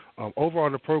well. Overall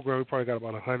in the program, we probably got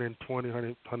about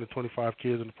 125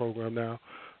 kids in the program now.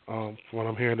 From what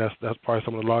I'm hearing, that's probably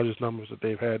some of the largest numbers that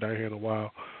they've had down here in a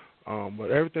while.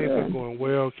 But everything's been going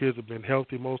well. Kids have been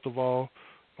healthy most of all.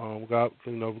 God's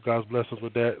blessed us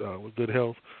with that, with good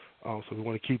health. So we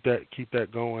want to keep that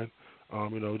going.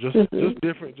 Just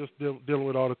different, just dealing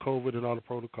with all the COVID and all the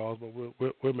protocols, but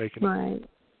we're making it.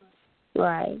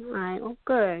 Right. Oh,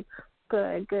 good.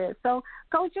 So,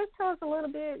 Coach, just tell us a little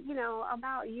bit,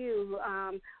 about you.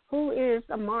 Who is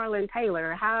Marlin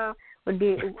Taylor? How would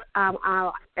be,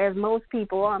 as most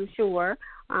people, I'm sure,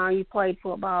 you played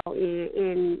football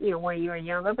in when you were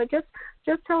younger, but just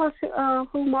tell us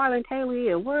who Marlin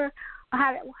Taylor is.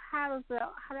 How do the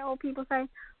old people say?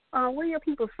 Where are your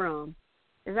people from?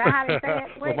 Is that how they say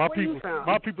it? Where are you from?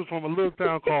 My people's from a little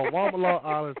town called Wamalaw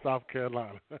Island, South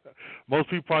Carolina. Most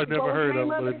people probably never heard of it,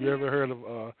 but if you ever heard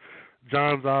of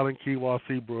Johns Island, Kewah,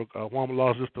 Seabrook,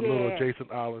 Wamalaw is just a little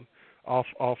adjacent island off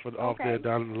there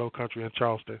down in the Low Country in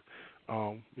Charleston.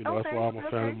 That's where all my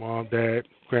family, mom, dad,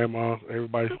 grandma,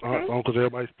 everybody, aunts, uncles,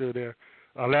 everybody's still there.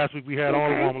 Last week we had all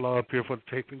of Wamalaw up here for the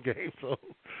taping game, so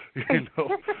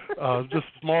just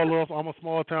small little. I'm a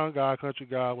small town guy, country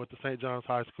guy. Went to St. John's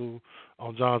High School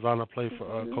on Johns Island. I played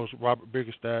for Coach Robert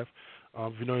Biggerstaff.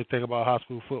 If you know anything about high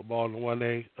school football in the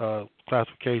 1A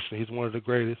classification, he's one of the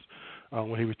greatest.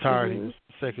 When he retired, he was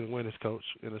the second winningest coach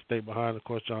in the state behind, of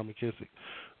course, John McKissick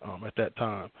at that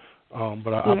time.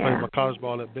 But I played my college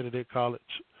ball at Benedict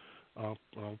College. I'm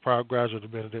a proud graduate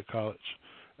of Benedict College.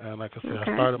 And like I said, I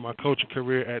started my coaching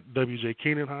career at W.J.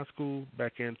 Keenan High School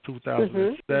back in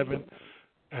 2007.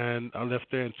 And I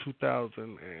left there in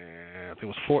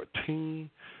 2014.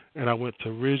 And I went to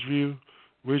Ridgeview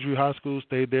High School,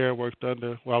 stayed there, worked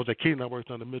under, I was at Keenan, I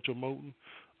worked under Mitchell Moulton.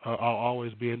 I'll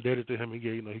always be indebted to him. He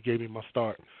gave me my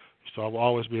start. So I will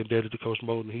always be indebted to Coach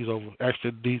Moulton. He's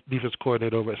actually defense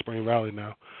coordinator over at Spring Valley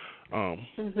now.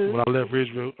 When I left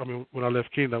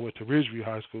Keenan, I went to Ridgeview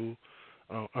High School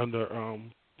under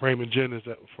Raymond Jennings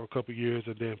for a couple of years,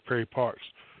 and then Perry Parks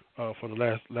for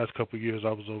the last couple of years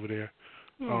I was over there.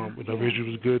 Ridgeview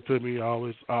was good to me. I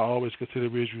always consider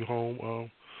Ridgeview home.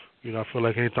 I feel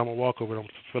like anytime I walk over there, I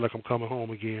feel like I'm coming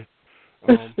home again.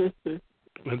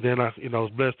 And then I was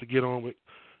blessed to get on with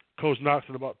Coach Knox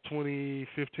in about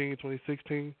 2015,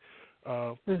 2016.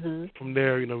 From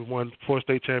there, we won 4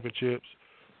 state championships.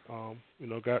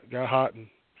 Got hot and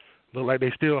looked like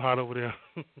they still hot over there.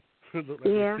 I don't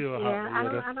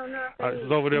know. I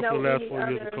was over there for the last 4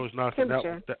 years with Coach Knox, and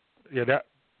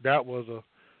that was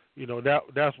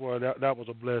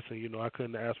a blessing. I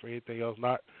couldn't ask for anything else.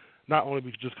 Not only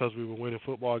just because we were winning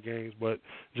football games, but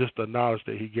just the knowledge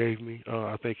that he gave me.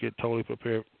 I think it totally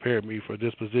prepared me for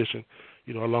this position.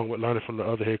 Along with learning from the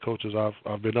other head coaches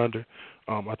I've been under.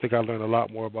 I think I learned a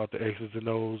lot more about the X's and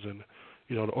O's and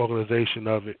the organization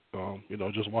of it.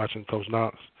 Just watching Coach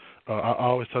Knox. I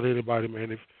always tell anybody,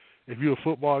 man, if you're a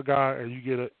football guy and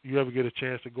you ever get a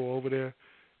chance to go over there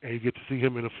and you get to see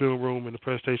him in the film room, in the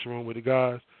presentation room with the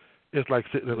guys, it's like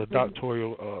sitting in a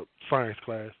doctoral science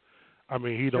class. I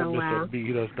mean, he don't miss a beat.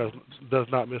 He does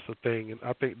not miss a thing. And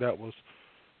I think that was,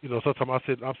 sometimes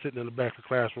I'm sitting in the back of the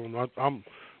classroom. I'm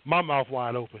my mouth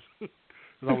wide open.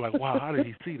 And I'm like, wow, how did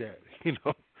he see that?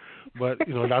 But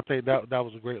I think that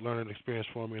was a great learning experience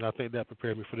for me, and I think that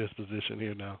prepared me for this position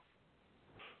here now.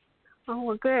 Oh,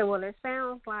 well, good. Well, it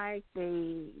sounds like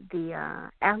the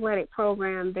athletic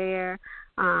program there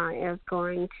is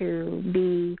going to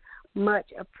be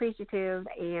much appreciative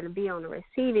and be on the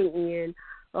receiving end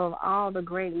of all the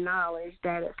great knowledge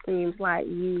that it seems like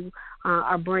you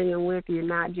are bringing with you,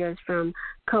 not just from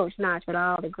Coach Knox, but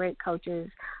all the great coaches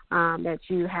that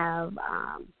you have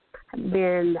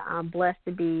been blessed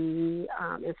to be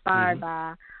inspired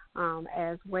by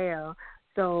as well.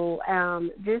 So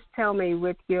just tell me,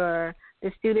 with the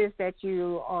students that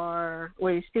you are,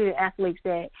 or the student athletes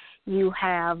that you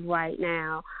have right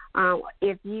now,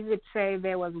 if you could say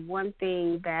there was one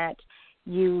thing that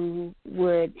you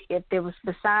would, if there was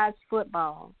besides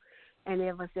football, and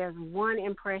if there's one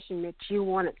impression that you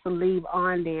wanted to leave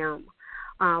on them,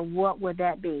 what would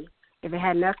that be? If it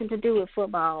had nothing to do with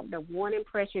football, the one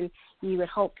impression you would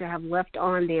hope to have left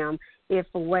on them, if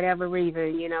for whatever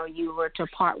reason, you were to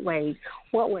part ways,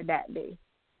 what would that be?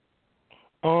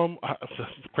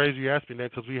 It's crazy you asked me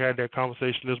that because we had that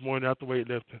conversation this morning after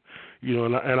weightlifting,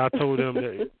 and I told them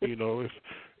that,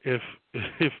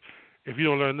 if you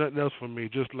don't learn nothing else from me,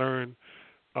 just learn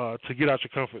to get out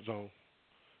your comfort zone.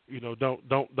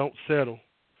 Don't settle.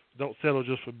 Don't settle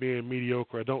just for being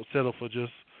mediocre. Don't settle for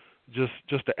just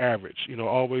the average.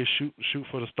 Always shoot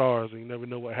for the stars, and you never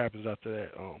know what happens after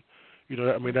that.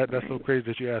 That's so crazy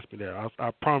that you asked me that.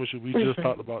 I promise you, we just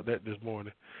talked about that this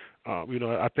morning.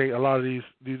 I think a lot of these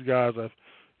guys have,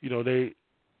 I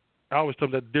always tell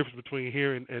them that the difference between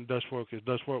here and Dutch Fork is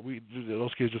Dutch Fork,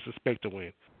 those kids just expect to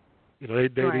win.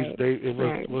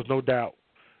 It was no doubt.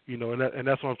 And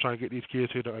that's what I'm trying to get these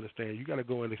kids here to understand. You got to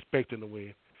go in expecting to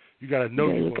win. You got to know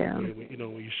you're going to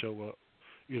win. When you show up.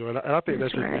 And I think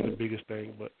that's just been the biggest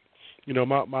thing. But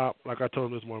my like I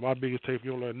told them this morning, my biggest take, if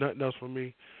you don't learn nothing else from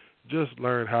me, just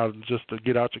learn how to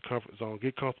get out your comfort zone,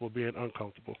 get comfortable being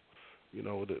uncomfortable.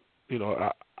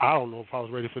 I don't know if I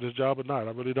was ready for this job or not.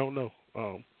 I really don't know.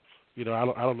 I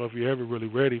don't know if you're ever really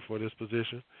ready for this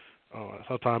position.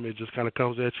 Sometimes it just kind of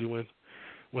comes at you when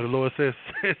the Lord says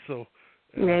so.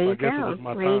 There I guess it was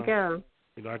my there time.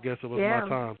 you go. I guess it was my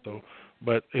time. So,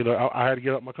 but I had to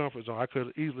get out my comfort zone. I could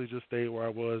have easily just stayed where I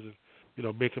was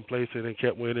and been complacent and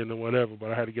kept winning and whatever.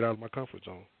 But I had to get out of my comfort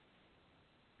zone.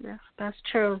 Yes, that's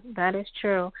true. That is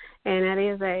true, and that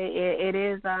is it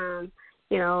is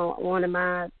one of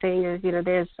my things.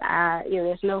 There's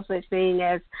no such thing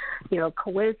as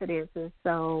coincidences.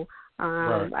 So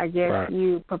I guess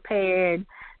you prepared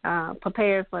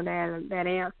for that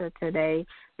answer today,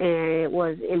 and it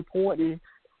was important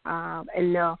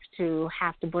enough to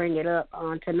have to bring it up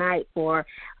on tonight for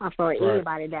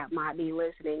anybody that might be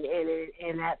listening,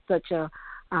 and that's such a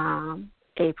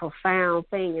profound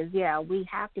thing. Is we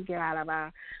have to get out of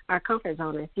our comfort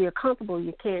zone. If you're comfortable,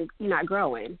 you're not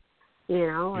growing.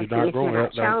 You're not growing. You're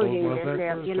not challenging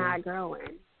yourself, you're not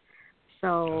growing.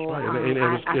 So I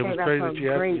think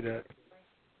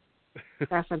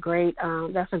that's a great.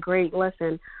 That's a great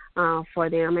lesson for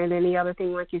them. And then the other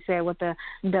thing, like you said, with the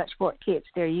Dutch Fork kids,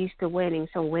 they're used to winning,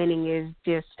 so winning is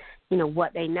just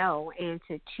what they know, and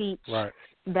to teach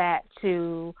that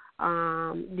to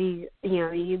the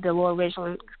Lower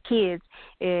Richland kids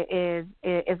is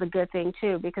a good thing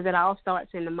too, because it all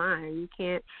starts in the mind.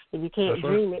 If you can't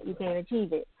dream it, you can't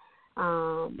achieve it.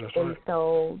 And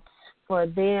so for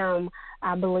them,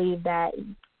 I believe that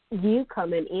you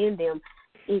coming in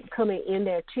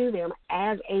there to them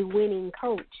as a winning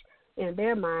coach, in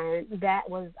their mind, that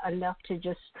was enough to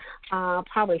just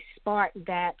probably spark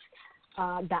that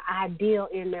the ideal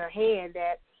in their head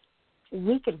that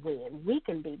we can win, we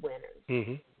can be winners.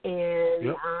 Mm-hmm.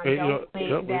 And I don't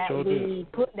think that we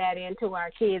put that into our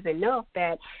kids enough,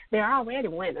 that they're already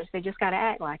winners. They just got to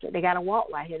act like it. They got to walk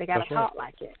like it. They got to talk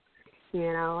like it.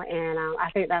 And I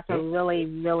think that's a really,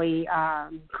 really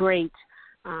great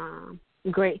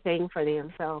thing for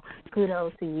them. So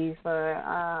kudos to you for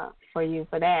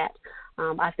that.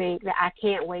 I think that I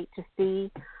can't wait to see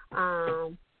a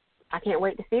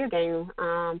game.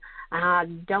 I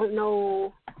don't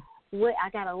know I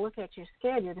got to look at your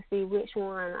schedule to see which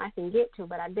one I can get to,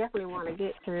 but I definitely want to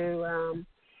get to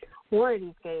one of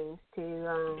these games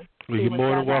to you're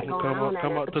more than welcome to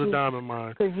come out to the Diamond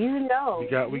Mine.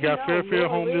 Because we got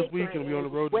Fairfield home this week, and we're on the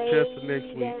road to Chester next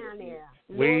week. Down there.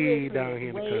 Way down here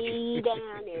in the country. Way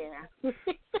down there.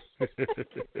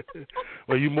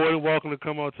 Well, you're more than welcome to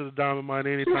come out to the Diamond Mine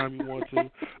anytime you want to.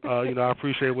 I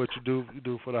appreciate what you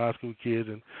do for the high school kids,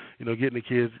 and getting the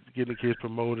kids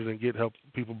promoted and help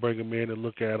people bring them in and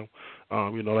look at them.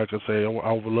 Like I say,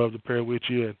 I would love to pair with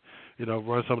you and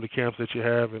run some of the camps that you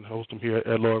have and host them here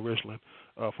at Lower Richland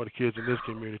for the kids in this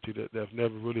community that have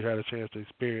never really had a chance to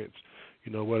experience,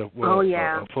 what a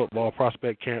football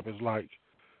prospect camp is like.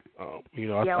 I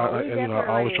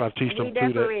always try to teach them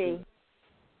through that.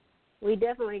 We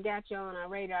definitely got you on our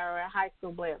radar at High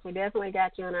School Blitz. We definitely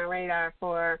got you on our radar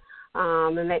for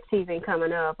the next season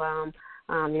coming up.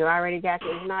 You already got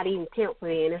it's not even pencil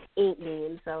in, it's ink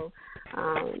in. So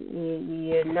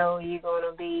you're going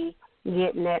to be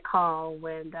getting that call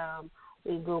when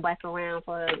we go back around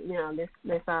for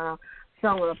this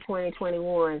summer of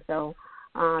 2021. So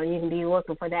you can be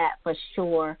looking for that for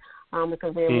sure.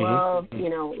 Because we love, we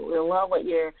love what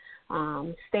you're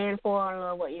stand for,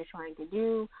 love what you're trying to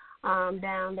do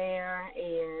down there,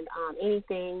 and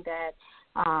anything that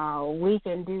we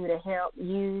can do to help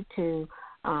you to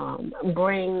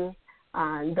bring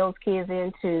those kids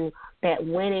into that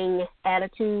winning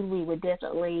attitude, we would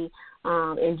definitely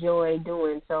enjoy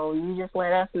doing. So you just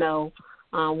let us know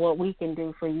what we can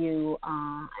do for you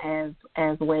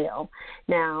as well.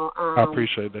 Now, I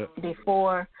appreciate that.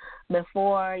 Before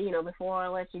I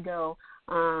let you go,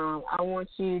 I want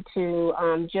you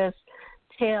to just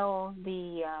tell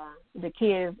the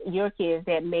kids, your kids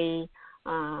that may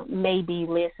be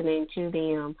listening to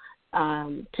them,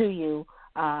 to you,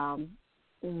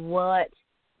 what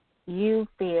you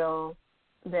feel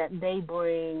that they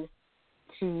bring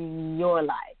to your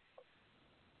life.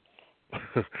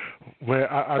 Well,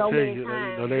 I so tell you,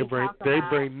 they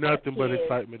bring nothing but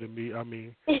excitement to me. I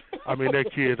mean, they're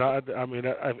kids. I mean,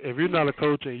 if you're not a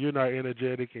coach and you're not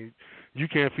energetic and you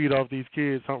can't feed off these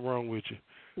kids, something wrong with you.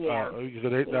 Yeah. So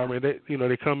I mean,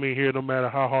 they come in here no matter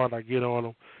how hard I get on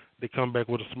them, they come back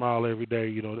with a smile every day.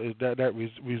 It's that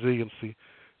resiliency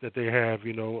that they have.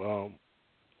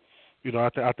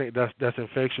 I think that's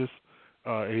infectious.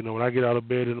 When I get out of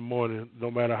bed in the morning,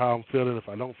 no matter how I'm feeling, if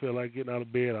I don't feel like getting out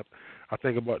of bed, I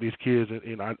think about these kids,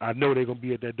 and I know they're gonna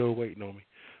be at that door waiting on me.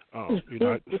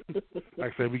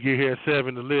 Like I said, we get here at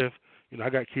 7 to lift. I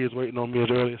got kids waiting on me as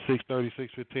early as 6:30,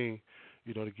 6:15.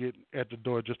 To get at the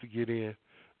door just to get in,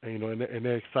 and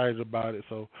they're excited about it.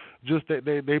 So just that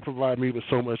they provide me with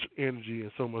so much energy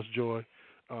and so much joy,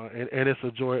 and it's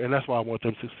a joy, and that's why I want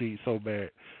them to succeed so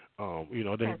bad.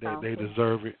 They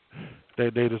deserve it. They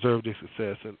deserve their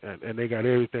success, and they got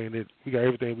everything we got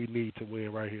everything we need to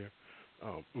win right here.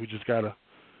 We just gotta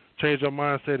change our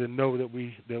mindset and know that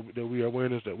we are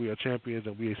winners, that we are champions,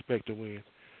 and we expect to win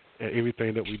at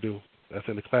everything that we do. That's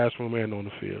in the classroom and on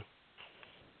the field.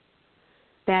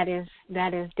 That is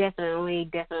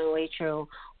definitely true.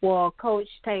 Well, Coach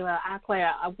Taylor,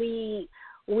 we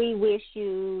wish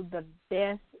you the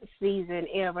best season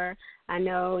ever. I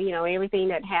know, everything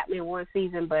that happened in one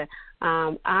season, but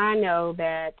I know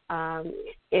that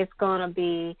it's going to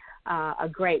be a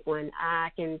great one.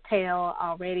 I can tell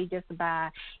already just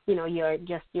by,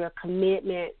 your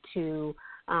commitment to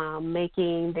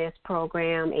making this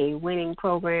program a winning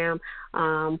program,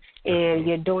 and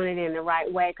you're doing it in the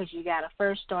right way because you got to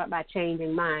first start by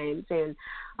changing minds, and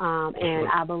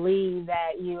I believe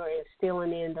that you are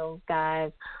instilling in those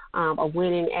guys a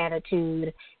winning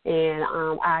attitude, and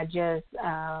I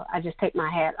just take my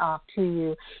hat off to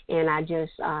you, and I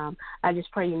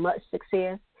just pray you much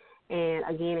success. And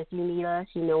again, if you need us,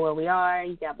 you know where we are.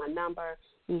 You got my number.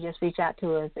 You just reach out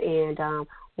to us, and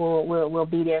we'll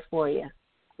be there for you.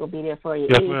 We'll be there for you.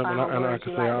 Yes, Any ma'am. final words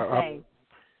you'd like to say?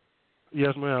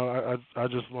 Yes, ma'am. I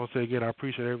just want to say again, I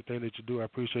appreciate everything that you do. I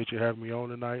appreciate you having me on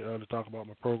tonight to talk about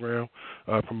my program,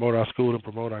 promote our school, and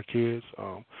promote our kids.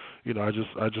 I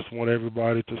just want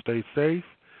everybody to stay safe.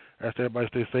 Ask everybody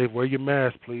to stay safe. Wear your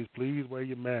mask, please. Please wear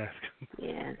your mask.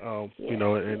 Yeah.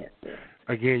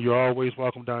 Again, you're always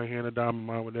welcome down here in the Diamond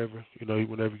Mine whenever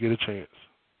you get a chance.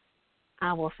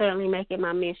 I will certainly make it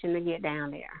my mission to get down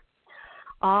there.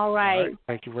 All right.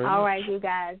 Thank you very much. All right, you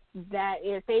guys.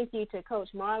 Thank you to Coach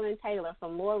Marlin Taylor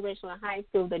from Lower Richland High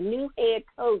School, the new head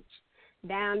coach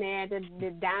down there at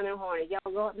the Diamond Hornet.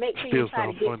 Y'all go make sure you try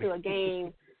to get to a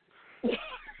game.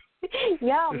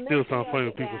 Y'all it still sounds funny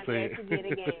when people say it. To get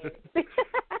a game.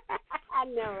 I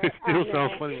know it. It still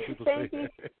sounds funny when people say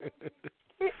it.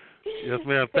 Yes,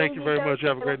 ma'am. Thank you very much. You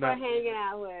have a great night. For hanging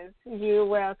out with us. You're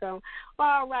welcome.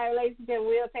 All right, ladies and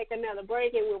gentlemen, we'll take another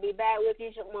break, and we'll be back with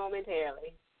you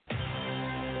momentarily.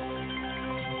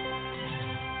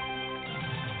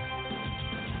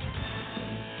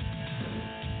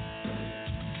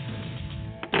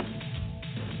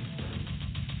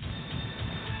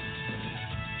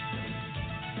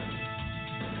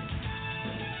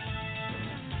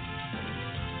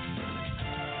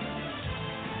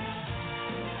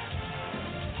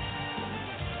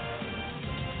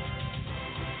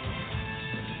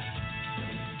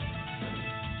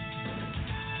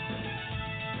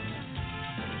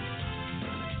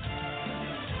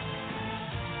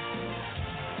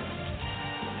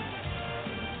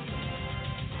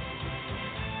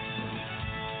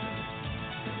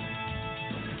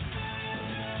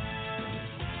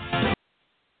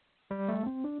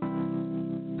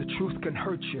 The truth can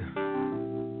hurt you,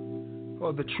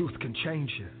 or the truth can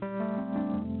change you.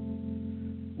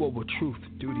 What will truth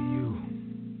do to you?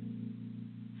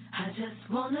 I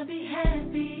just wanna be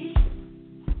happy,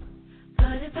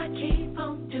 but if I keep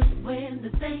on doing the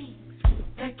things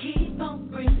that keep on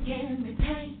bringing me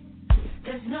pain,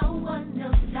 there's no one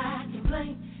else I can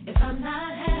blame if I'm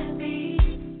not happy.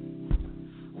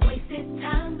 Wasted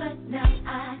time, but now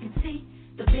I can see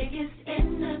the biggest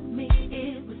enemy,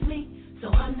 it was me. So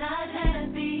I'm not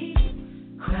happy.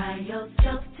 Cry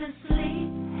yourself to sleep.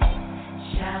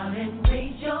 Shout and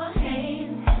raise your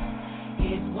hands.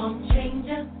 It won't change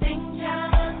a thing,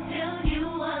 child, until you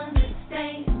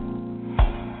understand.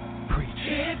 Preach.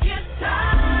 If you're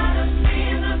tired of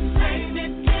being the same,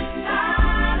 if you're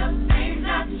tired of things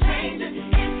not changing,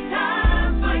 it's time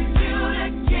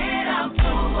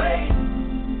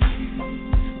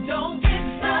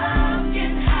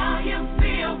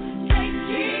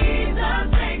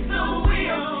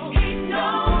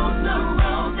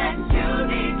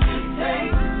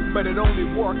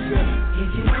If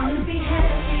you wanna be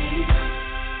happy,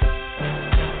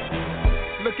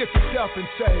 look at yourself and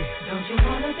say, don't you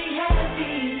wanna be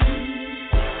happy?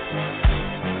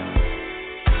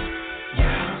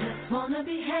 I just wanna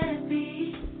be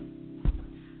happy.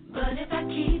 But if I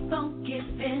keep on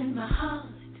giving my heart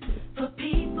for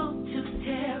people to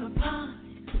tear apart,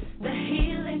 the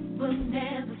healing will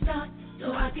never start,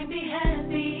 so I can be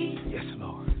happy. yes,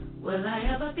 Lord. Will I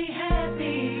ever be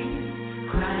happy?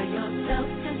 Cry yourself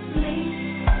to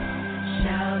sleep,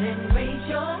 shout and raise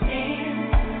your hand.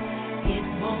 It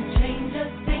won't change a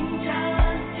thing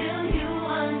just till you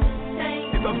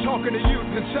understand. If I'm talking to you,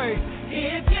 then say,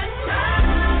 if you're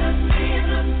tired of being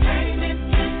the same, if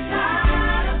you're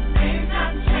tired of things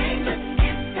not changing,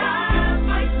 it's time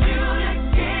for you to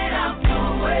get out the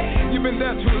way. you've been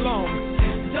there too long.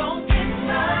 Don't get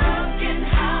stuck in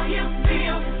how you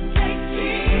feel. Take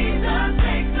Jesus,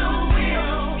 take the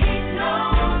wheel. He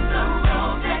knows the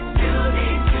road that you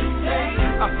need to take.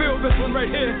 I feel this one right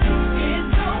here. It's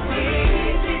so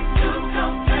easy to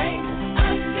complain,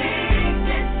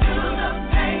 addicted to the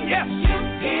pain. Yes. You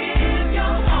give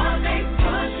your heart, they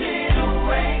push it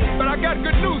away. But I got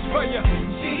good news for you.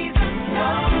 Jesus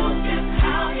knows just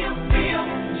how you feel.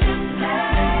 Just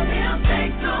let him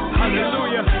take the wheel.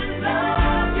 Hallelujah. The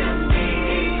love you need,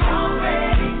 he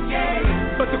already gave.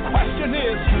 But the question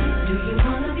is, Do you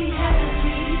wanna be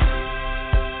happy?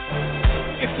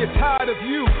 if you're tired of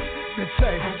you, then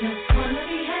say, I just wanna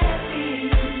be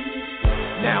happy.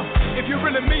 now, if you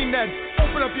really mean that,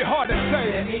 open up your heart and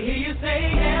Let say, me hear you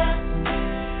say yeah,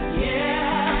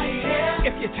 yeah, yeah.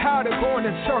 if you're tired of going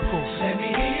in circles, Let me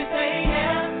hear you say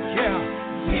yeah, yeah,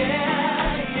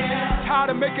 yeah, yeah. tired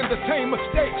of making the same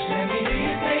mistakes, Let me hear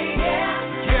you say yeah,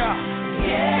 yeah,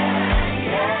 yeah,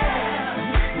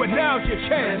 yeah. well, now's your Let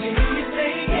chance. me hear you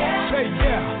say yeah, Say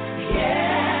yeah.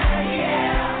 yeah,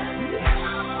 yeah.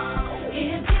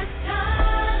 If you're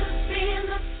tired of being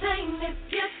the same, if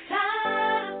you're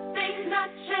tired of things not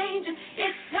changing,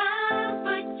 it's time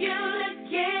for you to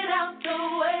get out the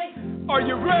way. Are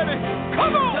you ready?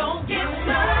 Come on. Don't get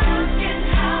stuck in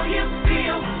how you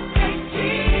feel. Take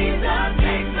Jesus,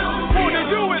 take the wheel. Won't he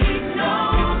do it? He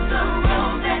knows the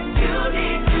road that you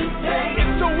need to take.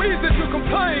 It's so easy to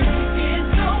complain. It's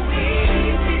so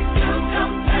easy to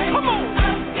complain. Come on.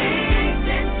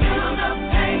 Addicted to the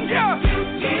pain. Yeah. You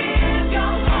give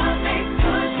your heart, they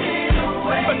push it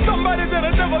away. But somebody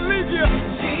that'll never leave you.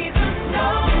 Jesus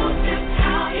knows just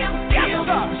how you feel.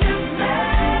 sir. Just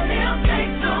let him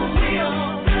take the wheel.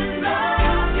 The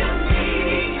love you need,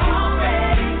 he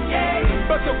already gave.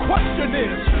 But the question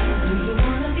is, Do you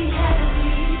wanna be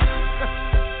happy?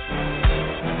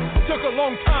 took a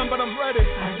long time, but I'm ready.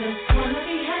 I just wanna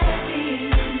be happy.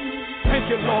 Thank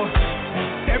you, Lord.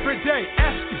 Every day,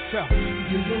 ask yourself, Do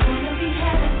you wanna be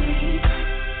happy?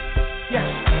 yes,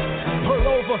 pull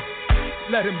over,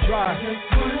 let him I drive. just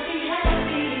wanna be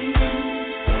happy.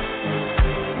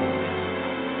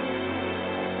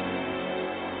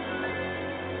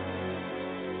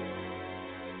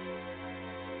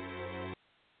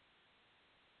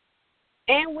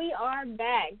 And we are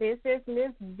back. This is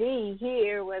Miss D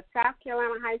here with South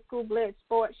Carolina High School Blitz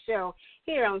Sports Show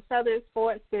here on Southern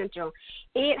Sports Central.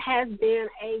 It has been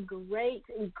a great,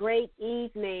 great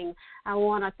evening. I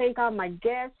want to thank all my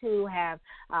guests who have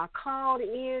called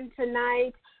in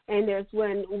tonight. And there's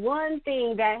one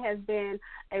thing that has been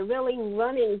a really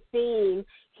running theme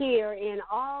here in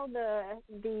all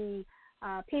the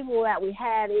people that we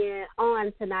had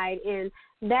on tonight, and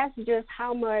that's just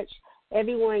how much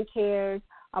everyone cares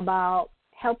about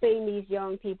helping these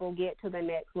young people get to the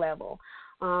next level.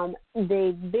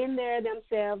 They've been there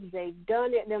themselves, they've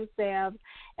done it themselves,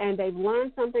 and they've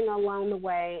learned something along the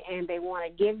way, and they want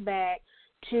to give back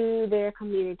to their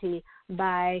community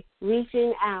by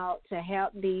reaching out to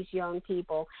help these young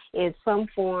people in some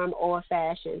form or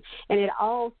fashion. And it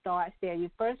all starts there. You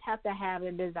first have to have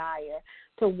a desire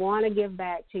to want to give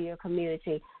back to your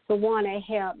community, to want to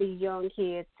help these young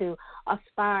kids to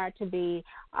aspire to be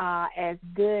as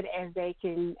good as they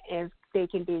can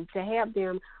be, to help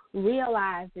them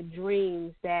realize the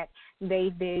dreams that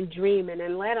they've been dreaming,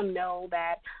 and let them know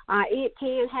that it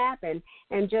can happen.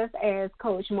 And just as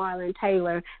Coach Marlin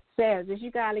Taylor says, is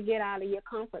you got to get out of your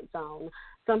comfort zone.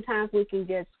 Sometimes we can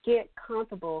just get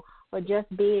comfortable with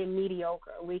just being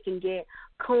mediocre. We can get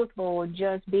comfortable with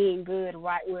just being good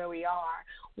right where we are,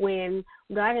 when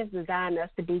God has designed us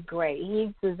to be great.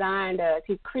 He's designed us,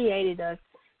 He created us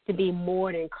to be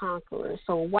more than conquerors.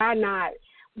 So why not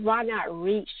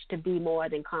reach to be more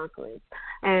than conquerors?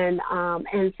 And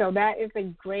so that is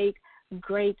a great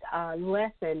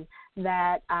lesson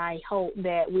that I hope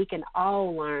that we can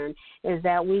all learn is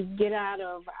that we get out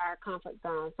of our comfort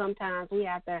zone. Sometimes we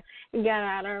have to get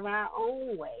out of our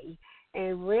own way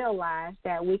and realize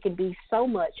that we can be so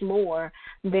much more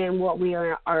than what we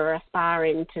are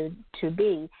aspiring to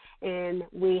be. And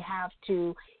we have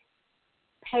to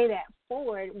pay that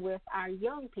forward with our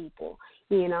young people.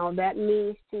 That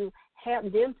means to help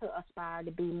them to aspire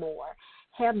to be more,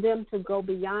 help them to go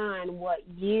beyond what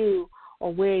you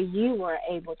or where you were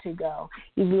able to go.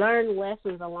 You've learned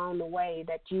lessons along the way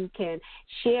that you can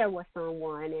share with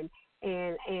someone,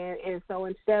 and so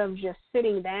instead of just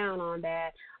sitting down on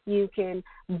that, you can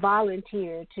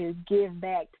volunteer to give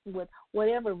back with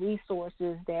whatever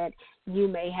resources that you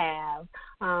may have,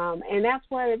 and that's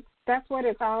what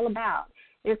it's all about.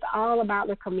 It's all about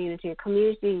the community, a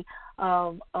community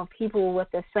of people with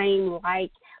the same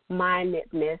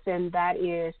like-mindedness, and that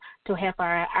is to help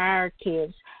our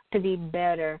kids to be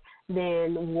better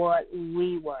than what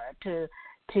we were,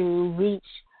 to reach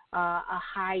a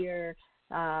higher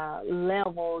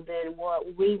level than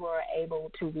what we were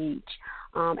able to reach.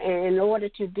 And in order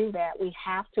to do that, we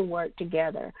have to work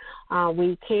together.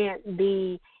 We can't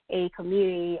be a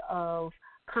community of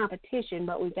competition,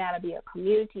 but we got to be a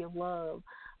community of love,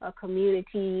 a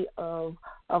community of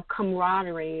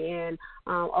camaraderie and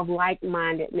of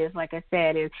like-mindedness, like I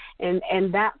said,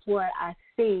 and that's what I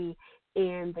see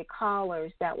in the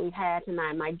callers that we had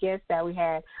tonight. My guests that we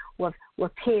had with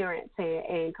Terrance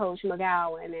and Coach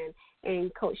McGowan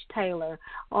and Coach Taylor.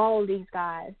 All these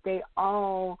guys, they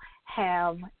all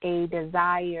have a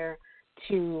desire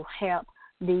to help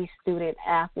these student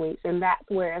athletes, and that's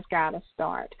where it's got to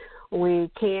start. We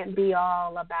can't be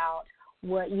all about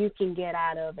what you can get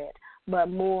out of it, but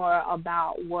more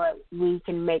about what we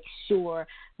can make sure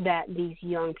that these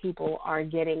young people are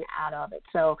getting out of it.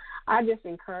 So I just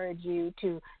encourage you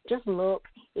to just look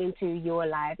into your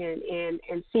life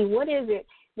and see what is it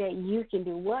that you can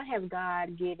do. What has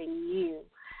God given you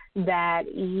that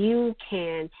you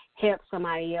can help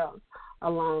somebody else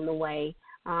along the way?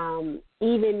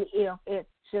 Even if it's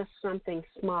just something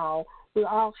small, we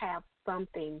all have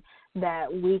something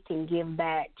that we can give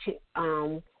back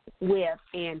to with,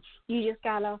 and you just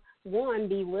gotta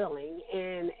be willing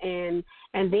and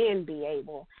then be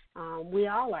able. We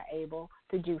all are able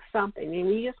to do something, and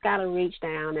you just gotta reach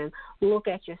down and look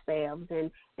at yourselves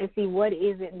and see what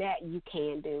is it that you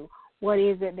can do, what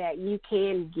is it that you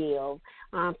can give.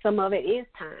 Some of it is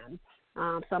time.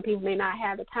 Some people may not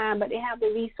have the time, but they have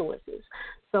the resources.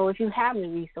 So if you have the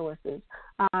resources,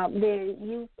 then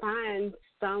you find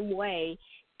some way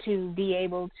to be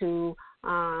able to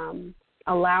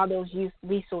allow those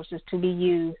resources to be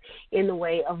used in the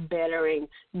way of bettering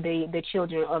the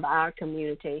children of our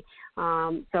community.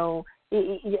 So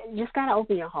you just got to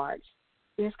open your hearts.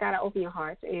 You just got to open your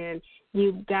hearts, and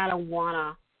you got to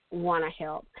wanna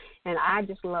help. And I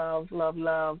just love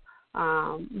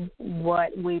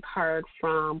what we've heard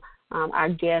from our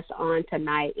guests on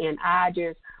tonight. And I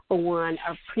just, for one,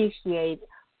 appreciate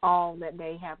all that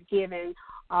they have given,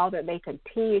 all that they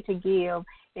continue to give,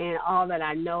 and all that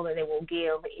I know that they will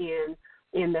give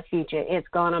in the future. It's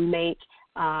going to make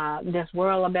this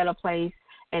world a better place,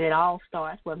 and it all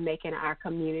starts with making our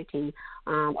community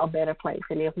a better place.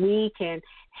 And if we can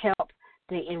help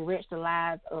to enrich the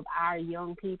lives of our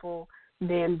young people,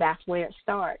 then that's where it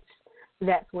starts.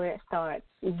 That's where it starts,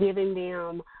 giving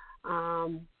them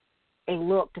a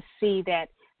look to see that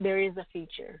there is a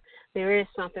future. There is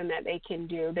something that they can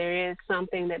do. There is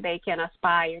something that they can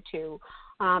aspire to.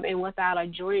 And without a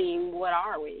dream, what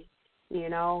are we? We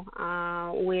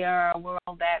are a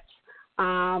world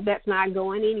that's not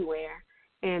going anywhere.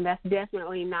 And that's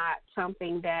definitely not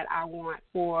something that I want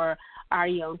for our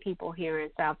young people here in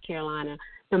South Carolina,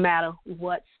 no matter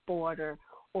what sport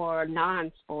or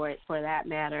non-sport for that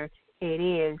matter it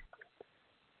is.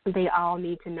 They all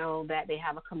need to know that they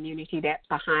have a community that's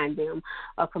behind them,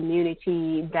 a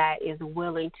community that is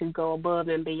willing to go above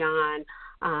and beyond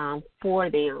for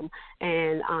them.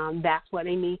 And that's what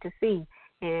they need to see.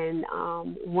 And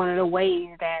one of the ways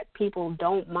that people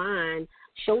don't mind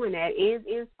showing that is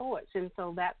in sports. And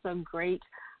so that's a great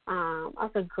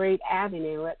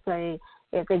avenue.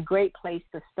 It's a great place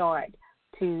to start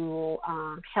to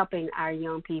helping our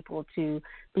young people to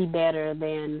be better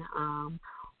than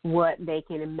what they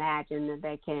can imagine that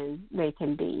they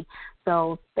can be.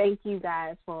 So thank you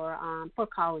guys for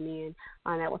calling in.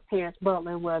 That was Terrance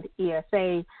Butler with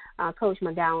ESA, Coach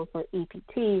McGowans for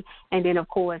EPT, and then of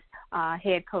course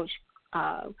head coach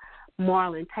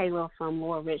Marlin Taylor from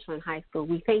Lower Richland High School.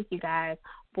 We thank you guys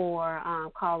for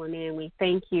calling in. We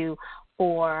thank you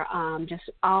for just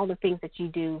all the things that you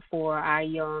do for our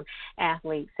young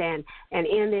athletes. And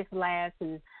in this last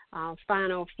and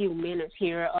final few minutes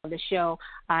here of the show,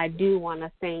 I do want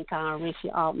to thank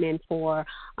Richie Altman for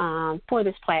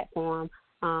this platform.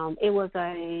 It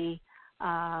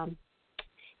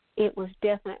was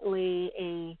definitely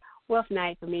a rough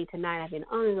night for me tonight. I've been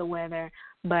under the weather,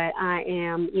 but I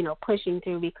am, pushing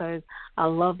through because I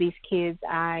love these kids.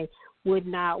 I would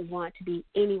not want to be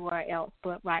anywhere else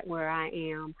but right where I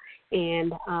am.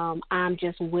 And I'm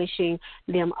just wishing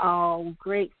them all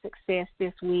great success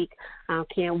this week. I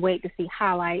can't wait to see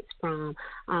highlights from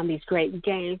these great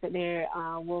games that they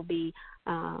will be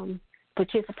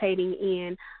participating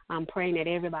in. I'm praying that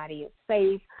everybody is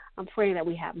safe. I'm praying that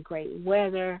we have great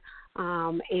weather.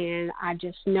 And I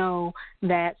just know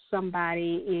that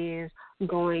somebody is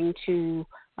going to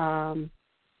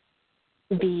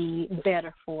be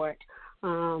better for it.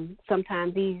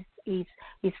 Sometimes these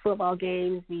football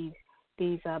games, these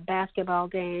basketball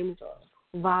games, or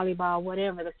volleyball,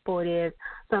 whatever the sport is,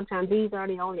 sometimes these are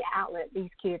the only outlet these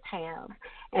kids have.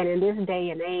 And in this day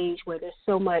and age where there's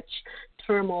so much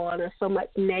turmoil, there's so much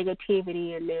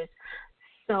negativity, and there's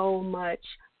so much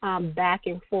back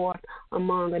and forth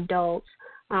among adults,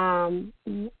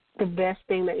 the best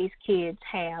thing that these kids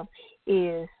have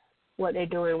is what they're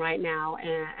doing right now,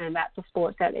 and that's the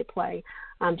sports that they play.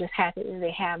 I'm just happy that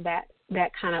they have that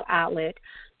kind of outlet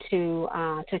to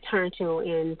turn to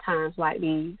in times like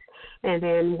these. And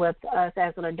then with us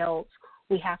as an adults,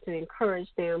 we have to encourage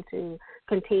them to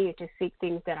continue to seek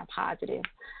things that are positive,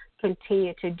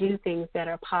 continue to do things that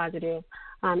are positive,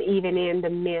 even in the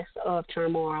midst of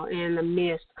turmoil, in the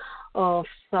midst of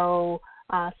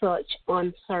such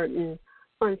uncertain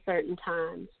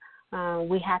times.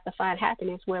 We have to find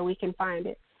happiness where we can find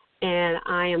it. And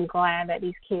I am glad that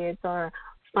these kids are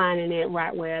finding it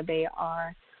right where they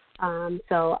are.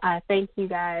 So I thank you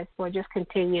guys for just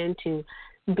continuing to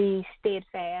be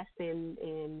steadfast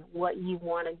in what you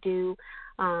want to do,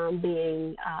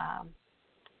 being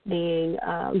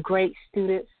great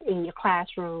students in your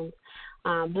classrooms,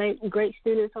 great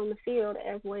students on the field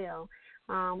as well.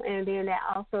 And then that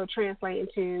also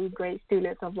translates into great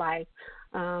students of life.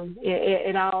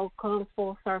 It all comes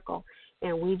full circle,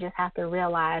 and we just have to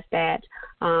realize that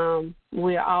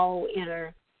we're all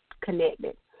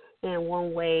interconnected in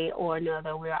one way or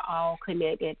another. We're all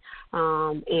connected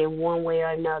in one way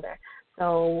or another.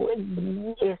 So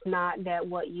it's not that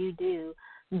what you do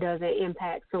doesn't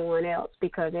impact someone else,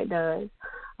 because it does.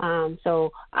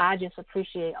 So I just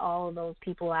appreciate all of those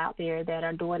people out there that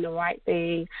are doing the right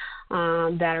thing,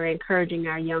 that are encouraging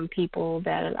our young people,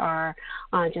 that are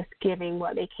just giving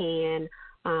what they can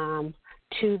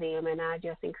to them. And I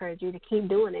just encourage you to keep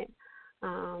doing it.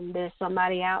 There's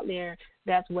somebody out there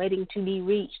that's waiting to be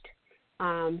reached.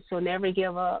 So never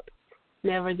give up.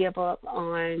 Never give up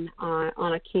on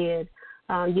a kid.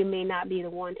 You may not be the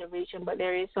one to reach them, but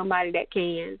there is somebody that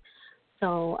can.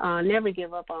 So never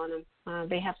give up on them.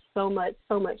 They have so much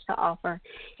to offer,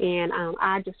 and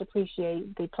I just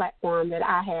appreciate the platform that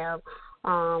I have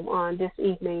on this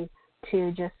evening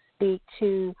to just speak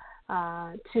to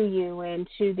you and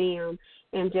to them,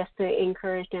 and just to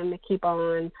encourage them to keep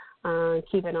on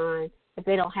keeping on. If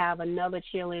they don't have another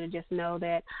cheerleader, just know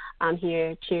that I'm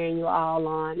here cheering you all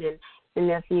on. And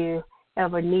if you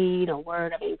ever need a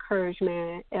word of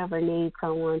encouragement, ever need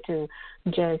someone to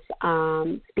just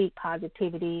speak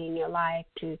positivity in your life,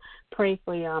 to pray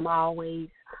for you, I'm always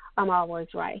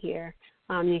right here.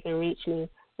 You can reach me,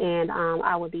 and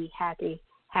I would be happy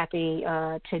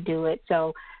to do it.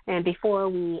 So, and before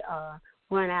we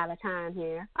run out of time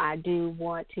here, I do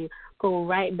want to go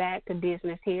right back to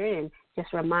business here and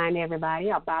just remind everybody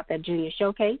about the Junior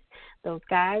Showcase. Those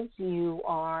guys, you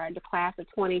are the class of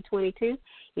 2022.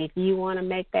 If you want to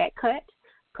make that cut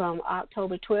come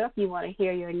October 12th, you want to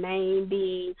hear your name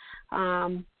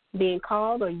being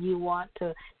called, or you want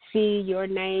to see your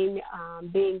name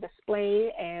being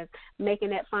displayed as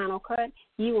making that final cut,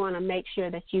 you want to make sure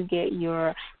that you get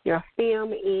your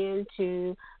film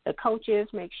into the coaches.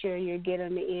 Make sure you're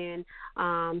getting in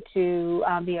to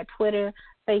via Twitter,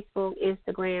 Facebook,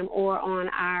 Instagram, or on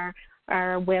our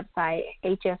website,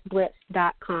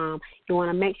 hsblitz.com. You want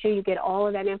to make sure you get all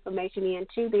of that information in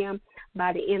to them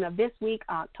by the end of this week,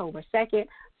 October 2nd,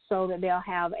 so that they'll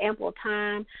have ample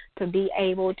time to be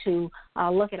able to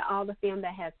look at all the film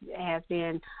that has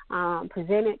been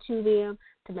presented to them,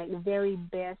 to make the very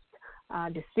best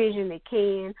decision they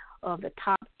can of the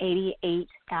top 88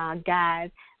 guys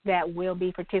that will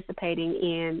be participating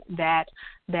in that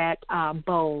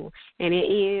bowl. And it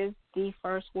is the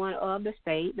first one of the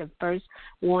state, the first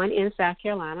one in South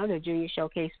Carolina, the Junior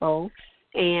Showcase Bowl.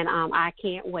 and I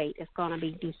can't wait. It's going to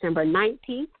be December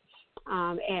 19th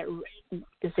at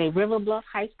River Bluff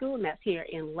High School, and that's here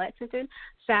in Lexington,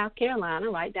 South Carolina,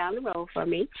 right down the road from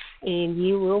me. And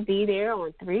you will be there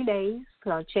on 3 days,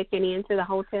 checking into the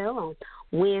hotel on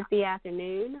Wednesday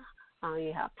afternoon.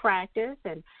 You have practice,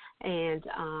 and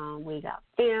we got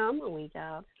film, and we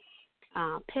got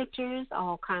pictures,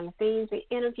 all kind of things, the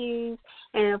interviews,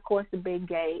 and of course the big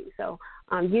game. So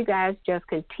you guys just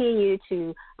continue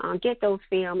to get those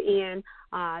film in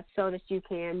so that you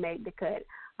can make the cut.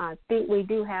 I think we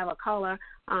do have a caller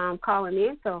calling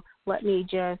in, so let me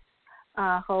just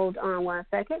hold on 1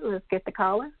 second. Let's get the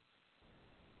caller.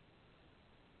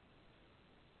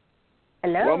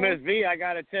 Hello. Well, Ms. V, I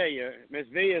got to tell you, Ms.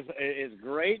 V, is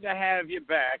great to have you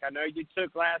back. I know you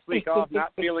took last week off,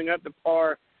 not feeling up to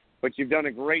par, but you've done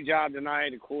a great job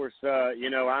tonight. Of course,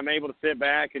 I'm able to sit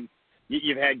back, and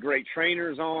you've had great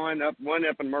trainers on, one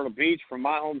up in Myrtle Beach from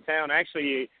my hometown.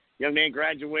 Actually, a young man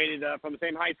graduated from the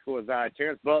same high school as I,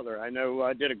 Terrance Butler. I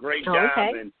know did a great job,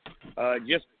 and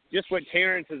just what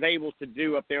Terrance is able to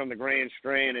do up there on the Grand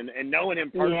Strand, and knowing him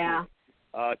personally. Yeah.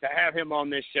 To have him on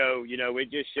this show,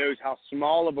 it just shows how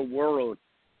small of a world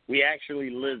we actually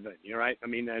live in, right? I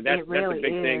mean, that's a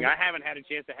big thing. I haven't had a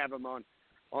chance to have him on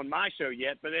my show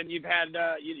yet, but then you've had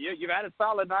you've had a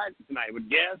solid night tonight with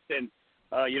guests, and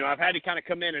I've had to kind of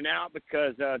come in and out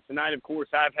because tonight, of course,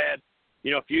 I've had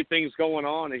a few things going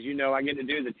on. As you know, I get to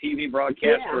do the TV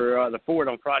broadcast for the Ford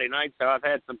on Friday night, so I've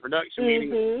had some production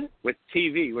meetings with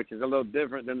TV, which is a little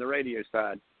different than the radio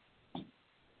side.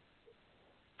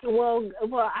 Well,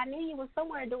 I knew you were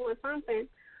somewhere doing something,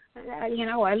 at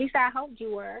least I hoped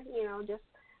you were,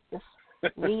 just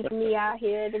leaving me out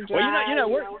here to drive,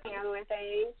 handling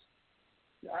things.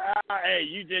 Hey,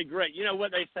 you did great. You know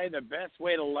what they say, the best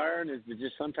way to learn is to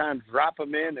just sometimes drop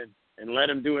them in and let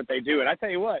them do what they do. And I tell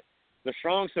you what, the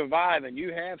strong survive, and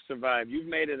you have survived. You've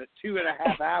made it at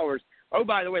 2.5 hours. Oh,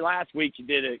 by the way, last week you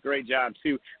did a great job,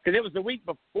 too, because it was the week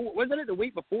before. Wasn't it the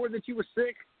week before that you were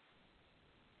sick?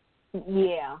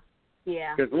 Yeah.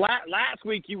 Because last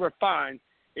week you were fine.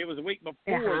 It was a week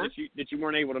before that you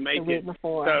weren't able to make it.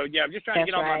 Before. So yeah, I'm just trying to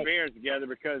get all my bearings together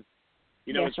because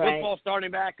with football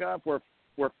starting back up, we're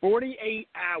 48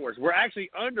 hours. We're actually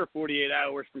under 48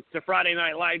 hours to Friday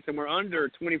Night Lights, and we're under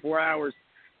 24 hours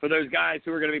for those guys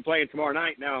who are going to be playing tomorrow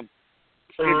night. Now, if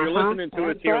you're listening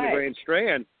to us here on the Grand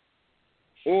Strand,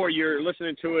 or you're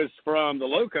listening to us from the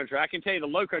Low Country, I can tell you the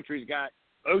Low Country's got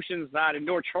Oceanside and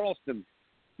North Charleston.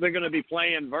 They're going to be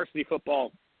playing varsity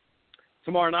football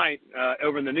tomorrow night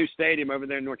over in the new stadium over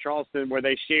there in North Charleston, where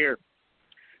they share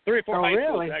 3 or 4 high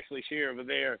schools actually share over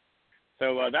there.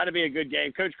 So that'll be a good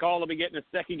game. Coach Call will be getting a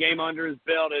second game under his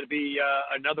belt. It'll be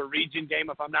another region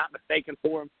game, if I'm not mistaken,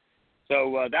 for him.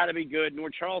 So that'll be good.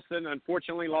 North Charleston,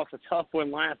 unfortunately, lost a tough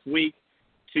one last week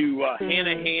to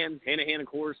Hanahan. Hanahan, of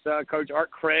course, Coach Art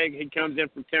Craig, he comes in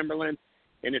from Timberland,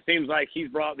 and it seems like he's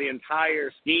brought the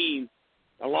entire scheme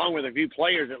along with a few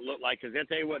players that look like, because I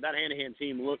tell you what, that Hanahan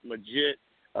team looked legit.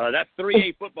 That's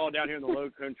 3A football down here in the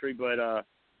Low Country, but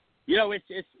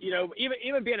it's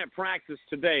even being at practice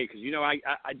today, because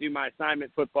I do my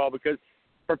assignment football, because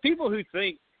for people who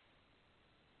think,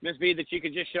 Ms. B, that you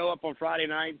can just show up on Friday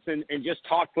nights and just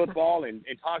talk football and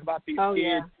talk about these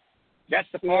kids, that's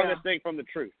the farthest thing from the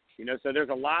truth. So there's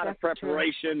a lot of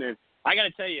preparation, and I got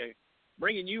to tell you,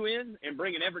 bringing you in and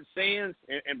bringing Everett Sands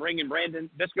and bringing Brandon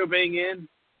Biscobing in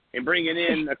and bringing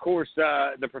in, of course,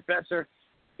 the professor,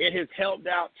 it has helped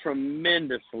out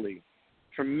tremendously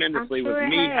with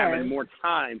me having more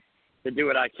time to do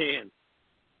what I can.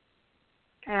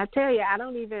 I tell you, I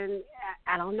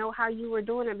don't know how you were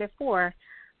doing it before,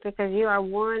 because you are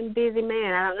one busy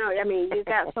man. I don't know. I mean, you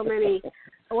got so many.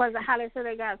 How they say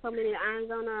they got so many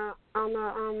irons on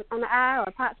the eye,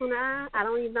 or pots on the eye? I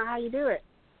don't even know how you do it.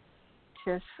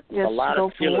 Just a lot go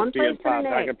of from one place to the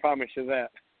next. I can promise you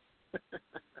that.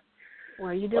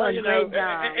 Well, you're doing a great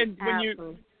job. And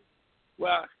when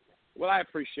well, I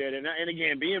appreciate it. And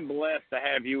again, being blessed to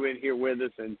have you in here with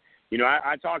us. And,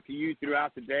 I talk to you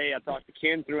throughout the day. I talk to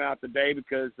Ken throughout the day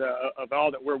because of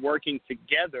all that we're working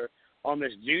together on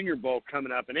this Junior Bowl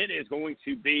coming up. And it is going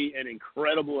to be an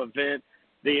incredible event.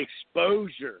 The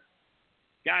exposure.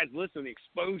 Guys, listen, the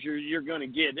exposure you're going to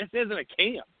get. This isn't a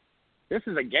camp. This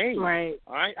is a game, right?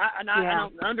 All right, I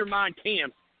don't undermine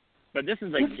camps, but this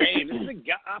is a game. This is an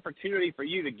opportunity for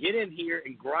you to get in here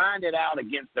and grind it out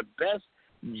against the best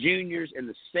juniors in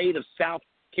the state of South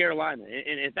Carolina.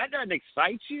 And if that doesn't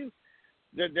excite you,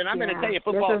 then I'm going to tell you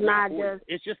football is not just.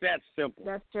 It's just that simple.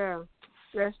 That's true.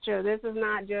 This is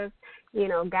not just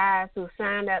guys who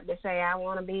signed up to say I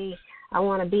want to be I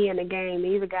want to be in the game.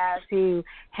 These are guys who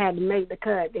had to make the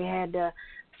cut. They had to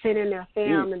sit in their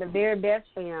film, and the very best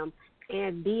film,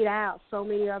 and beat out so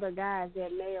many other guys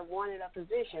that may have wanted a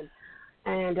position,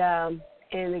 and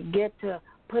get to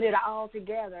put it all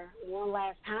together one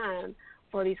last time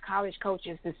for these college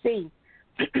coaches to see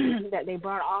that they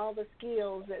brought all the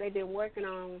skills that they've been working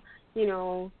on,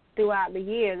 throughout the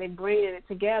year. They're bringing it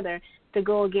together to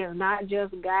go against not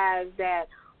just guys that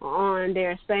are on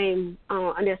their same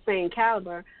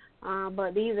caliber,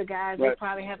 but these are guys they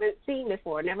probably haven't seen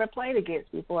before, never played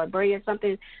against before, bringing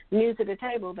something new to the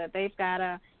table that they've got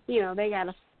to, they got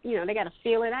to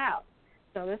feel it out.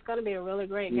 So it's going to be a really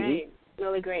great game,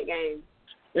 really great game.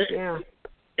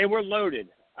 And we're loaded.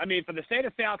 I mean, for the state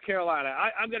of South Carolina,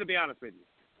 I'm going to be honest with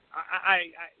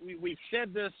you. We've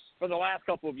said this for the last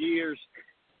couple of years.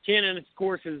 Ken, of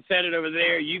course, has said it over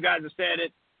there. You guys have said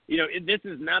it. This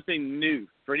is nothing new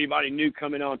for anybody new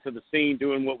coming onto the scene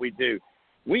doing what we do.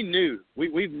 We knew.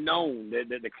 We've known that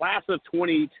the class of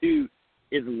 22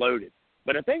 is loaded.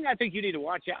 But the thing I think you need to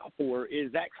watch out for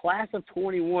is that class of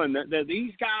 21, that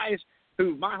these guys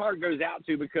who my heart goes out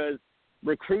to because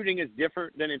recruiting is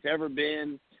different than it's ever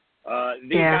been.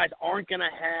 These guys aren't going to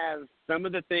have some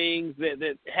of the things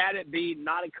that had it be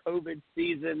not a COVID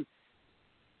season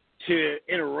to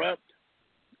interrupt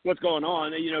what's going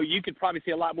on. You could probably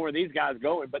see a lot more of these guys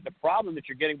going, but the problem that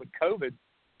you're getting with COVID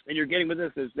and you're getting with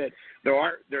this is that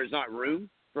there's not room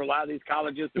for a lot of these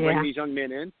colleges to bring these young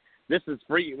men in. This is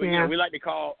free. We like to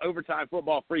call overtime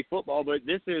football free football, but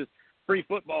this is free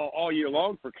football all year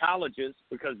long for colleges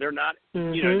because they're not,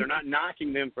 they're not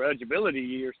knocking them for eligibility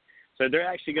years. So they're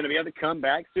actually going to be able to come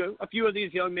back. So a few of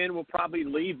these young men will probably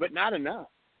leave, but not enough.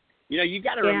 You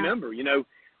got to remember,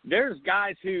 there's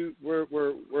guys who were,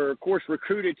 of course,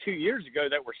 recruited 2 years ago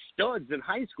that were studs in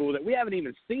high school that we haven't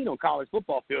even seen on college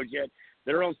football fields yet,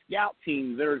 that are on scout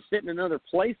teams, that are sitting in other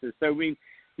places. So,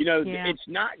 it's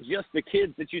not just the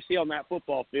kids that you see on that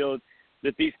football field,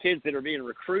 that these kids that are being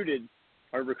recruited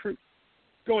are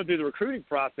going through the recruiting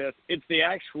process. It's the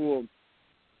actual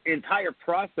entire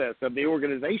process of the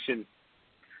organization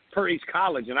per each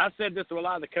college. And I've said this to a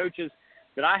lot of the coaches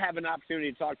that I have an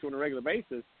opportunity to talk to on a regular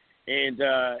basis. And,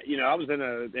 I was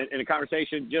in a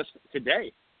conversation just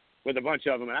today with a bunch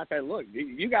of them. And I said, look,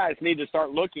 you guys need to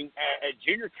start looking at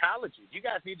junior colleges. You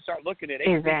guys need to start looking at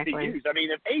HBCUs. I mean,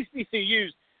 if HBCUs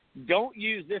don't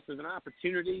use this as an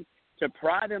opportunity to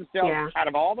pry themselves out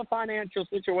of all the financial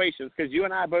situations, because you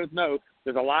and I both know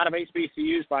there's a lot of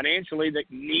HBCUs financially that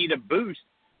need a boost.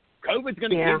 COVID's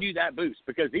going to give you that boost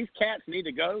because these cats need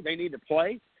to go. They need to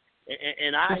play.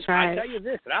 And I tell you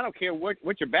this, and I don't care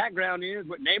what your background is,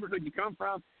 what neighborhood you come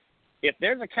from, if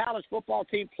there's a college football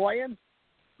team playing,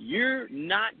 you're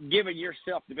not giving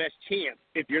yourself the best chance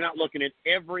if you're not looking at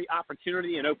every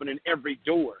opportunity and opening every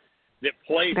door that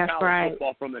plays college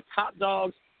football, from the top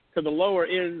dogs to the lower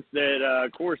ends that,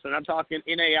 of course, and I'm talking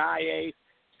NAIA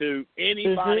to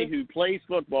anybody who plays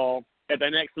football at the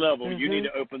next level, you need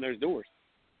to open those doors.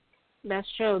 That's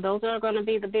true. Those are going to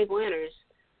be the big winners.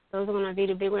 Those are going to be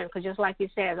the big winners because just like you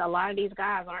said, a lot of these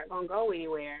guys aren't going to go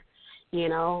anywhere,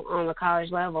 on the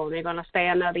college level. They're going to stay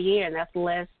another year, and that's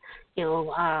less,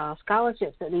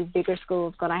 scholarships that these bigger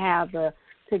schools going to have to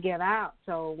give out.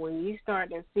 So when you start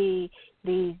to see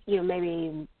these,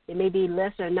 maybe it may be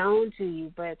lesser known to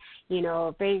you, but,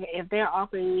 if they're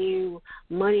offering you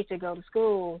money to go to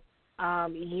school,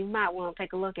 you might want to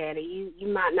take a look at it. You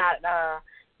might not,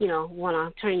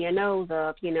 want to turn your nose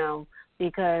up,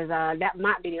 because that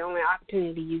might be the only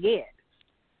opportunity you get.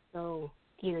 So,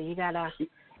 you gotta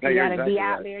be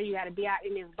out there. You gotta be out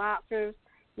in these boxers,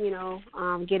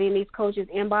 get in these coaches'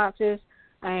 inboxes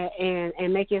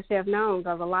and make yourself known.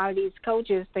 Because a lot of these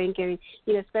coaches thinking,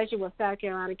 especially with South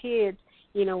Carolina kids,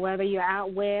 whether you're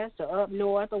out west or up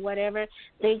north or whatever,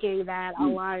 thinking that a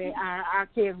lot of our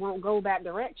kids won't go that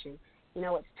direction.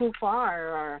 It's too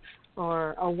far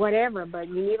or whatever. But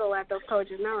you need to let those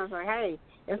coaches know and say, hey,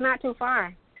 it's not too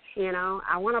far.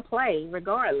 I want to play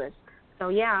regardless. So,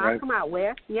 I'll come out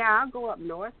west. I'll go up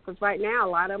north because right now a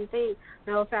lot of them think,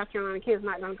 South Carolina kids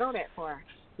not going to go that far.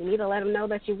 You need to let them know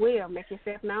that you will. Make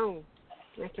yourself known.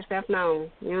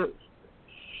 Yeah.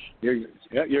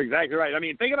 You're exactly right. I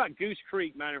mean, think about Goose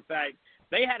Creek, matter of fact.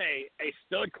 They had a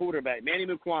stud quarterback, Manny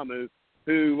Mukwamu,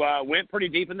 who went pretty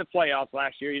deep in the playoffs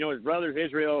last year. His brother's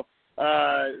Israel,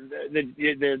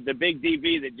 the big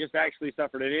DB that just actually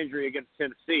suffered an injury against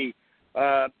Tennessee.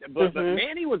 But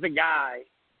Manny was a guy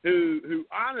who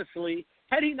honestly,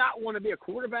 had he not wanted to be a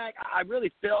quarterback, I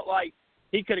really felt like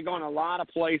he could have gone a lot of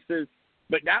places.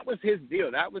 But that was his deal.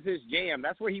 That was his jam.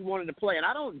 That's where he wanted to play. And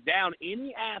I don't down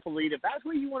any athlete. If that's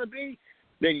where you want to be,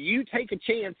 then you take a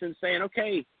chance in saying,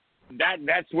 okay,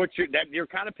 that's what you're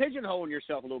kind of pigeonholing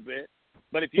yourself a little bit.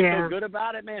 But if you feel good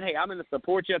about it, man, hey, I'm going to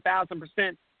support you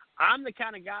 1,000%. I'm the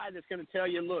kind of guy that's going to tell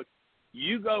you, look,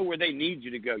 you go where they need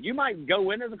you to go. You might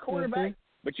go in as a quarterback,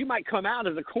 but you might come out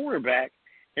as a cornerback,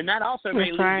 and that also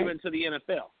may lead you into the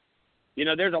NFL. You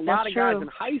know, there's a lot of guys in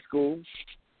high school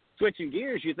switching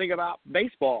gears. You think about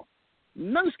baseball.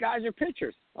 Most guys are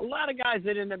pitchers. A lot of guys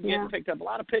that end up getting picked up, a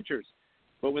lot of pitchers.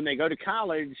 But when they go to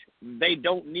college, they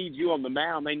don't need you on the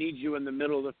mound. They need you in the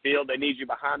middle of the field. They need you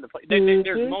behind the plate.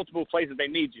 There's multiple places they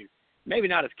need you. Maybe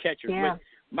not as catchers. But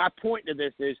my point to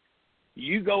this is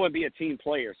you go and be a team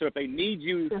player. So if they need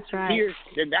you here,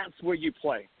 then that's where you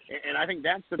play. And I think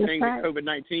that's the thing that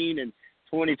COVID-19 and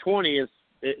 2020 is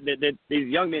that these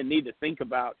young men need to think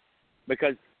about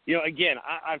because, you know, again,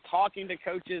 I'm talking to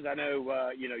coaches. I know,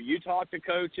 you talk to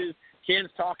coaches. Ken's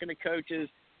talking to coaches.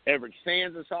 Everett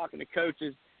Sands is talking to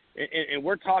coaches, and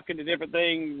we're talking to different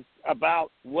things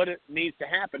about what it needs to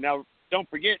happen. Now, don't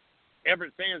forget,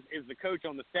 Everett Sands is the coach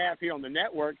on the staff here on the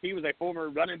network. He was a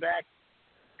former running back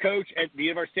coach at the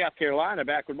University of South Carolina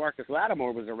back when Marcus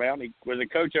Lattimore was around. He was a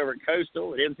coach over at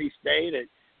Coastal, at NC State,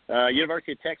 at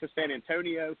University of Texas San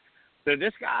Antonio. So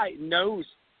this guy knows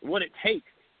what it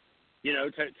takes, you know,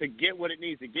 to get what it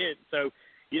needs to get. So,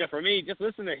 you know, for me, just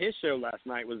listening to his show last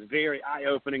night was very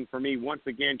eye-opening for me once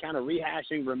again, kind of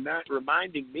rehashing,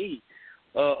 reminding me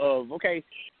of, okay,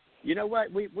 you know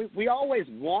what, we always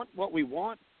want what we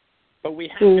want, but we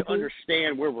have to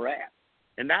understand where we're at.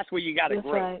 And that's where you got to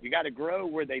grow. Right. You got to grow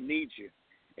where they need you.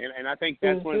 And I think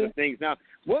that's one of the things. Now,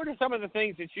 what are some of the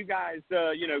things that you guys,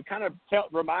 kind of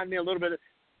remind me a little bit of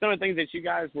some of the things that you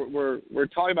guys were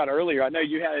talking about earlier? I know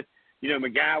you had,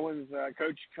 McGowans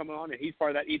coach come on, and he's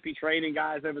part of that EP training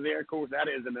guys over there. Of course, that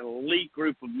is an elite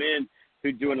group of men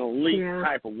who do an elite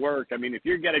type of work. I mean, if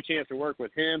you get a chance to work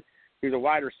with him, who's a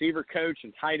wide receiver coach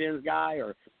and tight ends guy,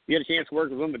 or you get a chance to work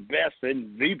with one of the best,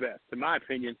 and the best, in my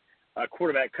opinion,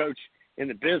 quarterback coach in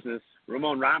the business,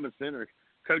 Ramon Robinson, or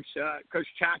Coach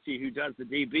Chachi, who does the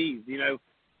DBs,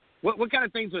 what kind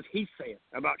of things was he saying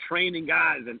about training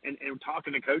guys and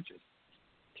talking to coaches?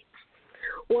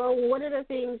 Well, one of the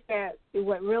things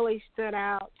what really stood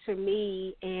out to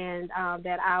me and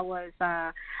that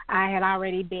I had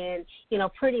already been,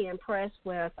 pretty impressed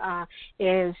with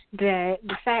is the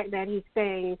fact that he's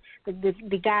saying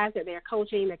the guys that they're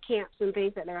coaching, the camps and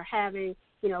things that they're having,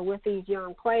 with these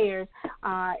young players,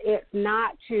 it's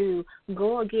not to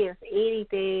go against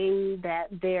anything that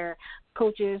their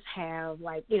coaches have,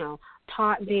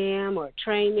 taught them or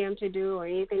trained them to do or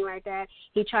anything like that.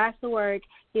 He tries to work,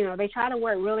 they try to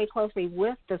work really closely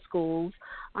with the schools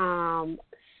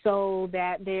so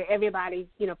that everybody's,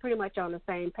 pretty much on the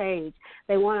same page.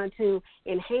 They wanted to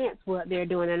enhance what they're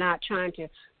doing. They're not trying to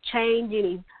change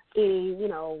anything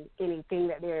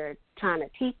that they're trying to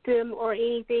teach them or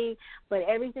anything, but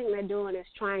everything they're doing is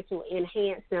trying to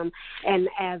enhance them and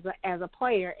as a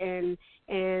player. And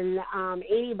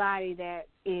anybody that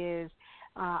is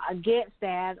against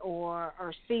that or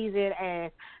sees it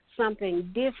as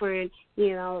something different,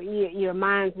 your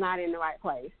mind's not in the right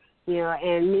place,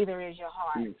 and neither is your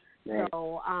heart. Right.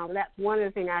 So that's one of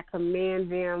the things I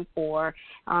commend them for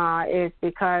is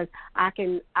because I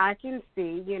can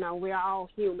see, we're all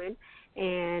human,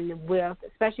 and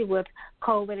especially with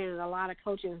COVID and a lot of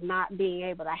coaches not being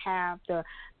able to have the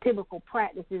typical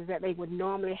practices that they would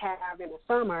normally have in the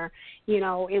summer,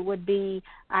 it would be,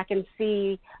 I can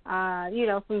see,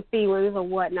 some feelings or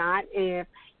whatnot if,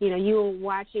 you're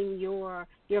watching your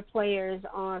players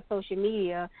on social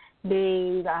media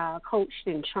being coached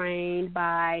and trained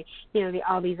by,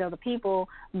 all these other people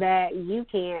that you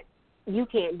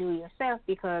can't do yourself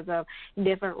because of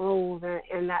different rules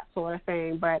and that sort of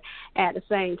thing. But at the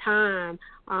same time,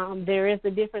 there is a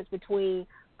difference between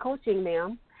coaching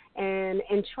them and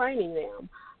training them.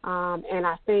 And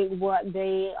I think what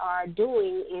they are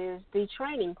doing is the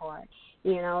training part.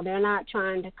 They're not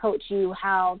trying to coach you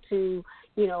how to,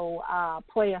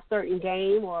 play a certain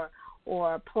game or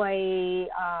play,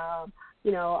 a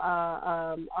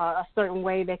certain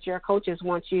way that your coaches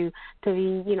want you to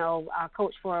be,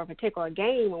 coach for a particular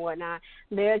game or whatnot.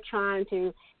 They're trying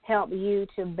to help you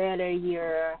to better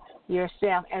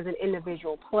yourself as an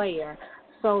individual player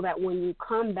so that when you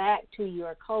come back to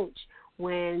your coach,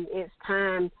 when it's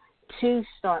time to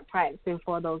start practicing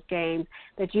for those games,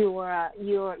 that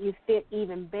you fit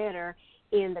even better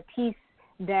in the piece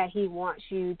that he wants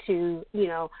you to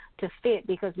fit,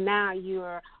 because now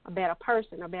you're a better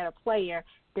person, a better player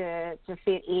to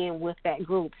fit in with that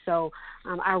group. So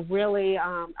I really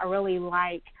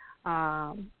like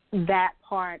that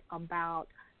part about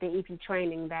the EP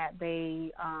training that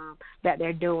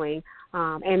they're doing,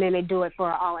 and then they do it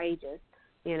for all ages.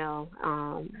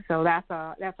 So that's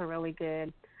a really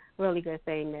good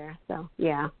thing there. So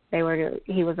yeah, he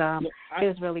was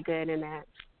really good in that.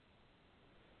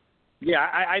 Yeah,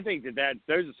 I think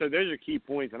those are key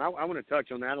points, and I want to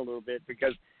touch on that a little bit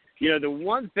because, the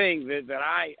one thing that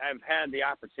I have had the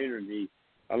opportunity,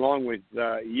 along with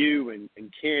you and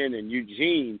Ken and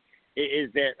Eugene,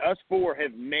 is that us four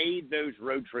have made those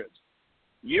road trips.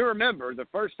 You remember the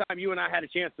first time you and I had a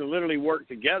chance to literally work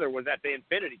together was at the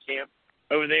Infinity Camp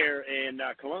over there in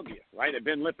Columbia, right, at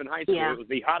Ben Lippen High School. Yeah. It was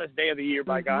the hottest day of the year,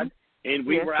 by God, and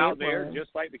we were out there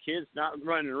just like the kids, not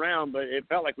running around, but it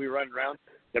felt like we were running around.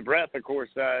 The breath, of course,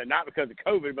 not because of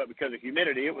COVID, but because of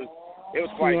humidity. It was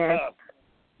quite tough.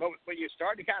 But when you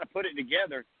start to kind of put it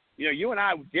together, you and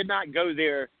I did not go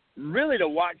there really to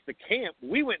watch the camp.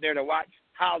 We went there to watch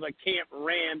how the camp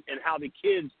ran and how the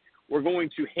kids were going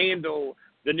to handle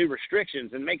the new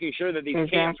restrictions and making sure that these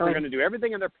camps were going to do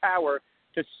everything in their power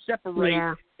to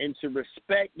separate and to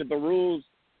respect the rules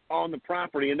on the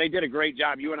property. And they did a great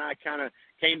job. You and I kind of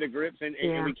came to grips and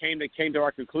we came to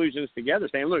our conclusions together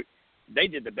saying, look, they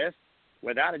did the best,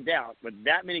 without a doubt. With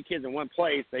that many kids in one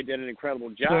place, they did an incredible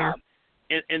job.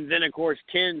 Yeah. And then, of course,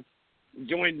 Ken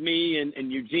joined me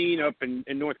and Eugene up in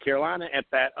North Carolina at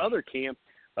that other camp.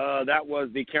 That was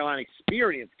the Carolina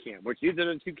Experience Camp, which these are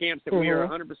the two camps that we are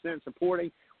 100% supporting.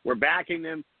 We're backing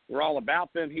them. We're all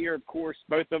about them here, of course.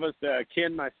 Both of us,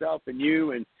 Ken, myself, and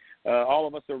you, and all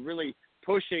of us are really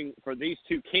pushing for these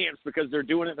two camps because they're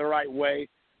doing it the right way.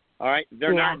 All right,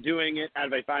 they're not doing it out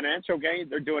of a financial gain.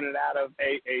 They're doing it out of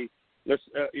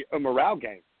a morale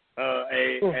gain,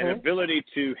 an ability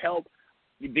to help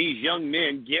these young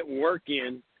men get work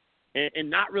in and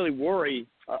not really worry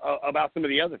about some of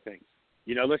the other things.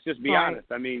 Let's just be honest.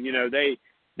 I mean, they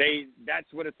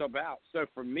that's what it's about. So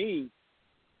for me,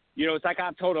 it's like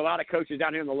I've told a lot of coaches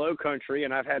down here in the Low Country,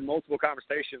 and I've had multiple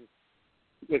conversations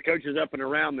with coaches up and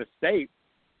around the state,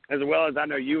 as well as I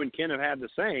know you and Ken have had the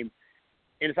same.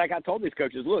 And it's like I told these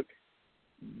coaches, look,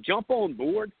 jump on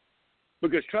board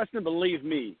because trust and believe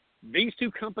me, these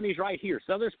two companies right here,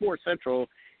 Southern Sports Central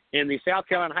and the South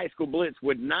Carolina High School Blitz,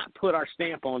 would not put our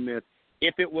stamp on this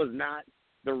if it was not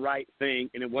the right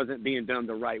thing and it wasn't being done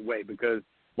the right way. Because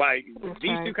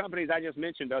these two companies I just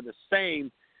mentioned are the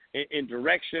same in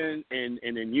direction and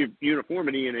in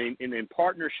uniformity and in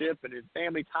partnership and in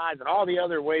family ties and all the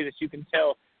other ways that you can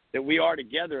tell that we are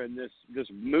together in this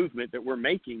movement that we're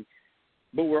making.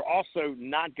 But we're also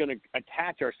not going to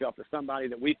attach ourselves to somebody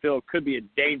that we feel could be a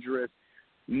dangerous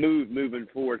move moving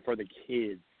forward for the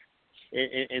kids.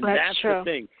 And that's the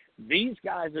thing. These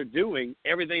guys are doing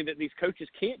everything that these coaches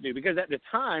can't do because at the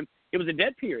time it was a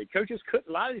dead period.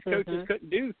 A lot of these coaches couldn't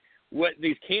do what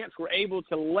these camps were able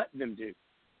to let them do.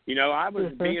 I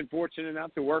was being fortunate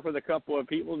enough to work with a couple of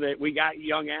people that we got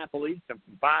young athletes from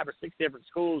 5 or 6 different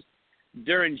schools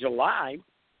during July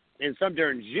and some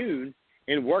during June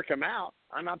and work them out.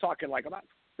 I'm not talking like about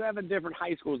 7 different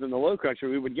high schools in the Low Country.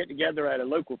 We would get together at a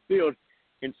local field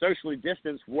and socially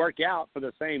distance work out for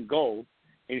the same goal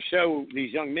and show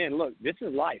these young men, look, this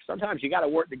is life. Sometimes you got to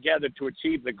work together to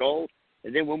achieve the goal.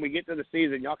 And then when we get to the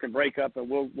season, y'all can break up and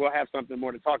we'll have something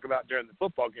more to talk about during the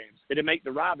football games. It'll make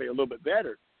the rivalry a little bit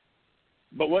better.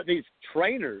 But what these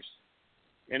trainers,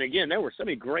 and again, there were so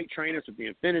many great trainers with the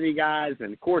Infinity guys,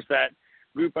 and of course that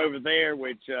group over there,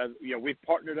 which we've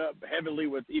partnered up heavily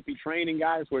with EP training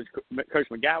guys, which Coach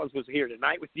McGowans was here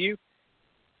tonight with you.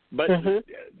 But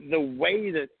the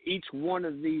way that each one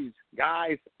of these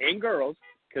guys and girls,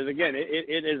 because again,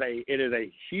 it is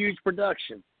a huge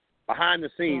production behind the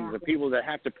scenes of people that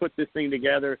have to put this thing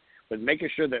together, with making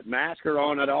sure that masks are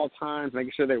on at all times,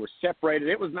 making sure they were separated.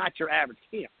 It was not your average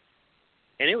camp,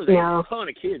 and it was a ton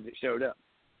of kids that showed up.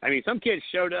 I mean, some kids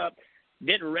showed up,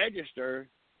 didn't register,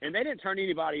 and they didn't turn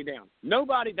anybody down.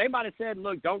 Nobody. They might have said,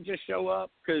 "Look, don't just show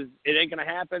up because it ain't going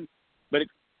to happen." But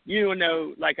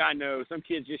like I know, some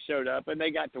kids just showed up and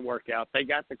they got to work out. They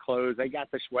got the clothes. They got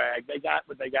the swag. They got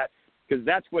what they got because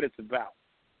that's what it's about.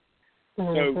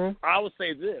 So I will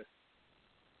say this,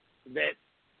 that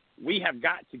we have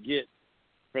got to get,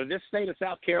 for this state of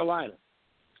South Carolina,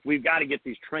 we've got to get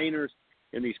these trainers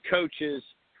and these coaches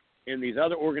and these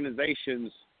other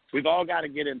organizations, we've all got to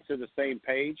get into the same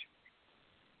page,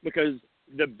 because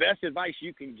the best advice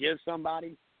you can give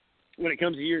somebody when it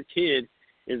comes to your kid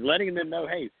is letting them know,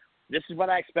 hey, this is what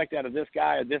I expect out of this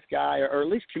guy, or at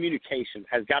least communication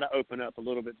has got to open up a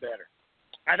little bit better.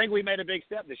 I think we made a big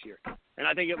step this year, and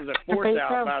I think it was a force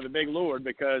out by the big Lord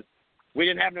because we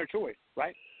didn't have no choice,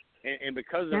 right? And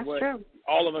because of what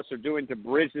all of us are doing to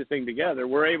bridge this thing together,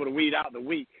 we're able to weed out the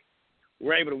weak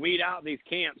we're able to weed out these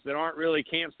camps that aren't really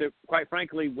camps that, quite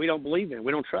frankly, we don't believe in,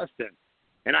 we don't trust in.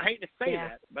 And I hate to say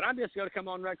that, but I'm just going to come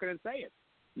on record and say it.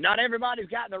 Not everybody's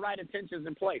got the right intentions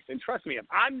in place. And trust me, if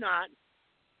I'm not,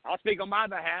 I'll speak on my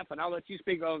behalf, and I'll let you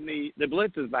speak on the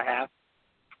Blitz's behalf.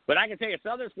 But I can tell you,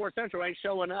 Southern Sports Central ain't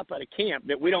showing up at a camp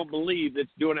that we don't believe that's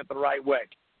doing it the right way.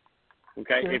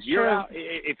 Okay,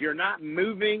 if you're not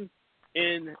moving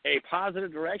in a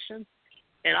positive direction,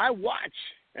 and I watch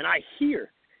and I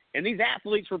hear, and these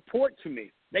athletes report to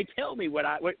me, they tell me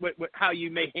how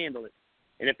you may handle it.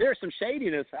 And if there's some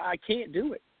shadiness, I can't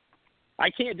do it. I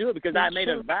can't do it because I made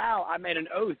a vow, I made an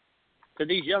oath to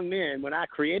these young men when I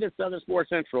created Southern Sports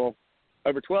Central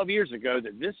over 12 years ago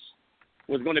that this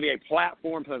was going to be a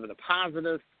platform for the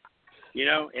positive. You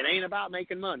know, it ain't about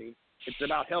making money. It's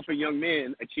about helping young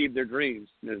men achieve their dreams,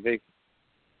 Ms. V.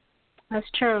 That's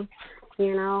true.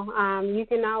 You know, you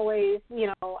can always, you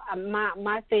know,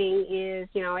 my thing is,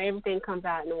 you know, everything comes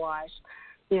out in the wash.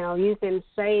 You know, you can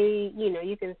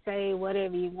say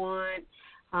whatever you want.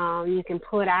 You can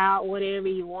put out whatever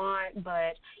you want,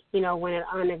 but, you know, when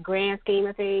on the grand scheme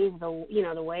of things, the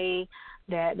way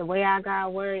our God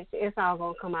works, it's all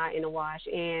gonna come out in the wash,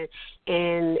 and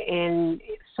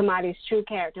somebody's true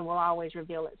character will always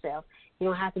reveal itself. You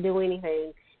don't have to do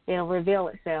anything; it'll reveal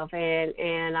itself, and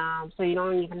so you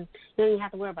don't even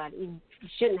have to worry about it. You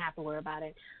shouldn't have to worry about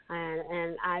it.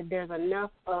 There's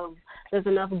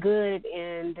enough good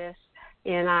in this,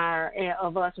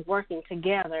 of us working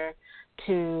together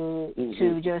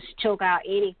to just choke out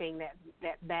anything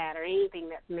that's bad or anything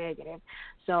that's negative.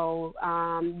 So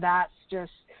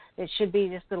it should be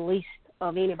just the least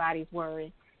of anybody's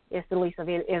worry. It's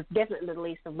definitely the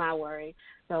least of my worry.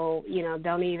 So, you know, I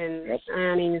don't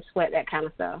even sweat that kind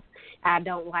of stuff. I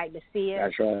don't like to see it.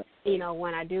 That's right. You know,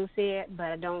 when I do see it, but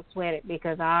I don't sweat it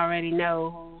because I already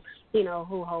know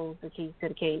who holds the keys to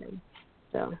the kingdom.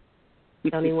 So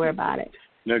don't even worry about it.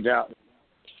 No doubt.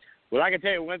 Well, I can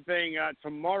tell you one thing.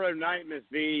 Tomorrow night, Ms.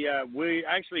 V, we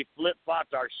actually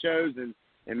flip-flopped our shows, and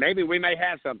maybe we may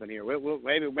have something here.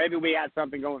 Maybe we have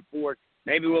something going forward.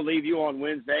 Maybe we'll leave you on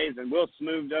Wednesdays, and we'll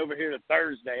smooth over here to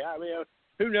Thursday.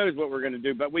 Who knows what we're going to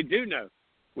do? But we do know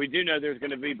there's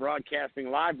going to be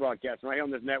live broadcasting right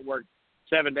on this network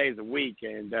 7 days a week.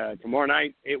 And tomorrow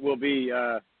night it will be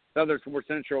Southern Sports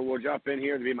Central will jump in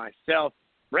here to be myself.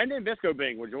 Brendan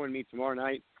Biscobing will join me tomorrow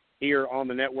night here on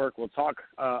the network. We'll talk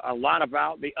a lot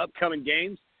about the upcoming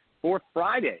games for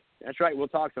Friday. That's right. We'll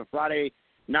talk some Friday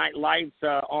Night Lights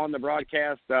on the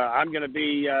broadcast. I'm going to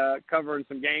be covering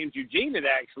some games. Eugene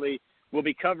actually will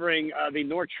be covering the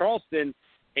North Charleston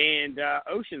and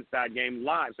Oceanside game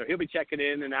live. So he'll be checking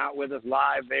in and out with us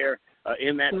live there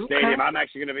in that stadium. I'm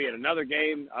actually going to be at another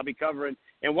game I'll be covering.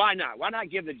 And why not? Why not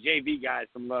give the JV guys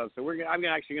some love? So I'm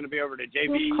actually going to be over to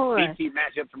JV BT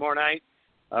matchup tomorrow night,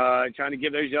 trying to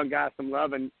give those young guys some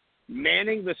love. And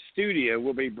manning the studio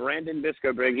will be Brandon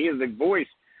Biscobing. He is the voice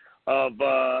of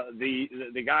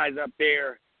the guys up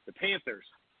there, the Panthers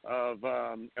of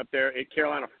up there at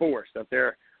Carolina Forest, up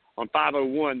there on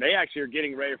 501. They actually are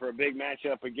getting ready for a big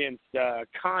matchup against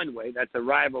Conway. That's a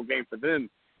rival game for them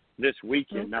this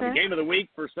weekend. Now, the game of the week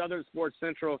for Southern Sports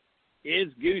Central is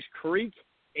Goose Creek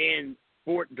and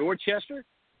Fort Dorchester.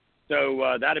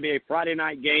 So that'll be a Friday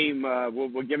night game.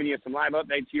 We're giving you some live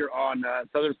updates here on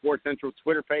Southern Sports Central's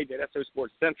Twitter page at SO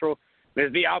Sports Central.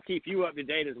 Ms. V, I'll keep you up to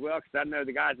date as well because I know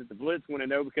the guys at the Blitz want to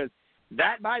know because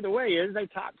that, by the way, is a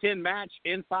top 10 match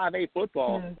in 5A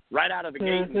football right out of the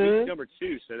gate in week number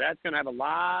 2. So that's going to have a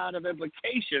lot of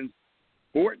implications.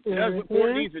 Fort does what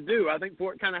Fort needs to do. I think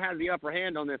Fort kind of has the upper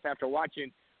hand on this after watching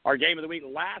our game of the week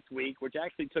last week, which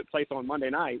actually took place on Monday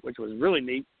night, which was really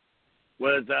neat,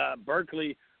 was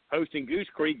Berkeley hosting Goose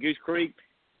Creek. Goose Creek,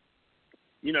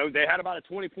 you know, they had about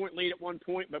a 20-point lead at one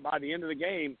point, but by the end of the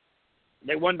game,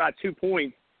 they won by 2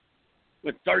 points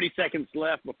with 30 seconds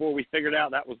left before we figured out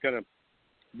that was going to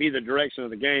be the direction of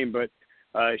the game. But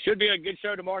it should be a good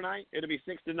show tomorrow night. It'll be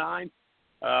 6-9.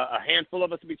 A handful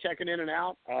of us will be checking in and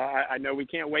out. I know we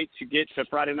can't wait to get to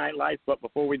Friday Night Lights, but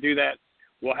before we do that,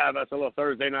 we'll have us a little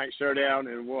Thursday night showdown,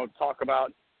 and we'll talk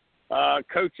about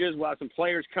coaches. We'll have some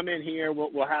players come in here.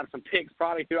 We'll have some picks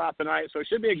probably throughout the night. So it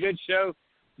should be a good show.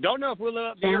 Don't know if we'll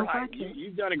live up to your hype.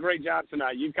 You've done a great job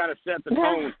tonight. You've kind of set the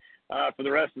tone for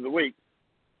the rest of the week.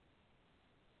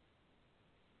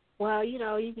 Well, you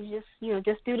know, you can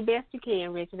just do the best you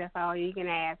can, Richard. That's all you can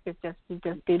ask is just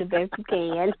do the best you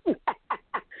can.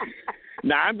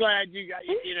 Now, I'm glad you got,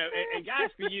 you know, and guys,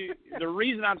 for you, the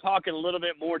reason I'm talking a little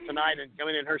bit more tonight and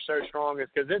coming in her so strong is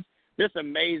because this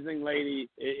amazing lady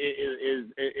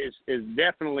is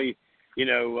definitely, you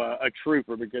know, a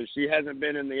trooper because she hasn't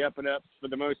been in the up and ups for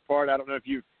the most part. I don't know if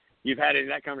you've you've had any of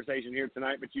that conversation here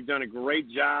tonight, but you've done a great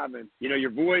job. And,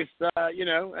 your voice,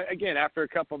 again, after a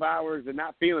couple of hours and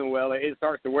not feeling well, it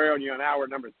starts to wear on you on hour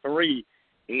number 3.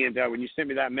 And when you sent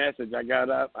me that message, I got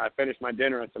up, I finished my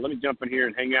dinner. I said, let me jump in here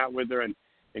and hang out with her and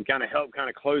kind of help kind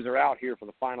of close her out here for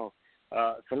the final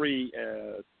 3,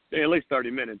 at least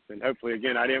 30 minutes. And hopefully,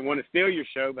 again, I didn't want to steal your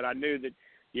show, but I knew that,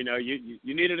 you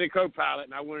needed a co-pilot,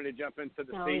 and I wanted to jump into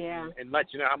the seat and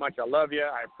let you know how much I love you.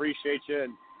 I appreciate you.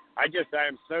 And I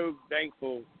am so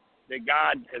thankful that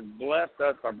God has blessed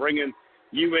us by bringing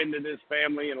you into this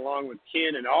family, and along with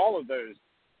Ken and all of those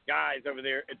guys over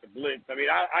there at the Blitz. I mean,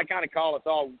 I kind of call us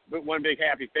all one big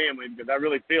happy family, because I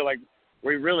really feel like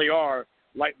we really are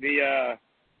like the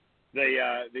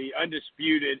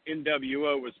undisputed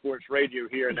NWO with sports radio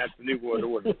here, and that's the New World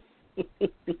Order.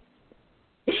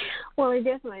 Well, it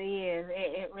definitely is.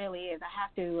 It really is. I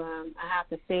have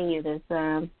to send you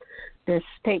this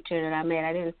picture that I made.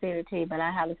 I didn't send it to you, but I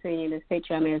have to send you this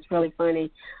picture. I mean, it's really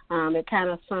funny. It kind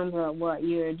of sums up what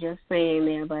you were just saying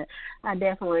there. But I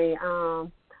definitely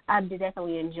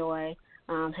enjoy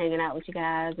hanging out with you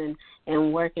guys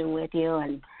and working with you.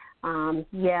 And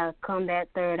come that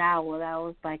third hour, I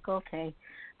was like, okay,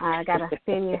 I gotta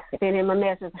send him a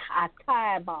message. I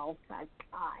tired, boss. I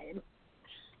tired.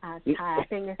 I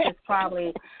think this is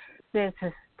probably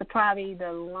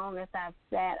the longest I've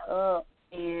sat up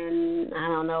in, I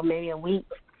don't know, maybe a week.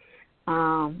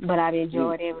 But I've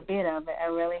enjoyed every bit of it. I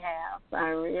really have. I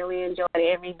really enjoyed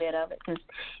every bit of it, because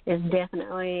it's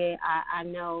definitely, I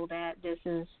know that this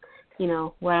is,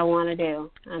 what I want to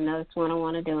do. I know it's what I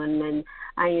want to do, and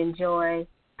I enjoy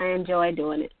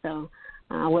doing it. So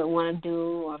I wouldn't want to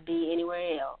do or be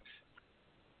anywhere else.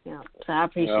 So I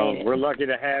appreciate it. We're lucky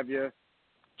to have you.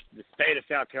 The state of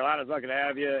South Carolina is lucky to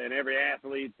have you, and every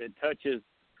athlete that touches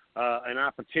an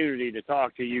opportunity to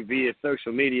talk to you via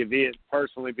social media, be it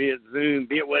personally, be it Zoom,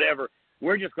 be it whatever.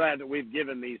 We're just glad that we've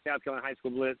given the South Carolina High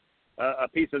School Blitz a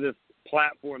piece of this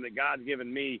platform that God's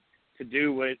given me to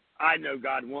do what I know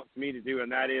God wants me to do,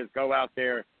 and that is go out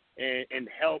there and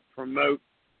help promote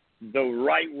the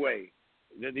right way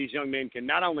that these young men can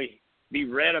not only be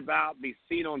read about, be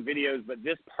seen on videos, but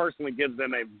this personally gives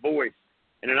them a voice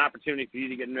and an opportunity for you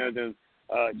to get to know them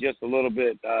just a little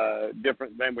bit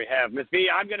different than we have. Ms. V,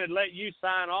 I'm going to let you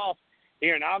sign off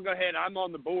here, and I'll go ahead. I'm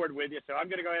on the board with you, so I'm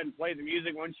going to go ahead and play the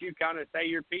music once you kind of say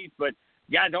your piece. But,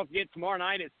 guys, don't forget, tomorrow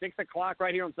night at 6 o'clock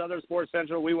right here on Southern Sports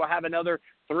Central, we will have another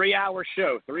 3-hour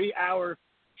show. 3-hour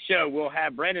show. We'll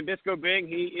have Brandon Bisco-Bing.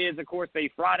 He is, of course, the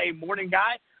Friday morning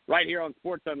guy right here on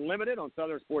Sports Unlimited on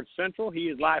Southern Sports Central. He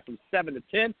is live from 7 to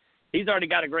 10. He's already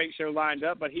got a great show lined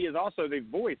up, but he is also the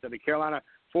voice of the Carolina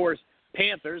Forest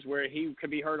Panthers, where he could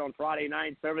be heard on Friday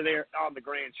nights over there on the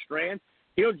Grand Strand.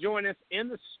 He'll join us in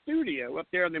the studio up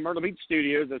there in the Myrtle Beach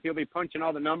studios, as he'll be punching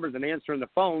all the numbers and answering the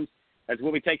phones as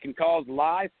we'll be taking calls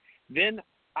live. Then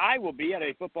I will be at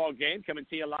a football game coming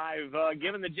to you live,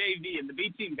 giving the JV and the B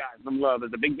team guys some love.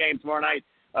 There's a big game tomorrow night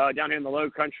down here in the Low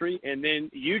Country. And then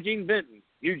Eugene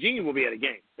will be at a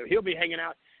game. So he'll be hanging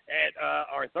out at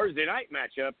our Thursday night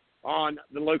matchup on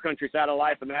the Low Country side of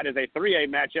life, and that is a 3A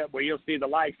matchup where you'll see the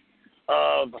likes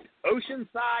of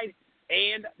Oceanside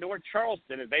and North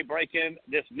Charleston as they break in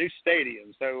this new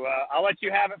stadium. So I'll let you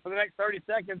have it for the next 30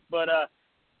 seconds, but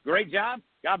great job.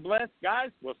 God bless, guys.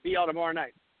 We'll see y'all tomorrow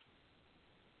night.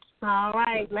 All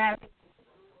right,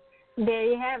 there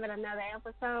you have it, another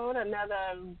episode,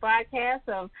 another broadcast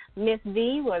of Miss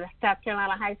V with South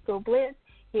Carolina High School Blitz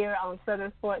here on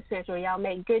Southern Sports Central. Y'all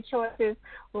make good choices,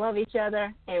 love each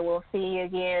other, and we'll see you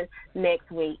again next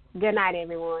week. Good night,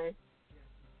 everyone.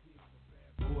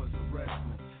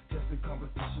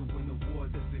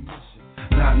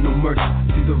 Not no mercy,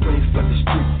 see the rain flood the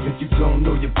street. If you don't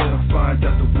know, you better find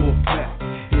out the wolf pack.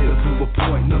 Here to a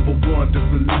point, number one, to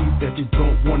believe that you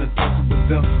don't want to tussle with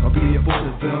them or be a part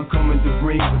of them. Come in the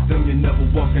ring with them, you're never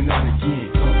walking out again.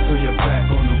 Don't turn your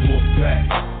back on the wolf pack.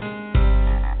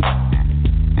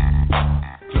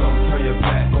 Don't turn your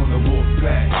back on the wolf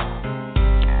pack.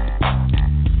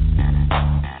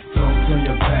 Don't turn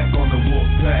your back on the wolf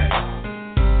pack.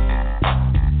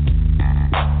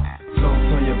 Don't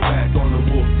turn your back on the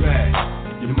wolf pack.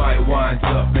 You might wind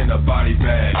up in a body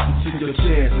bag. You took your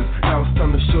chance